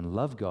and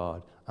love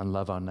God and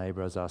love our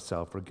neighbor as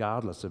ourselves,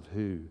 regardless of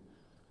who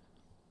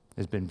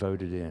has been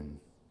voted in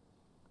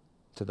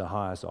to the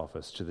highest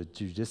office, to the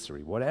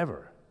judiciary,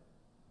 whatever.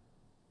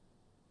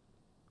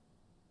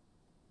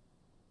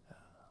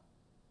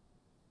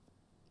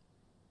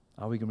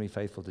 Are we going to be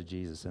faithful to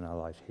Jesus in our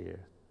life here?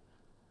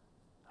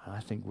 And I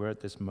think we're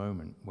at this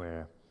moment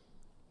where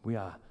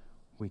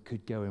we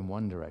could go in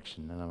one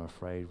direction, and I'm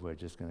afraid we're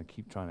just going to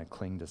keep trying to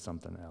cling to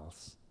something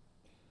else.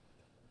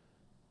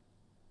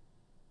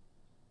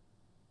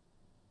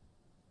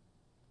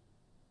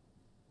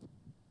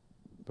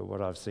 But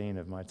what I've seen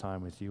of my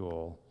time with you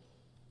all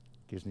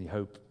gives me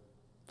hope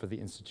for the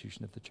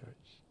institution of the church.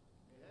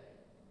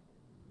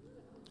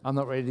 I'm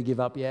not ready to give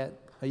up yet.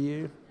 Are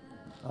you?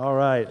 All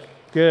right.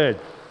 Good.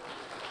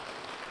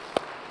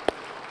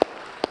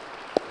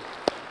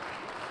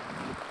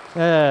 Do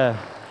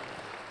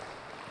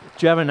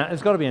you have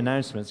there's got to be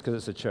announcements because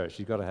it's a church.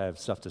 You've got to have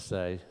stuff to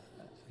say.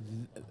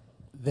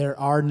 There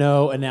are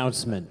no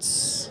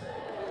announcements.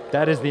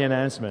 That is the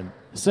announcement.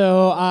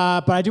 So,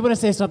 but I do want to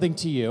say something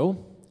to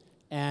you,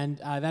 and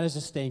that is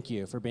just thank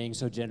you for being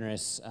so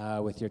generous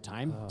with your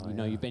time. You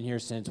know, you've been here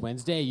since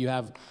Wednesday. You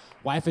have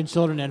wife and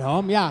children at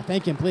home. Yeah,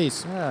 thank him,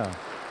 please. Yeah.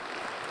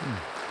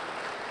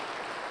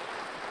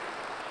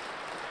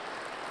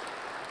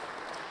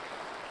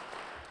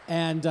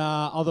 And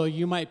although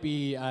you might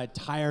be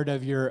tired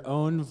of your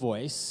own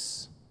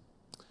voice,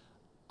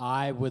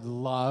 I would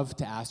love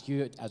to ask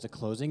you as a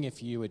closing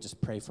if you would just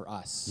pray for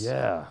us.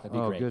 Yeah. That'd be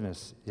great.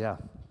 Goodness. Yeah.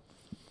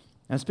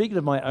 And speaking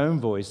of my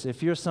own voice,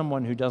 if you're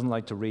someone who doesn't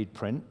like to read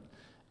print,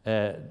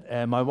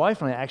 my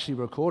wife and I actually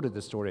recorded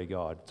the story of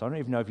God. So I don't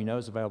even know if you know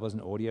it's available as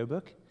an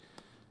audiobook.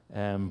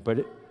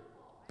 But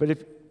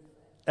if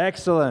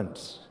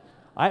excellent.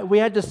 We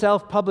had to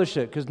self-publish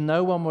it because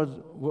no one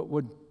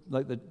would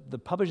like the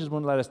publishers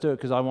wouldn't let us do it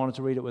because I wanted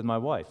to read it with my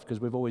wife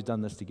because we've always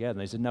done this together. And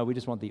they said, no, we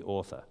just want the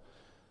author.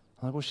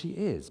 I'm like, well, she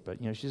is, but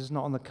she's just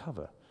not on the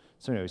cover.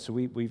 So anyway, so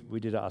we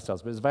did it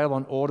ourselves. But it's available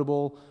on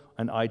Audible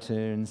and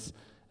iTunes.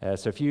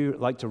 So if you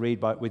like to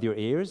read with your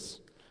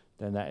ears,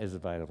 then that is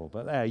available.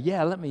 But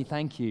yeah, let me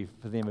thank you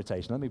for the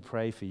invitation. Let me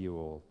pray for you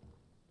all.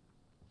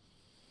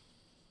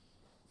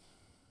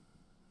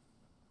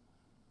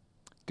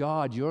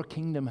 God, your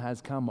kingdom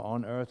has come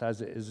on earth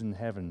as it is in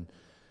heaven,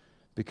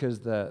 because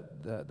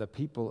the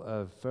people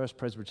of First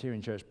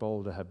Presbyterian Church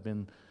Boulder have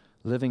been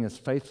living as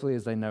faithfully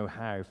as they know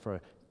how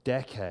for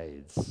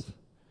decades.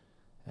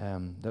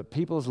 That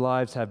people's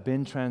lives have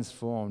been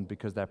transformed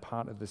because they're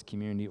part of this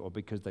community or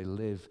because they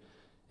live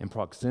in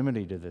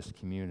proximity to this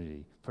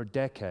community for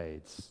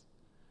decades.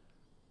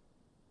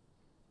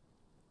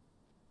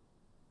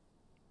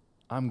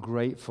 I'm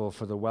grateful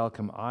for the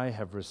welcome I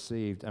have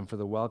received and for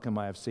the welcome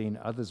I have seen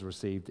others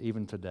received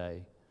even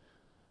today.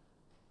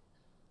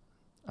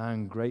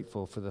 I'm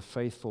grateful for the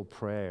faithful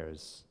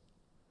prayers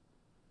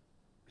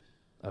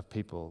of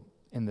people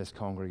in this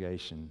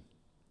congregation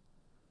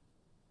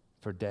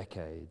for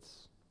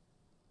decades.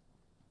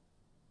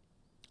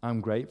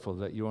 I'm grateful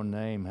that your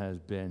name has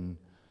been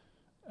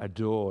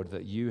adored,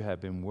 that you have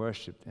been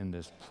worshipped in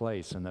this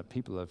place, and that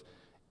people have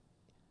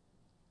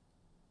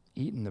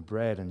eaten the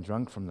bread and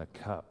drunk from the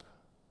cup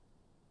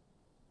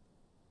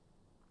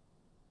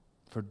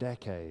for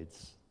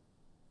decades.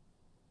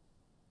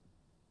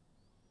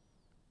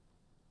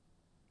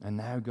 And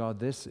now, God,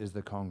 this is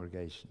the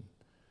congregation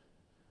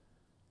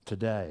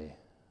today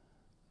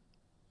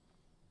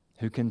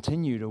who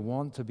continue to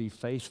want to be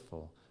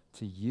faithful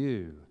to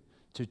you,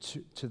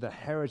 to the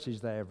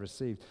heritage they have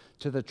received,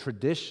 to the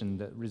tradition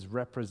that is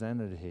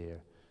represented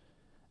here,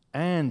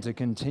 and to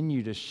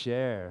continue to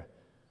share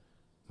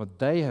what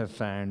they have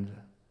found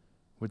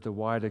with the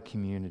wider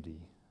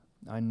community.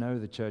 I know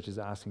the church is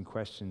asking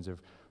questions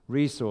of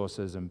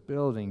resources and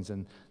buildings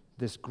and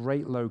this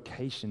great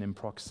location in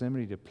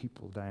proximity to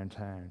people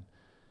downtown.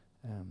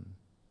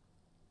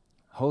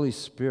 Holy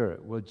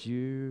Spirit, would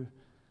you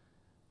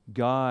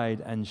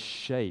guide and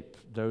shape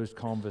those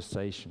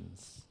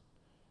conversations,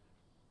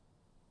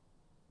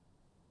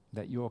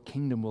 that your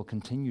kingdom will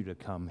continue to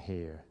come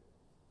here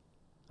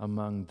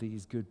among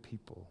these good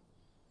people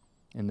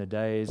in the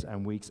days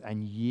and weeks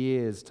and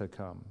years to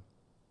come.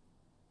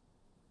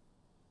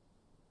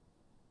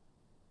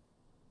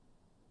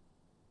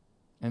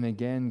 And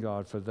again,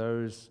 God, for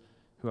those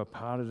who are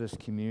part of this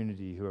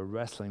community, who are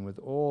wrestling with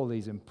all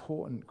these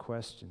important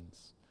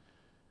questions,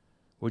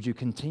 would you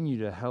continue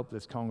to help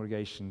this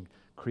congregation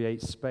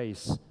create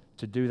space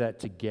to do that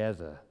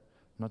together,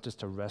 not just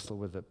to wrestle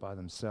with it by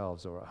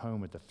themselves or at home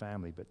with the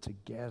family, but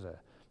together.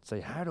 Say,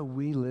 how do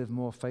we live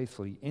more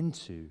faithfully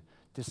into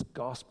this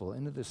gospel,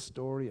 into this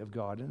story of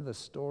God, into the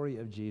story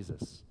of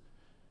Jesus,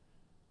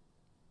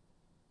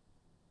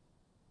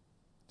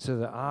 so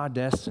that our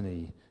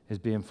destiny is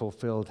being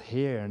fulfilled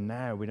here and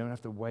now. We don't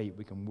have to wait.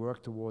 We can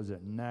work towards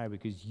it now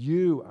because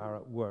you are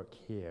at work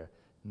here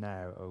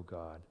now, oh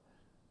God.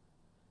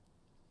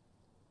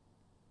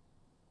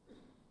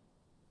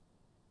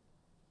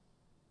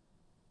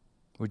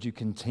 Would you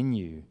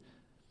continue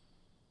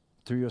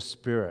through your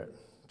Spirit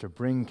to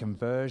bring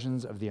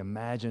conversions of the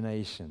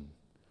imagination,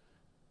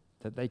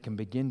 that they can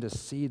begin to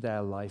see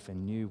their life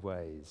in new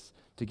ways,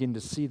 to begin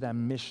to see their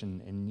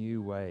mission in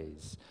new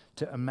ways,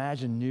 to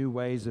imagine new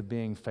ways of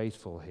being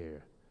faithful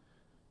here.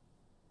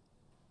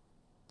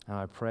 And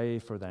I pray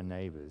for their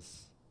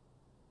neighbors,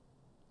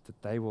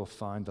 that they will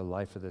find the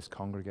life of this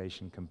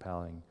congregation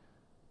compelling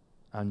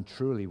and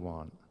truly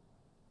want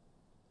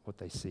what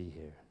they see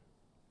here.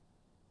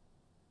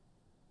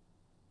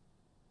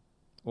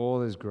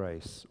 All is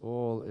grace,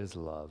 all is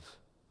love,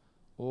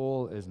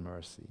 all is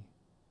mercy,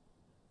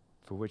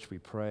 for which we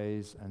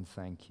praise and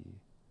thank you.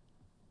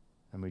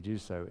 And we do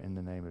so in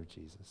the name of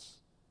Jesus.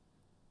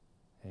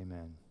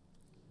 Amen.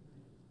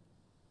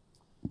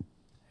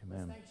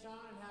 Amen. Thanks, Sean,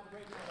 and have a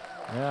great night.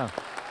 Yeah.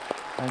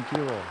 Thank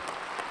you all.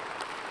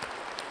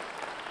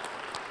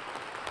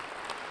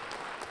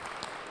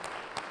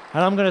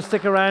 And I'm going to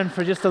stick around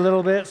for just a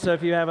little bit, so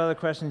if you have other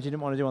questions you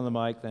didn't want to do on the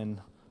mic, then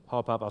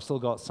hop up. I've still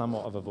got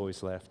somewhat of a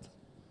voice left.